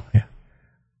میفرماید.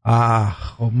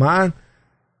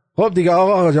 خب دیگه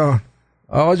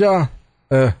آقا جان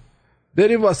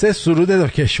بریم واسه سرود دو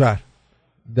کشور.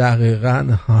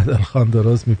 دقیقاً عادل خان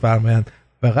درست میفرمایند.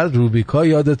 فقط روبیکا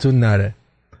یادتون نره.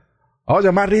 آقا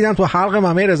جان من ریدم تو حلق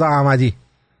ممه رضا احمدی.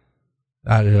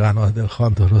 دقیقاً عادل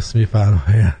خان درست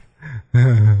میفرمایند.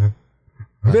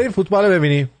 بریم فوتبال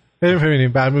ببینیم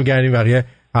برمیگردیم بقیه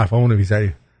حرفامون رو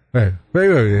بیزاریم. بریم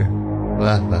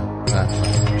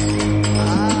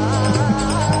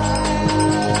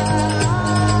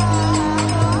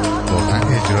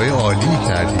اجرای عالی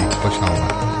کردی، خوش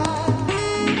آمد.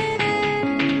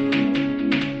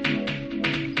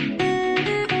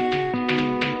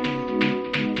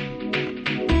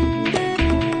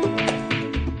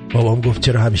 بابام گفت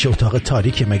چرا همیشه اتاق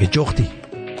تاریکه مگه جغدی؟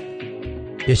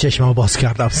 یه چشممو باز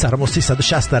کردم، سرمو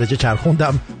 360 درجه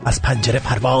چرخوندم، از پنجره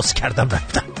پرواز کردم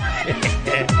رفتم.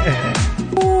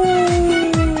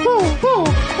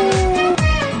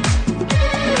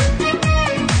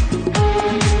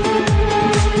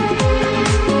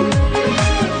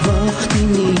 وقتی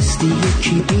نیستی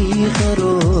یکی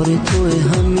بیقرار تو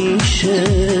همیشه،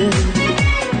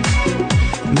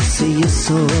 مثل یه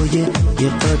سایه یه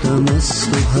قدم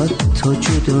از تو حتی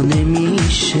جدا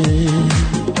نمیشه.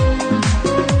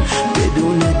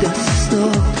 بدون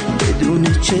دستا،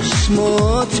 بدون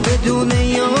چشمات، بدون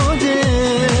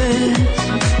یادت،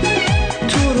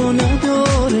 تو رو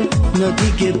نداره نه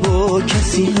دیگه با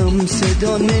کسی هم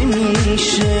صدا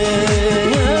نمیشه.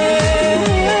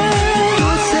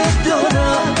 دوست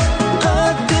دارم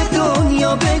قد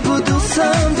دنیا بگو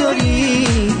دوستم داری،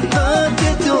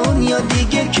 قد دنیا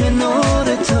دیگه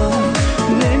کنارتم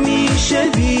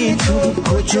نمیشه بی تو،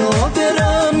 کجا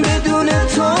برم بدون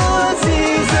تو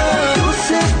عزیزم.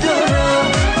 دوست دارم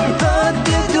قد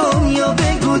دنیا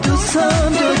بگو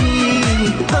دوستم داری،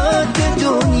 قد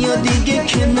دنیا دیگه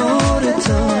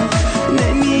کنارتم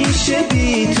نمیشه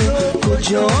بی تو،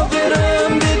 کجا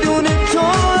برم بدون تو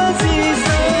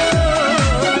عزیزم.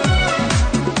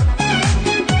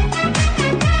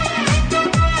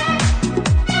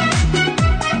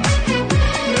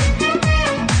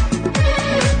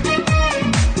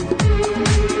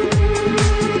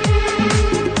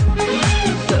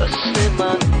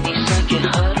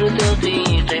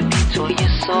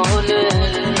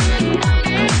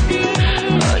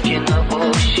 اگه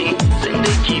نباشی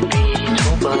زندگی بی تو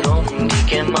برام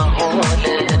دیگه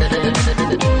محاله.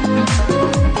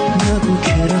 نگو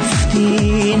که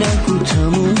رفتی، نگو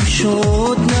تموم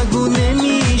شد، نگو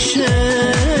نمیشه،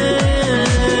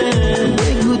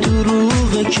 بگو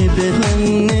دروغه که به هم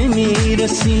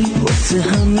نمیرسی واسه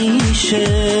همیشه.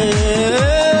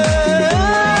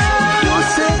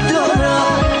 دوست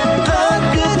دارم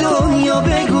قد دنیا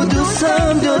بگو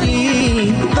دوستم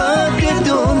داری، قد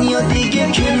دنیا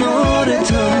دیگه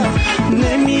کنارتم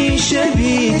نمیشه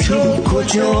بی تو،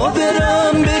 کجا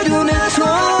برم بدون تو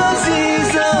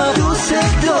عزیزم. دوست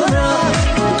دارم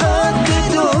قد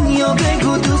دنیا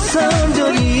بگو دوستم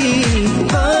داری،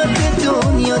 قد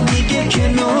دنیا دیگه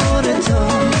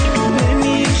کنارتم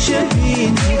نمیشه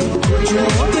بی تو، کجا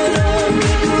برم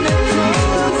بدون تو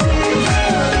عزیزم.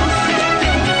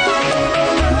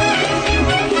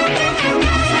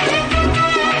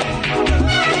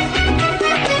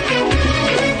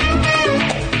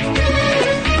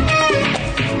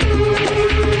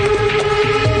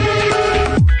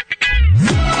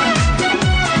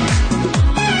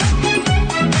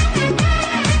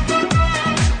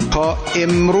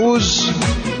 امروز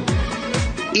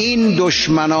این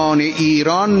دشمنان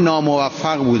ایران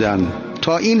ناموفق بودن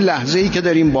تا این لحظه‌ای که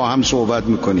داریم با هم صحبت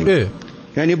میکنیم.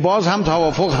 یعنی باز هم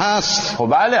توافق هست؟ خب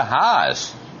بله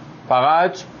هست،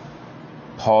 فقط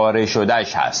پاره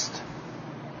شدهش هست.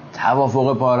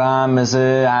 توافق پاره هم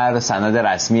مثل هر سند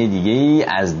رسمی دیگه‌ای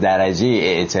از درجه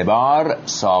اعتبار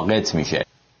ساقط میشه.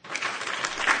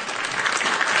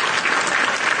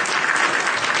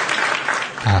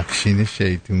 افشین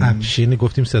شیطون، افشین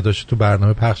گفتیم صداشو تو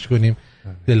برنامه پخش کنیم،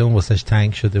 دلم واسش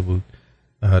تنگ شده بود.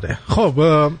 آره خب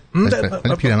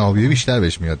ولی پیرن آبیه بیشتر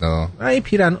بهش میاد. این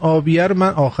پیرن آبیه رو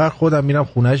من آخر خودم میرم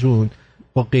خونه‌شون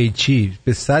با قیچی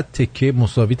به 100 تکه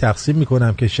مساوی تقسیم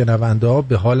میکنم که شنونده ها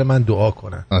به حال من دعا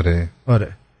کنن. آره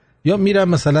یا میرم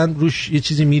مثلا روش یه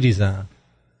چیزی میریزم،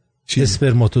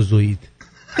 اسپرماتوزوئید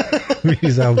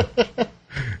میریزم،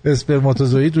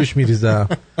 اسپرماتوزوئید روش میریزم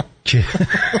که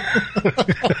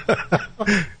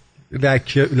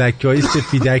لکه‌های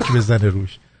سفیدک بزنه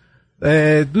روش.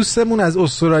 دوستمون از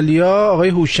استرالیا آقای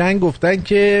هوشنگ گفتن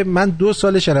که من 2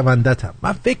 سال شنوندتم،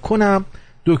 من فکر کنم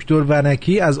دکتر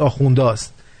ونکی از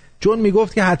آخونداست، چون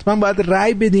میگفت که حتما باید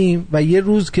رأی بدیم و یه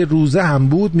روز که روزه هم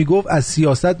بود میگفت از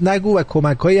سیاست نگو و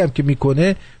کمکایی هم که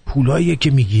میکنه پولایی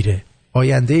که میگیره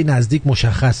آینده نزدیک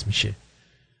مشخص میشه.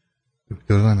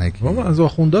 دکتر ونکی بابا از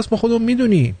آخونداست، ما خودمون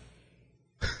میدونیم.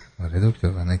 آره دکتر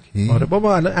ونکی. آره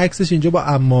بابا الان عکسش اینجا با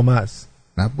عمامه است.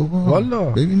 نه بابا والا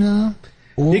ببینم.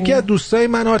 یکی از دوستای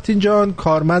من آرتین جان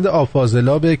کارمند آب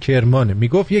فاضلاب کرمانه،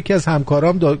 میگفت یکی از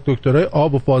همکارام دکترای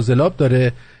آب و فاضلاب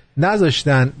داره،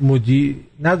 نذاشتن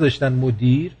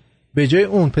مدیر به جای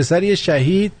اون پسری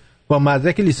شهید با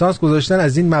مدرک لیسانس گذاشتن.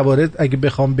 از این موارد اگه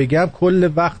بخوام بگم کل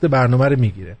وقت برنامه رو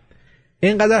میگیره.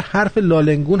 اینقدر حرف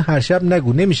لالنگون هر شب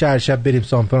نگو، نمیشه هر شب بریم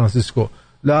سان فرانسیسکو،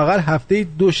 لااقل هفته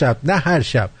 2 شب، نه هر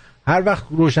شب. هر وقت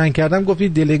روشن کردم گفتی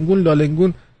دلنگون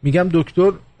لالنگون، میگم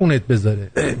دکتر اونت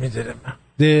بذاره. میذارم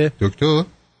ده دکتر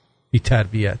بی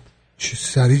تربیت. چه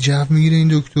سری جو میگیره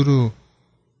این دکتر رو.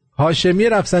 هاشمی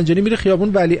رفسنجانی میره خیابون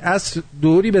ولی عصر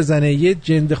دوری بزنه، یه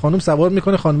جنده خانم سوار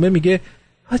میکنه، خانمه میگه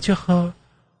حاج آقا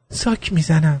ساک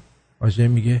میزنم. هاشمی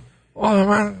میگه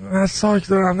من ساک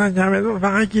دارم نه جمعه دارم،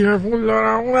 فقط گیره پول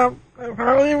دارم، اونم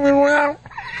فقط میمونم.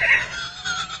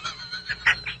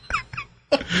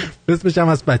 اسمش هم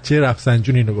از بچه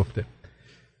رفسنجانی اینو گفته.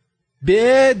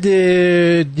 بعد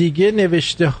دیگه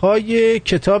نوشته های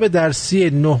کتاب درسی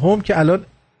نهم که الان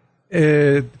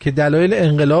که دلایل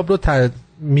انقلاب رو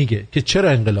میگه که چرا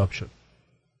انقلاب شد.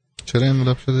 چرا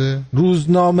انقلاب شده؟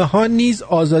 روزنامه ها نیز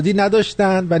آزادی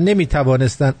نداشتند و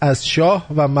نمیتوانستند از شاه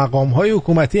و مقام های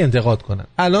حکومتی انتقاد کنند.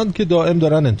 الان که دائم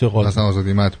دارن انتقاد، مثلا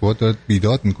آزادی مطبوعات داره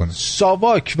بیداد میکنه.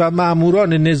 ساواک و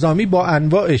ماموران نظامی با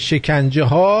انواع شکنجه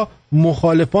ها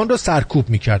مخالفان رو سرکوب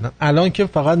میکردن. الان که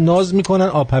فقط ناز میکنن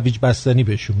آب هویج بستنی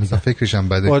بهشون میدن. فکرش هم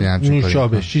بده که همچین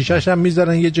کاری شیشه‌ش هم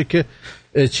میذارن یه جا که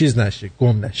چیز نشه،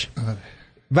 گم نشه.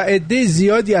 و عده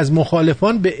زیادی از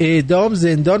مخالفان به اعدام،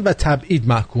 زندان و تبعید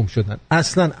محکوم شدن.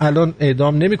 اصلا الان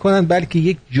اعدام نمیکنن بلکه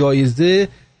یک جایزه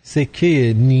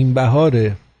سکه نیم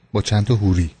بهاره با چند تا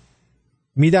حوری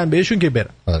میدن بهشون که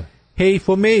برن. حیف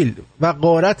و میل و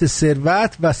غارت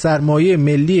ثروت و سرمایه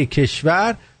ملی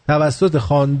کشور توسط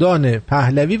خاندان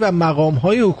پهلوی و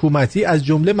مقام‌های حکومتی از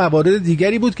جمله موارد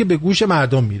دیگری بود که به گوش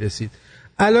مردم میرسید.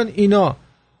 الان اینا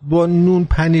با نون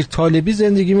پنیر طالبی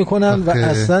زندگی میکنن و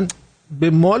اصلا به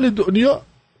مال دنیا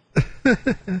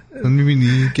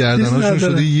میبینی گردناشون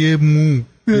شده یه مو،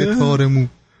 یه تار مو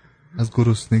از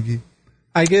گرسنگی.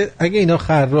 اگه اینا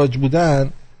خراج بودن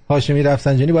هاشمی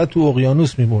رفسنجانی باید تو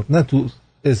اقیانوس میمرد نه تو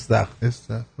استخر.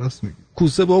 راست میگی.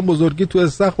 کوسه با اون بزرگی تو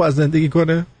استخر باید زندگی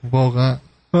کنه. واقعا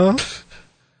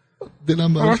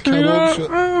دلم براش کباب شد.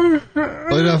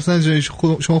 آقای رفسنجانی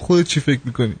شما خودت چی فکر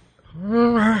میکنی؟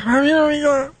 همین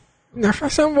میگم،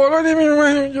 نفسم بالا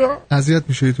نمیرومه اینجا، اذیت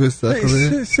میشوی تو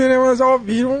استخره، سرم از آب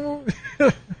بیرون.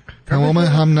 تمام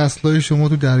هم نسلای شما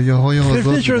تو دریاهای آزاد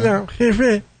خفه شدم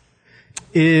خفه.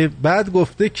 بعد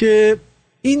گفته که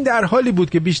این در حالی بود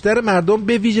که بیشتر مردم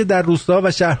به ویژه در روستاها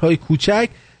و شهرهای کوچک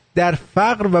در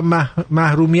فقر و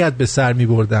محرومیت به سر می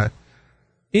بردن.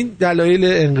 این دلایل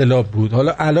انقلاب بود.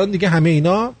 حالا الان دیگه همه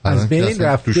اینا از بین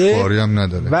رفته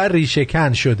و ریشه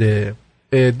کن شده.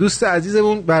 دوست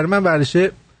عزیزمون بر من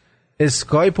ورشه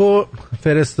اسکایپو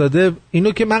فرستاده،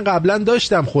 اینو که من قبلا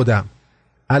داشتم خودم،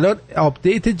 الان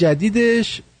آپدیت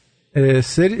جدیدش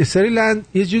سریلند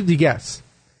یه جور دیگه است.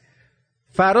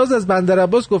 فراز از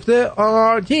بندرعباس گفته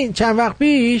آرتین چند وقت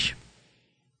پیش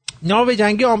ناو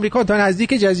جنگی آمریکا تا نزدیک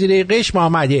جزیره قشم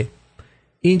آمده،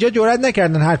 اینجا جرئت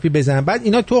نکردن حرفی بزنن، بعد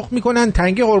اینا تخم میکنن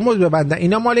تنگه هرمز ببندن.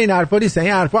 اینا مال این حرفا نیستن،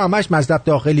 این حرفا همش مصرف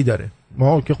داخلی داره.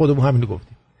 ما که خودمون همینو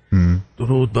گفتیم.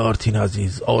 درود به آرتین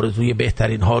عزیز، آرزوی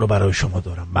بهترین ها رو برای شما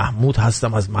دارم. محمود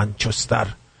هستم از منچستر.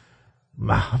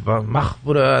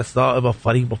 مخبر صاحب و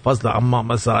فریب و فضل اما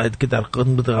مساعد که در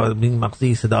قلب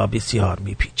مغزی صدا بسیار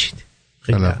میپیچید.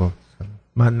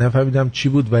 من نفهمیدم چی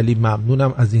بود ولی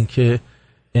ممنونم از اینکه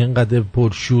اینقدر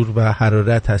پرشور و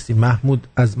حرارت هستی. محمود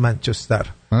از منچستر.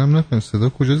 منم نفهم صدا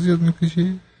کجا زیاد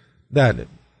میپیچی؟ بله.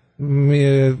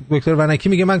 دکتر ونکی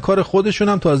میگه من کار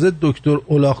خودشونم، تازه دکتر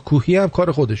اولاق کوهی هم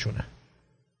کار خودشونه.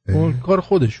 اون کار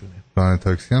خودشونه. راننده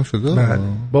تاکسی هم شده؟ بله.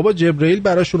 بابا جبرئیل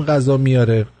براشون غذا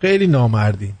میاره. خیلی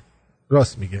نامردین.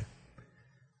 راست میگه.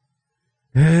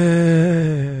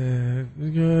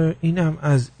 اینم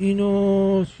از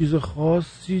اینو چیز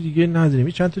خاصی دیگه نداریم.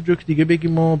 چند تا جوک دیگه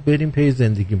بگیم ما بریم پی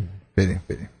زندگیمون. بریم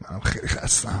منم خیلی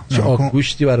خستم. چه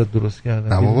آبگوشتی برات درست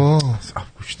کردم. نه بابا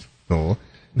آبگوشت.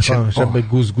 شب به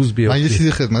گوزگوز بیافتی. من یه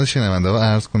چیزی خدمت شنونده ها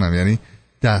عرض کنم، یعنی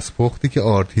دستپختی که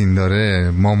آرتین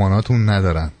داره ماماناتون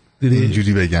ندارن.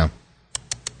 اینجوری بگم،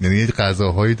 یعنی یه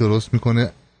غذاهایی درست میکنه.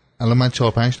 الان من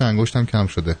 4-5 تا انگشتم کم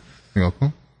شده. نگاه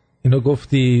کن. اینو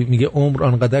گفتی میگه عمر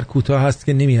آنقدر کوتاه هست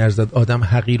که نمیارزد آدم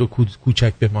حقیر و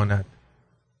کوچک بماند.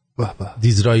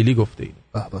 دیزرائیلی گفته این.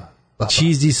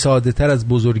 چیزی ساده تر از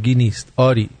بزرگی نیست.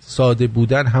 آری ساده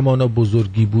بودن همانا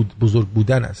بزرگ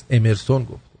بودن است. امرسون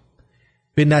گفت.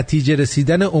 به نتیجه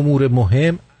رسیدن امور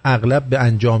مهم اغلب به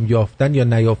انجام یافتن یا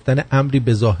نیافتن امری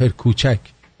به ظاهر کوچک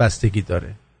بستگی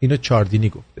داره. اینو چاردینی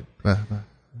گفته.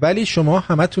 ولی شما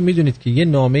همتون میدونید که یه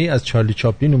نامه‌ای از چارلی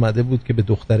چاپلین اومده بود که به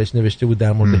دخترش نوشته بود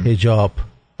در مورد حجاب.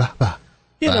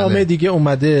 یه نامه دیگه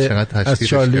اومده از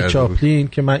چارلی چاپلین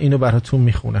که من اینو براتون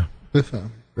میخونم.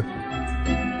 بفهم.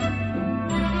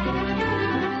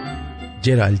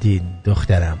 جرالدین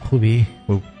دخترم خوبی؟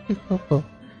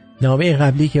 نامه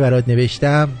قبلی که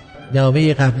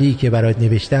برات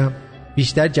نوشتم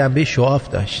بیشتر جنبه شعاف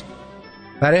داشت.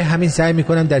 برای همین سعی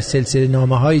میکنم در سلسله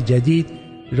نامه‌های جدید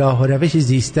راه و روش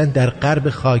زیستن در غرب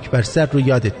خاک بر سر رو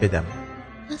یادت بدم.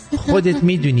 خودت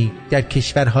میدونی در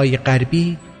کشورهای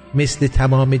غربی مثل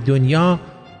تمام دنیا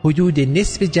حدود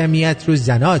نصف جمعیت رو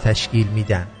زنها تشکیل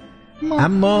میدن،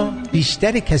 اما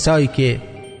بیشتر کسایی که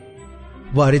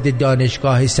وارد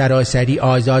دانشگاه سراسری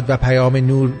آزاد و پیام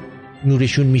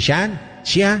نورشون میشن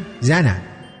چی هن؟ زنن.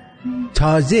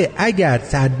 تازه اگر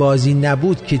سربازی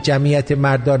نبود که جمعیت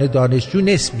مردان دانشجو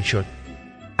نصف میشد.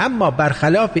 اما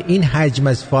برخلاف این حجم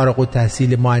از فارغ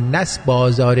التحصیل مؤنث،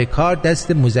 بازار کار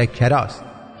دست مذکراست.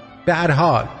 به هر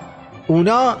حال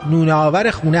اونا نون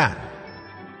آور خونه.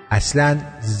 اصلا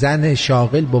زن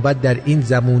شاغل بود در این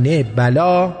زمونه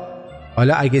بلا.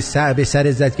 حالا اگه به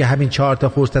سر زد که همین 4 تا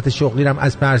فرصت شغلی هم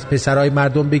از پسرای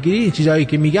مردم بگیری، این چیزایی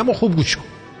که میگم و خوب گوش کن.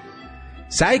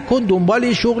 سعی کن دنبال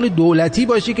یه شغل دولتی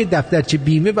باشی که دفترچه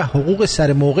بیمه و حقوق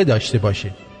سر موقع داشته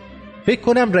باشه. فکر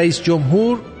کنم رئیس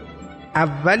جمهور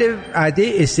اول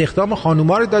وعده استخدام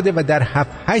خانوما رو داده و در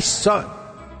 7-8 سال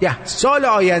 10 سال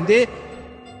آینده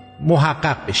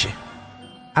محقق بشه.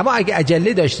 اما اگه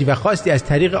عجله داشتی و خواستی از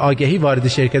طریق آگهی وارد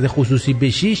شرکت خصوصی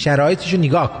بشی، شرایطشو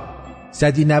نگاه کن.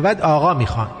 190 آقا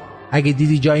میخوان. اگه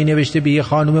دیدی جایی نوشته به یه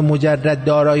خانم مجرد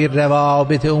دارای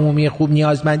روابط عمومی خوب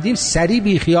نیازمندیم، سریع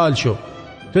بیخیال شو.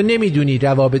 تو نمیدونی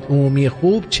روابط عمومی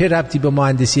خوب چه ربطی به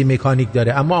مهندسی مکانیک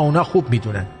داره، اما اونا خوب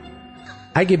میدونن.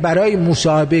 اگه برای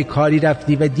مصاحبه کاری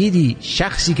رفتی و دیدی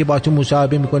شخصی که با تو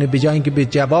مصاحبه میکنه به جای اینکه به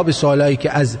جواب سوالایی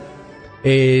که از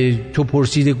تو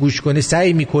پرسیده گوش کنه،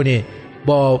 سعی میکنه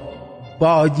با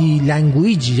بادی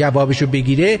لنگویج جوابشو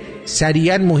بگیره،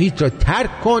 سریعا محیط رو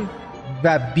ترک کن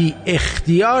و بی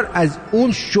اختیار از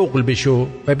اون شغل بشو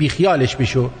و بی خیالش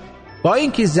بشو. با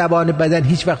اینکه زبان بدن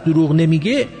هیچ وقت دروغ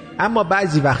نمیگه، اما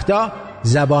بعضی وقتا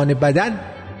زبان بدن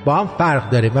با هم فرق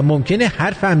داره و ممکنه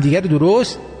حرف هم دیگر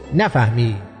درست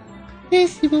نفهمی.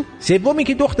 سومی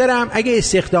که دخترم، اگه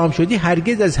استخدام شدی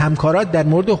هرگز از همکارات در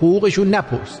مورد حقوقشون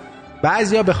نپرس.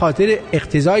 بعضیا به خاطر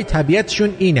اقتضای طبیعتشون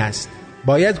این است،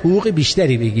 باید حقوق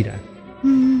بیشتری بگیرن.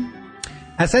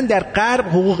 اصلا در غرب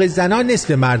حقوق زنان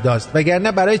نصف مرداست،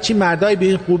 وگرنه برای چی مردای به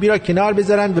این خوبی را کنار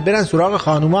بذارن و برن سراغ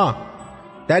خانوما؟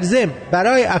 در ضمن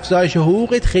برای افزایش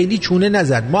حقوقت خیلی چونه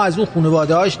نزن، ما از اون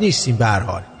خانواده‌هاش نیستیم. به هر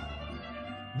حال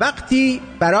وقتی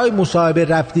برای مصاحبه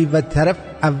رفتی و طرف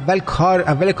اول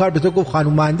کار به تو گفت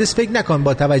خانم مهندس، فکر نکن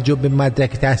با توجه به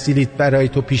مدرک تحصیلیت برای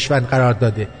تو پیشوند قرار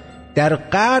داده. در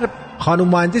غرب خانم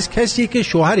مهندس کسیه که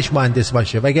شوهرش مهندس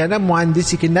باشه، وگرنه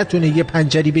مهندسی که نتونه یه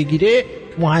پنجری بگیره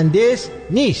مهندس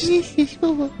نیست.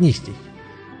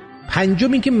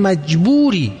 پنجمی که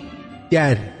مجبوری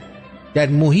در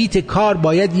محیط کار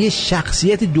باید یه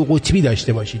شخصیت 2 قطبی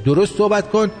داشته باشی. درست صحبت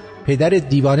کن، پدرت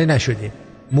دیوانه نشده.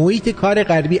 محیط کار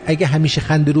غربی اگه همیشه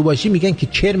خنده‌رو باشی میگن که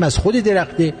کرم از خود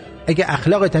درخته، اگه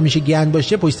اخلاقت همیشه گند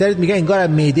باشه پشت سرت میگن انگار از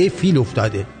معده فیل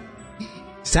افتاده.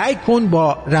 سعی کن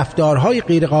با رفتارهای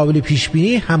غیر قابل پیش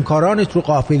بینی همکارانت رو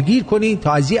غافلگیر کنی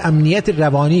تا از یه امنیت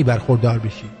روانی برخوردار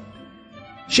بشی.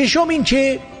 ششم این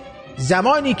که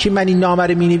زمانی که من این نامه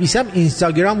رو می‌نویسم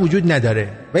اینستاگرام وجود نداره،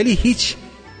 ولی هیچ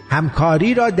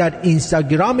همکاری را در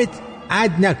اینستاگرامت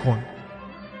اد نکن.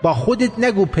 با خودت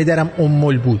نگو پدرم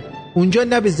امول بود. اونجا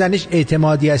نه به زنش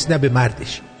اعتمادی است نه به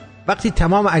مردش. وقتی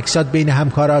تمام عکسات بین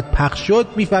همکارات پخش شد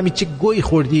میفهمی چه گوی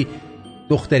خوردی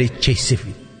دختر چش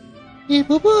سفید.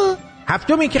 بابا.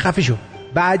 هفتم این که خفه شو.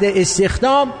 بعد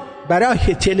استخدام برای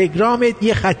تلگرامت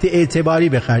یه خط اعتباری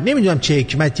بخر. نمیدونم چه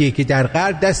حکمتیه که در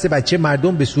غرب دست بچه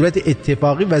مردم به صورت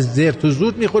اتفاقی و زرت و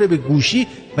زود میخوره به گوشی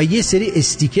و یه سری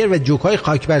استیکر و جوکای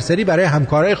خاک برسری برای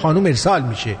همکارای خانم ارسال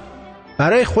میشه.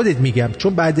 برای خودت میگم،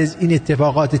 چون بعد از این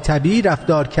اتفاقات طبیعی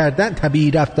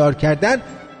رفتار کردن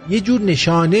یه جور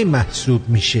نشانه محسوب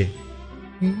میشه.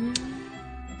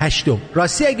 هشتم،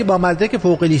 راستی اگه با مدرک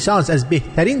فوق لیسانس از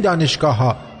بهترین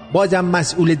دانشگاه‌ها بازم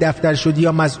مسئول دفتر شدی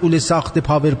یا مسئول ساخت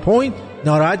پاورپوینت،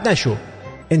 ناراحت نشو.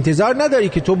 انتظار نداری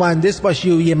که تو مهندس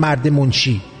باشی و یه مرد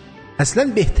منشی.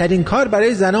 اصلا بهترین کار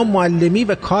برای زنان معلمی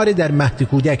و کار در مهد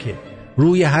کودکه.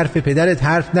 روی حرف پدرت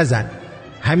حرف نزن،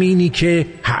 همینی که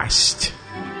هست.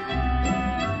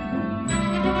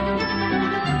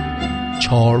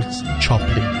 چارلز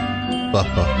چاپلین.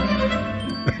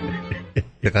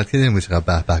 دقت کردیم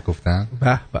چقدر به گفتن؟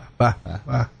 به.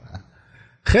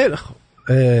 خیلی خوب،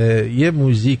 یه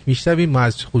موزیک میشنویم، ما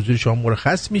از حضور شما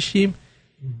مرخص میشیم.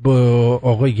 با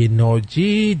آقای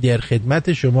ناجی در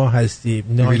خدمت شما هستیم.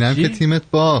 میبینم که تیمت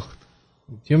باخت.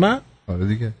 تیمم؟ آره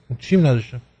دیگه. تیم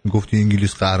نداشتم. گفتی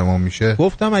انگلیس قهرمان میشه.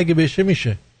 گفتم اگه بشه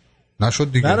میشه.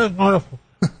 نشد دیگه. نه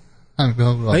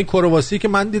این کرواسی که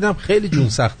من دیدم خیلی جون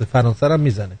سخته، فرانسه هم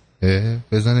میزنه.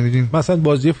 بزنه میدیم. مثلا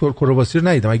بازی کرواسی رو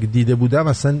ندیدم، اگه دیده بودم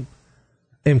مثلا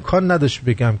امکان نداشت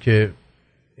بگم که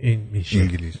این میشه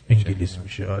انگلیس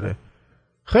میشه. آره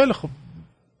خیلی خوب،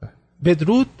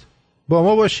 بدرود با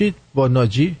ما باشید. با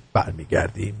ناجی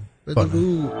برمیگردیم.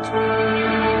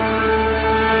 بدرود.